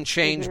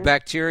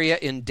bacteria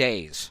in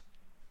days.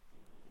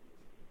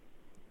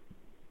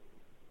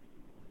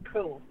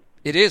 Cool.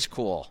 It is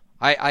cool.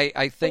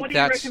 I think what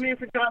that's... What do you recommend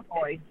for John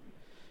Boy?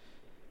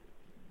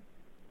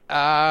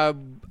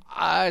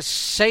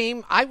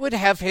 Same. I would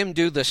have him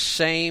do the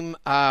same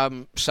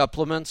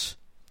supplements.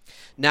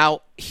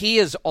 Now, he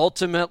is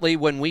ultimately,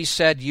 when we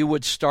said you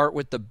would start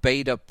with the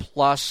Beta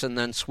Plus and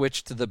then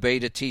switch to the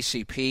Beta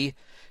TCP,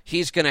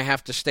 he's going to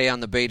have to stay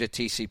on the Beta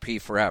TCP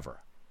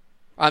forever.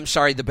 I'm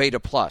sorry, the Beta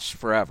Plus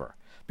forever,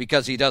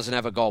 because he doesn't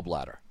have a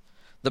gallbladder.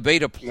 The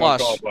Beta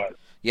Plus,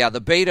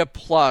 the Beta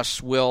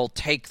Plus will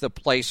take the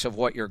place of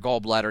what your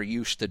gallbladder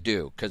used to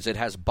do, because it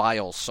has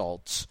bile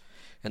salts,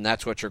 and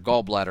that's what your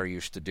gallbladder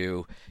used to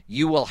do.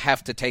 You will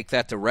have to take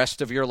that the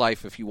rest of your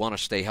life if you want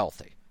to stay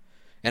healthy.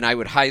 And I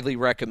would highly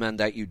recommend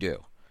that you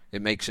do.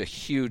 It makes a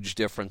huge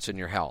difference in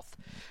your health.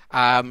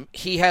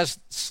 He has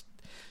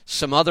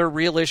some other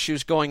real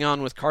issues going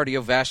on with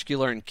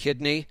cardiovascular and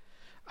kidney,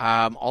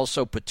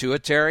 also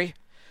pituitary,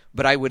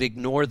 but I would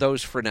ignore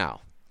those for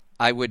now.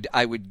 I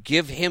would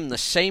give him the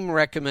same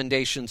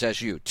recommendations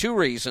as you. 2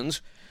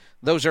 reasons.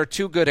 Those are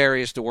 2 good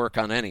areas to work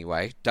on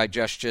anyway,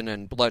 digestion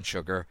and blood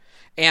sugar,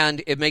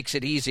 and it makes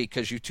it easy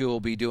because you two will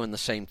be doing the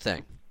same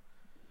thing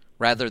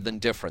rather than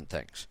different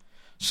things.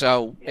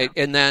 So,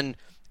 and then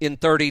in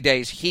 30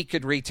 days, he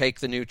could retake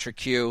the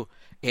NutriQ,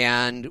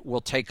 and we'll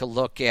take a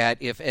look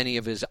at if any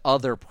of his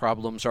other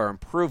problems are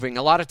improving.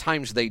 A lot of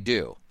times they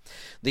do.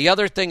 The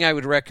other thing I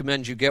would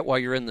recommend you get while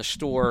you're in the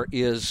store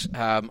is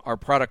our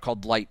product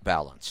called Light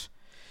Balance.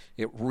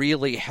 It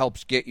really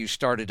helps get you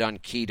started on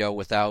keto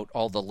without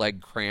all the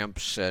leg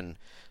cramps and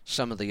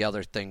some of the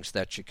other things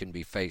that you can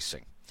be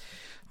facing.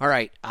 All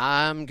right,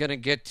 I'm going to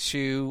get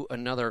to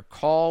another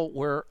call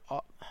where...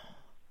 oh,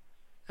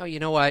 you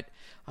know what?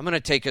 I'm going to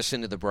take us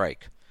into the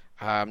break.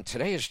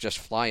 Today is just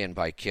flying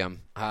by,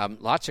 Kim.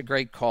 Lots of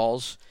great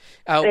calls.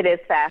 It is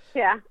fast,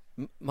 yeah.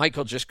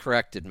 Michael just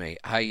corrected me.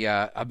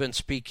 I've been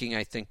speaking,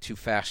 I think, too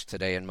fast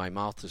today, and my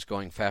mouth is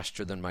going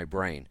faster than my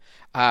brain.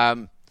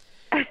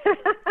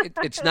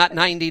 It's not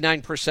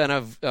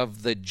 99%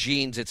 of the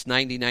genes, it's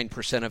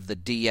 99% of the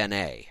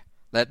DNA.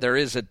 That there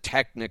is a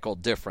technical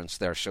difference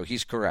there, so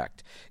he's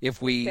correct. If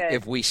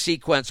we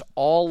sequence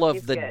all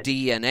of the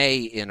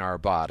DNA in our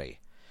body,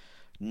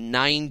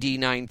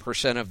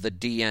 99% of the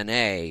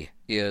DNA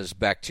is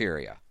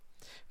bacteria.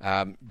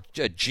 A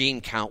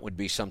gene count would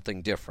be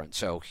something different,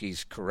 so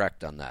he's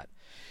correct on that.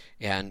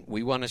 And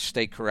we want to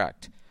stay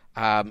correct.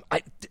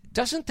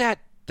 Doesn't that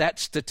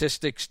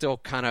statistic still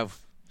kind of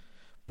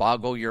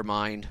boggle your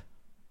mind?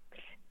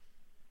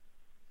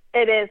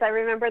 It is. I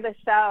remember the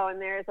show,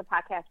 and there is a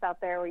podcast out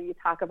there where you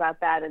talk about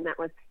that, and that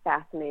was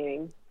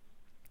fascinating.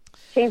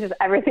 Changes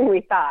everything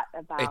we thought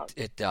about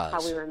it does.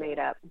 How we were made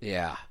up.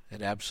 Yeah,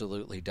 it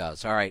absolutely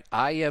does. All right,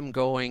 I am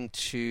going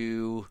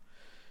to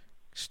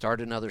start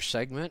another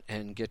segment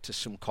and get to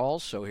some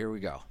calls, so here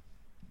we go.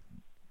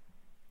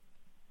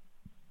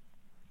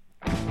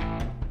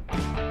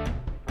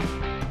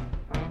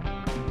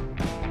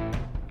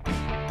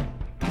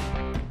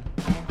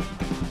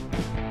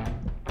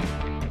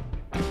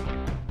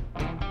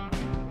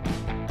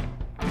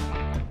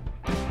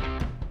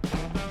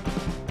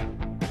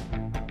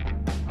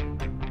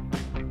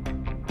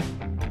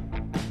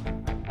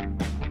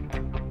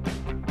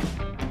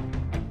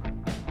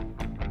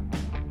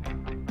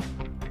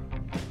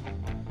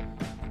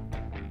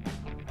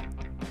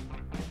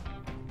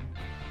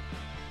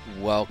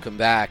 Welcome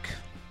back.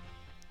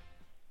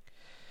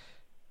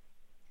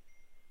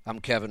 I'm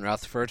Kevin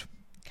Rutherford.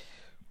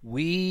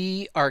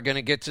 We are going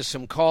to get to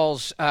some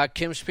calls.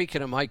 Kim,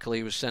 speaking of Michael,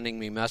 he was sending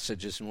me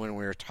messages, and when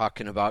we were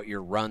talking about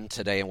your run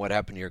today and what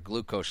happened to your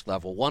glucose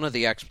level, one of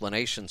the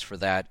explanations for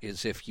that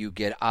is if you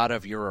get out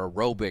of your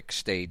aerobic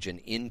stage and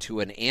into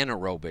an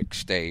anaerobic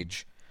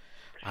stage,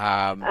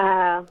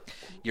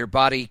 your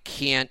body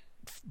can't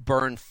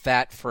burn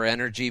fat for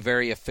energy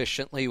very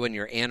efficiently when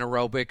you're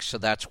anaerobic, so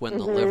that's when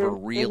the liver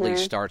really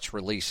starts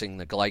releasing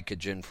the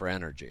glycogen for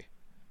energy.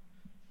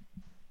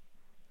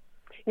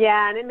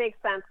 Yeah, and it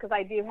makes sense because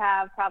I do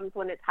have problems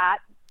when it's hot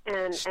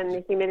and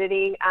the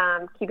humidity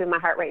keeping my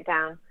heart rate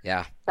down.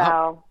 Yeah.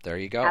 So there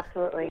you go.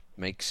 Absolutely.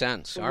 Makes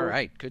sense. All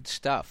right. Good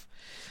stuff.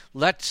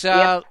 Let's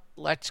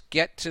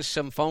get to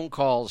some phone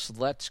calls.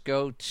 Let's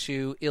go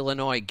to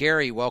Illinois.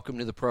 Gary, welcome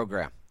to the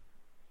program.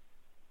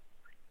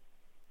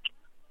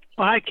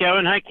 Well, hi,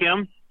 Kevin. Hi,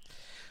 Kim.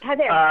 Hi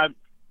there. I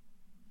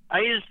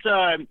just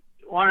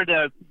wanted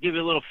to give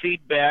you a little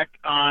feedback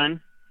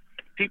on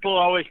people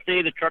always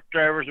say, the truck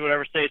drivers or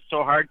whatever, say it's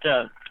so hard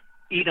to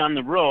eat on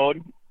the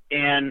road,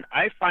 and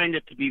I find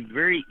it to be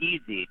very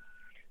easy.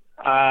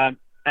 I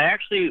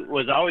actually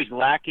was always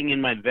lacking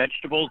in my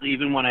vegetables,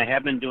 even when I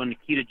have been doing the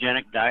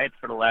ketogenic diet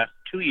for the last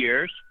 2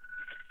 years.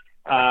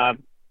 But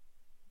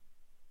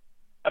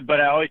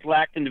I always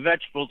lacked in the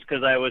vegetables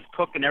because I was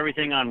cooking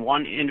everything on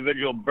one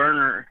individual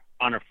burner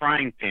on a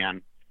frying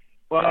pan.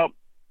 Well,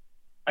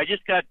 I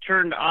just got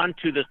turned on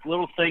to this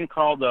little thing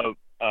called a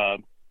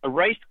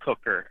rice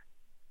cooker,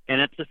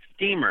 and it's a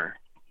steamer.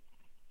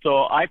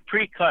 So I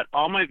pre-cut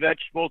all my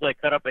vegetables. I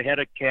cut up a head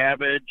of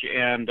cabbage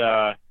and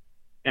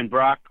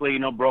broccoli,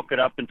 broke it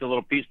up into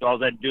little pieces. All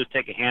I had to do is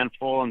take a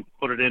handful and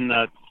put it in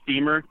the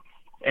steamer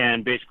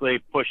and basically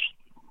push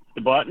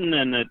the button,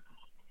 and it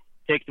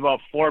takes about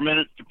 4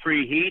 minutes to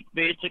preheat,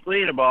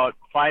 basically, and about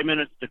 5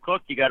 minutes to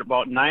cook. You got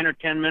about 9 or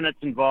 10 minutes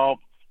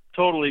involved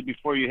totally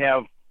before you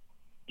have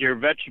your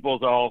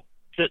vegetables all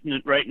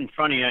sitting right in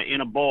front of you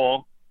in a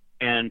bowl,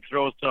 and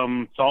throw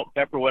some salt,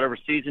 pepper, whatever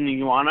seasoning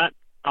you want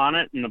on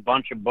it, and a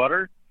bunch of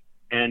butter,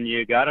 and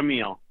you got a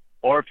meal.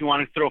 Or if you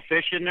want to throw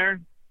fish in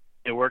there,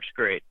 it works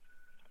great.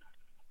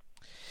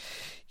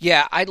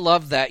 Yeah, I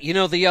love that.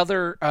 The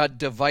other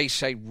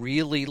device I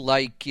really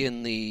like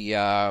in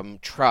the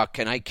truck,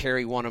 and I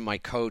carry one in my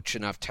coach,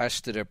 and I've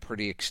tested it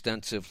pretty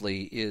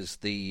extensively, is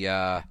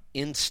the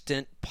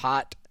Instant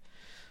Pot.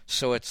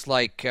 So it's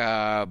like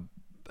the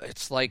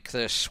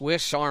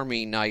Swiss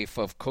Army knife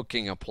of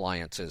cooking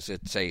appliances.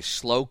 It's a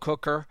slow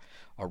cooker,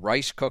 a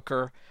rice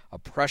cooker, a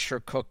pressure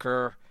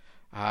cooker.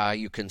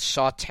 You can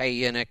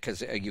saute in it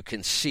because you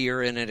can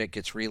sear in it. It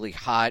gets really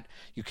hot.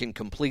 You can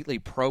completely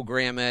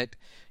program it.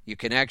 You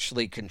can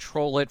actually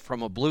control it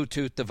from a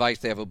Bluetooth device.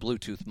 They have a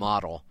Bluetooth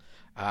model.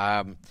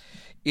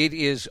 It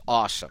is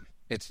awesome.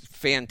 It's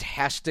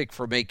fantastic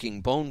for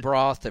making bone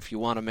broth if you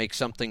want to make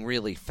something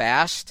really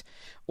fast,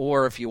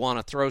 or if you want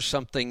to throw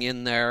something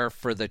in there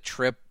for the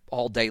trip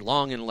all day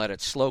long and let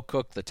it slow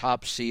cook the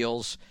top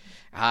seals.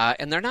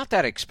 And they're not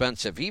that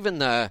expensive.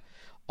 Even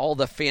all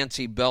the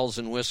fancy bells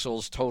and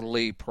whistles,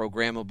 totally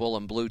programmable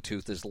and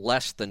Bluetooth, is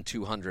less than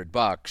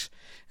 $200.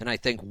 And I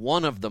think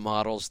one of the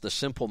models, the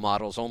simple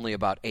model, is only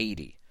about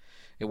 $80.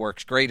 It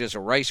works great as a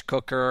rice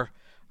cooker,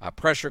 a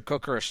pressure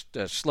cooker,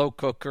 a slow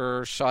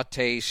cooker,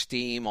 saute,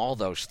 steam, all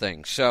those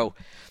things. So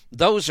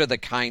those are the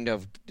kind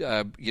of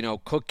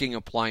cooking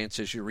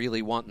appliances you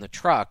really want in the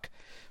truck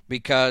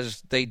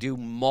because they do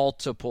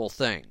multiple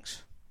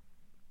things.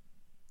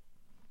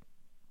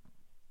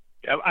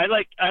 I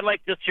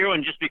like this here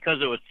one just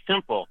because it was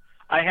simple.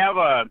 I have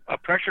a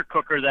pressure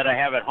cooker that I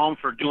have at home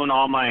for doing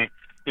all my,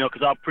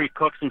 because I'll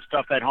pre-cook some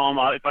stuff at home.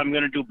 If I'm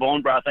going to do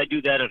bone broth, I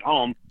do that at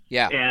home.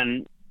 Yeah.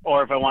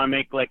 Or if I want to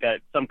make like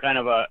some kind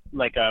of a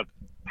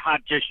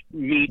hot dish,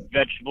 meat,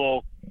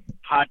 vegetable,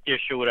 hot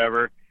dish or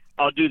whatever,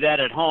 I'll do that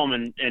at home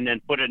and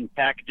then put it in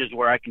packages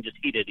where I can just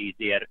heat it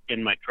easy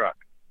in my truck.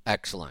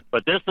 Excellent.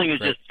 But this thing is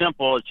just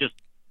simple. It's just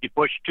you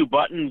push 2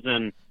 buttons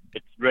and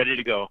it's ready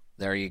to go.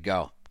 There you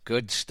go.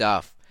 Good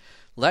stuff.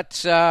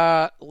 Let's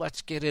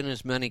get in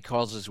as many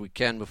calls as we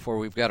can before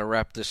we've got to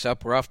wrap this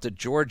up. We're off to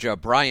Georgia.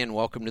 Brian,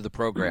 welcome to the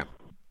program.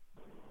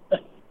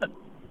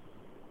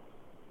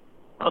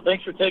 Well,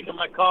 thanks for taking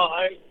my call.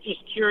 I'm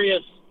just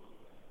curious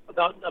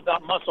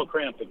about muscle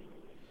cramping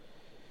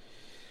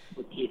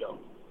with keto.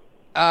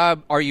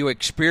 Are you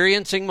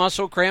experiencing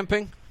muscle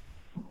cramping?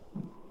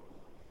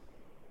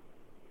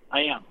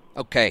 I am.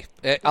 Okay.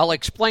 I'll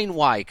explain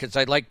why, because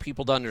I'd like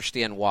people to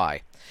understand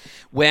why.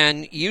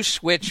 When you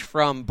switch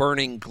from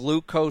burning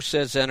glucose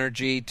as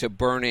energy to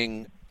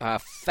burning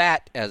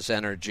fat as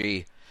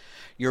energy,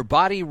 your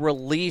body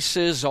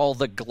releases all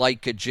the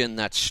glycogen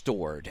that's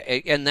stored.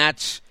 And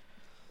that's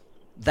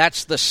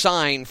the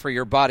sign for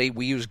your body.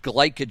 We use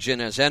glycogen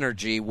as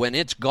energy. When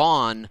it's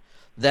gone,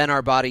 then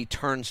our body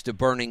turns to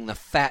burning the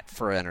fat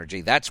for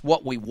energy. That's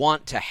what we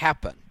want to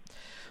happen.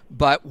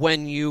 But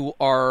when you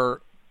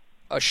are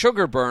a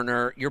sugar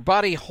burner, your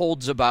body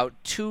holds about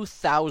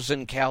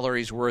 2,000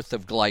 calories worth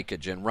of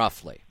glycogen,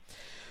 roughly.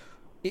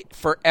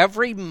 For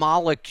every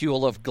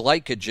molecule of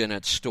glycogen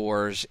it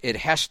stores, it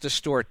has to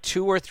store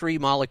 2 or 3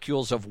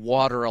 molecules of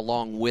water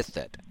along with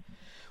it.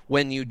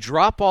 When you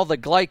drop all the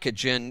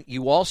glycogen,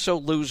 you also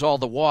lose all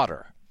the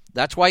water.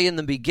 That's why in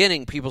the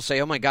beginning people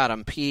say, oh my God,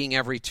 I'm peeing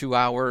every 2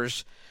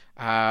 hours.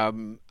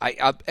 And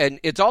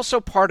it's also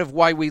part of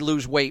why we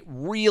lose weight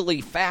really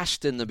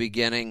fast in the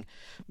beginning,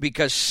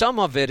 because some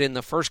of it in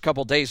the first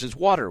couple days is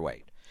water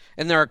weight.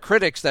 And there are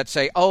critics that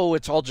say, oh,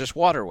 it's all just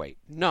water weight.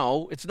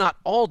 No, it's not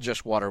all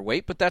just water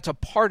weight, but that's a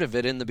part of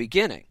it in the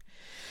beginning.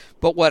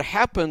 But what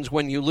happens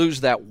when you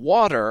lose that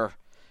water,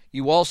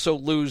 you also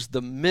lose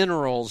the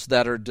minerals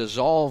that are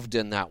dissolved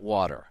in that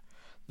water,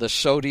 the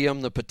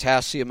sodium, the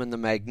potassium, and the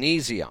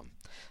magnesium.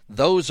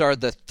 Those are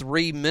the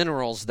 3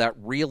 minerals that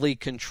really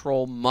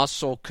control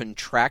muscle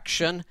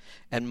contraction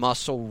and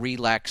muscle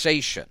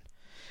relaxation.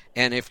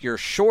 And if you're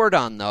short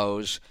on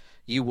those,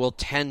 you will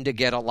tend to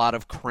get a lot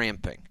of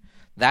cramping.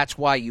 That's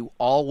why you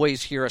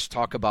always hear us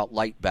talk about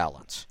Light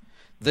Balance.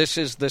 This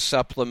is the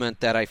supplement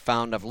that I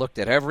found. I've looked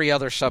at every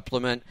other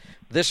supplement.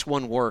 This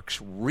one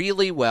works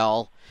really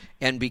well,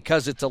 and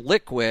because it's a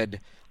liquid,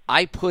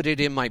 I put it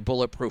in my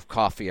bulletproof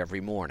coffee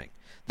every morning.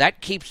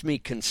 That keeps me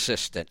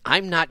consistent.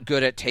 I'm not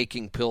good at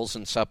taking pills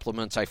and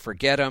supplements. I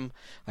forget them.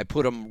 I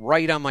put them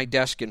right on my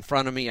desk in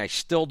front of me. I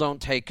still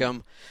don't take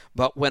them.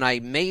 But when I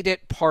made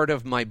it part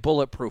of my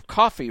bulletproof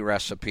coffee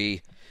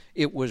recipe,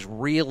 it was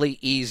really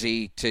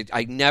easy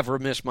I never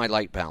miss my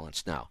Light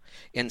Balance now.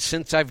 And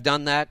since I've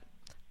done that,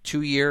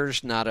 2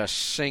 years, not a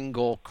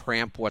single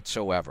cramp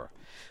whatsoever.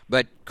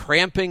 But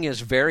cramping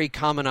is very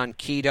common on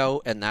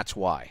keto, and that's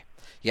why.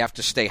 You have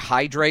to stay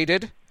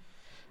hydrated.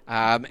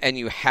 And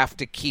you have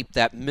to keep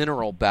that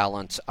mineral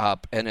balance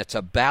up, and it's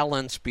a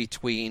balance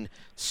between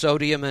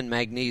sodium and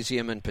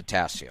magnesium and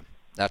potassium.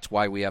 That's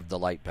why we have the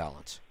Light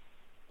Balance.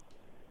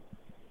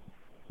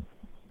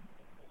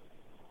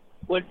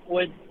 Would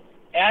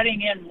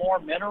adding in more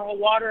mineral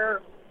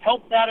water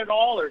help that at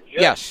all, or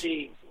just yes.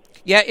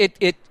 Yeah,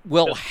 it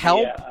will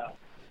help.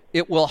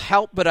 It will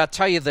help, but I'll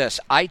tell you this.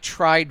 I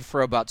tried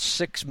for about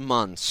 6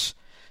 months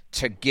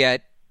to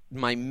get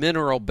my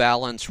mineral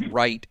balance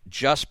right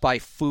just by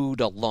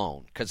food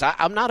alone, because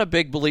I'm not a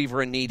big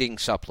believer in needing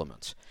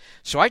supplements.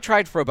 So I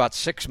tried for about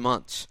 6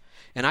 months,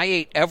 and I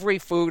ate every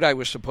food I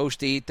was supposed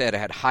to eat that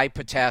had high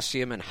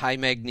potassium and high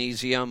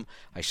magnesium.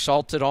 I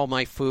salted all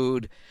my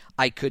food.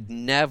 I could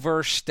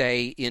never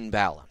stay in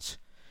balance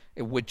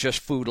with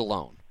just food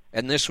alone.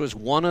 And this was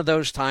one of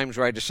those times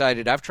where I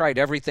decided I've tried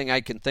everything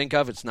I can think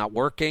of. It's not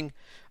working.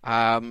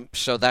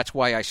 So that's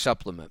why I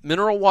supplement.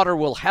 Mineral water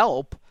will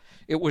help.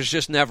 It was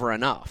just never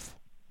enough.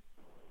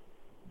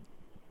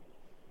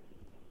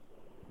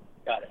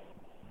 Got it.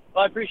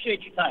 Well, I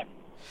appreciate your time.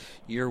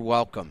 You're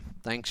welcome.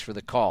 Thanks for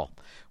the call.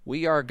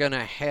 We are going to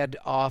head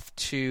off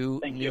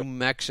to New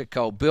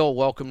Mexico. Bill,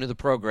 welcome to the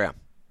program.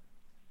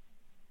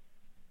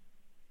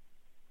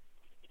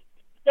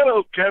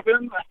 Hello,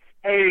 Kevin.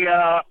 Hey,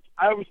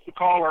 I was the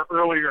caller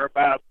earlier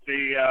about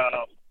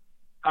the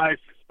high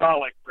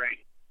systolic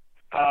rate.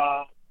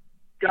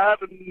 Got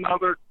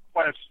another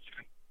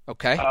question.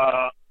 Okay.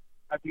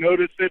 I've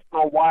noticed it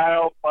for a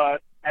while,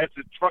 but as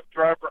a truck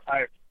driver,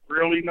 I've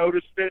really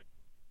noticed it.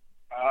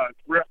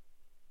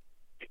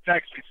 It's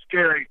actually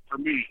scary for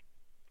me.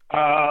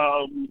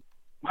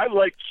 My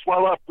legs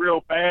swell up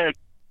real bad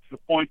to the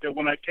point that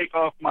when I take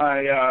off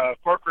my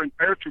Cockerham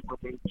paratrooper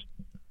boots,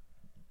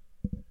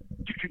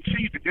 you can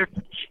see the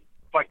difference.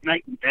 It's like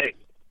night and day.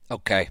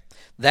 Okay.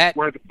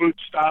 Where the boot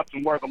stops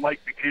and where the leg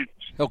begins.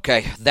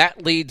 Okay,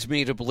 that leads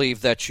me to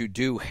believe that you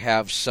do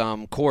have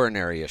some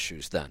coronary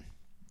issues then.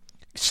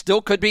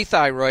 Still could be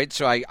thyroid,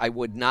 so I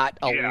would not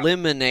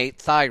eliminate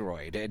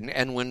thyroid.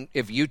 And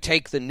if you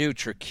take the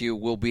NutriQ,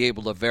 we'll be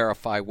able to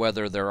verify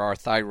whether there are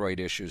thyroid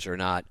issues or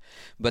not.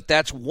 But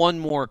that's one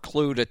more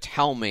clue to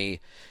tell me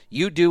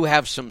you do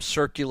have some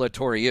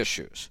circulatory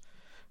issues,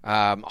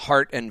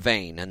 heart and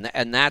vein.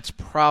 And that's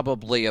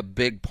probably a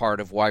big part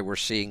of why we're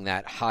seeing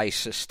that high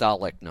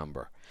systolic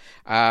number.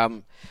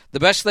 The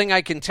best thing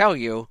I can tell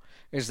you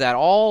is that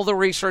all the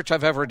research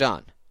I've ever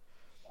done,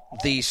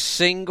 the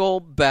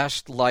single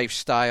best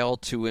lifestyle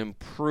to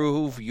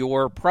improve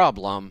your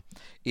problem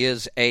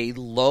is a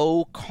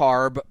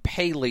low-carb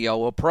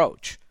paleo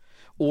approach,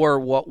 or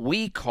what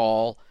we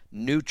call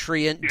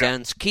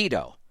nutrient-dense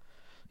keto.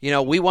 You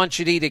know, we want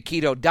you to eat a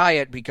keto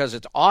diet because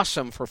it's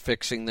awesome for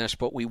fixing this,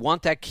 but we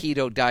want that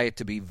keto diet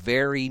to be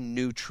very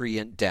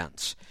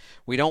nutrient-dense.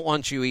 We don't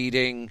want you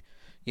eating,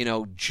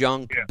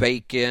 junk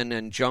bacon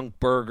and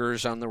junk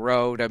burgers on the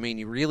road. I mean,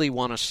 you really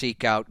want to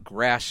seek out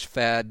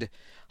grass-fed,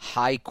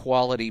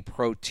 high-quality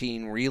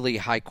protein, really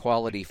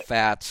high-quality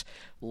fats,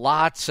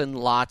 lots and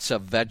lots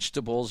of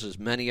vegetables, as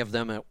many of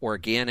them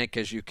organic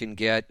as you can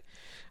get.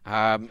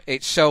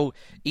 So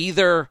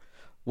either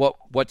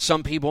what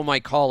some people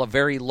might call a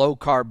very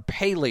low-carb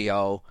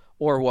paleo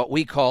or what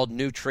we call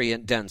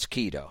nutrient-dense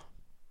keto.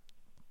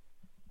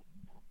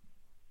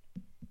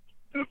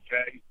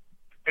 Okay.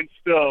 And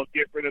still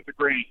get rid of the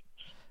grains.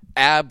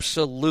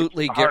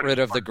 Absolutely get rid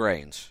of the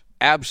grains.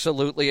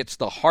 Absolutely. It's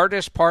the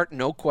hardest part,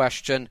 no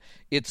question.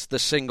 It's the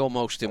single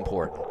most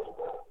important.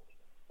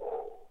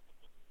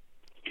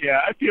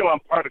 Yeah, I feel I'm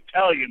part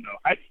Italian, though.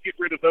 How do you get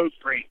rid of those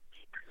grains?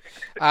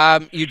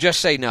 You just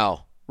say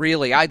no.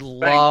 Really, I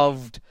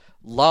loved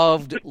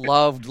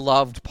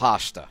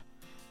pasta.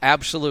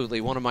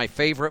 Absolutely, one of my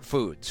favorite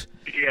foods.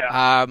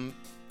 Yeah.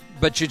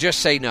 But you just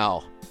say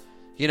no.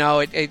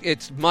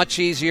 It's much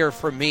easier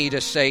for me to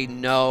say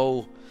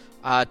no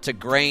to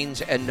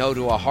grains and no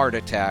to a heart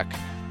attack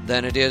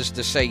than it is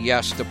to say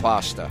yes to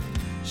pasta.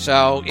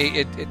 So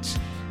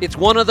it's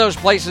one of those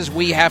places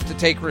we have to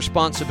take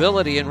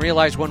responsibility and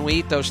realize when we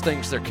eat those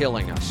things, they're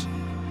killing us.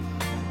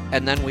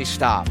 And then we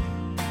stop.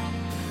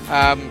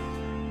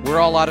 We're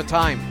all out of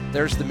time.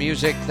 There's the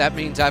music. That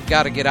means I've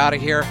got to get out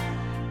of here.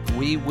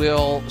 We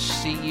will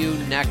see you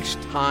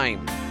next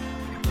time.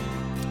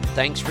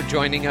 Thanks for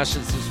joining us.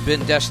 This has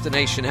been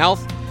Destination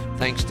Health.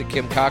 Thanks to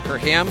Kim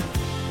Cockerham,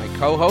 my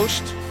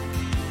co-host.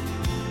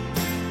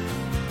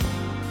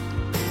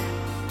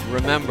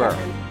 Remember,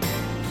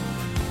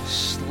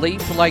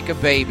 sleep like a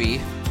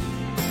baby,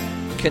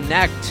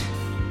 connect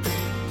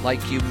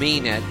like you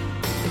mean it,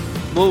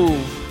 move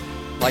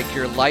like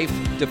your life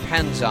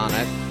depends on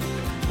it,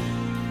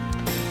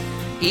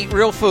 eat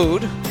real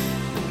food,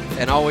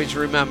 and always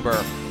remember,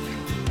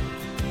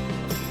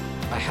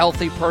 a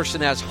healthy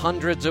person has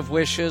hundreds of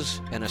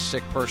wishes, and a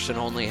sick person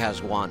only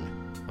has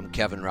one. I'm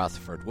Kevin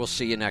Rutherford. We'll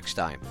see you next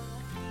time.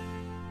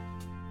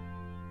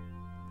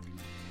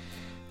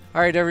 All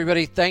right,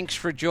 everybody, thanks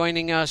for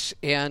joining us,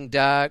 and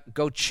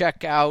go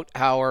check out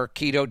our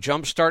Keto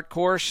Jumpstart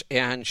course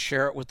and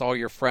share it with all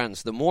your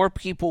friends. The more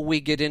people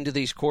we get into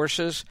these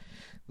courses,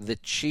 the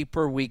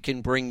cheaper we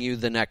can bring you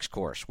the next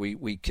course.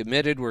 We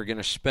committed we're going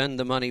to spend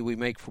the money we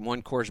make from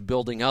one course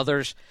building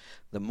others.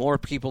 The more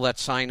people that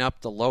sign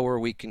up, the lower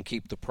we can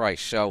keep the price.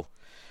 So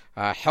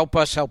help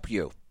us help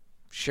you.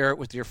 Share it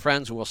with your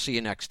friends. We'll see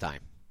you next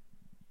time.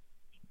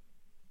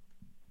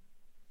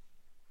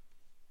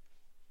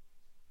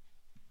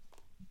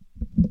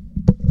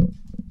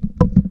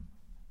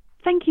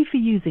 Thank you for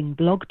using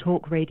Blog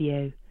Talk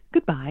Radio.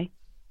 Goodbye.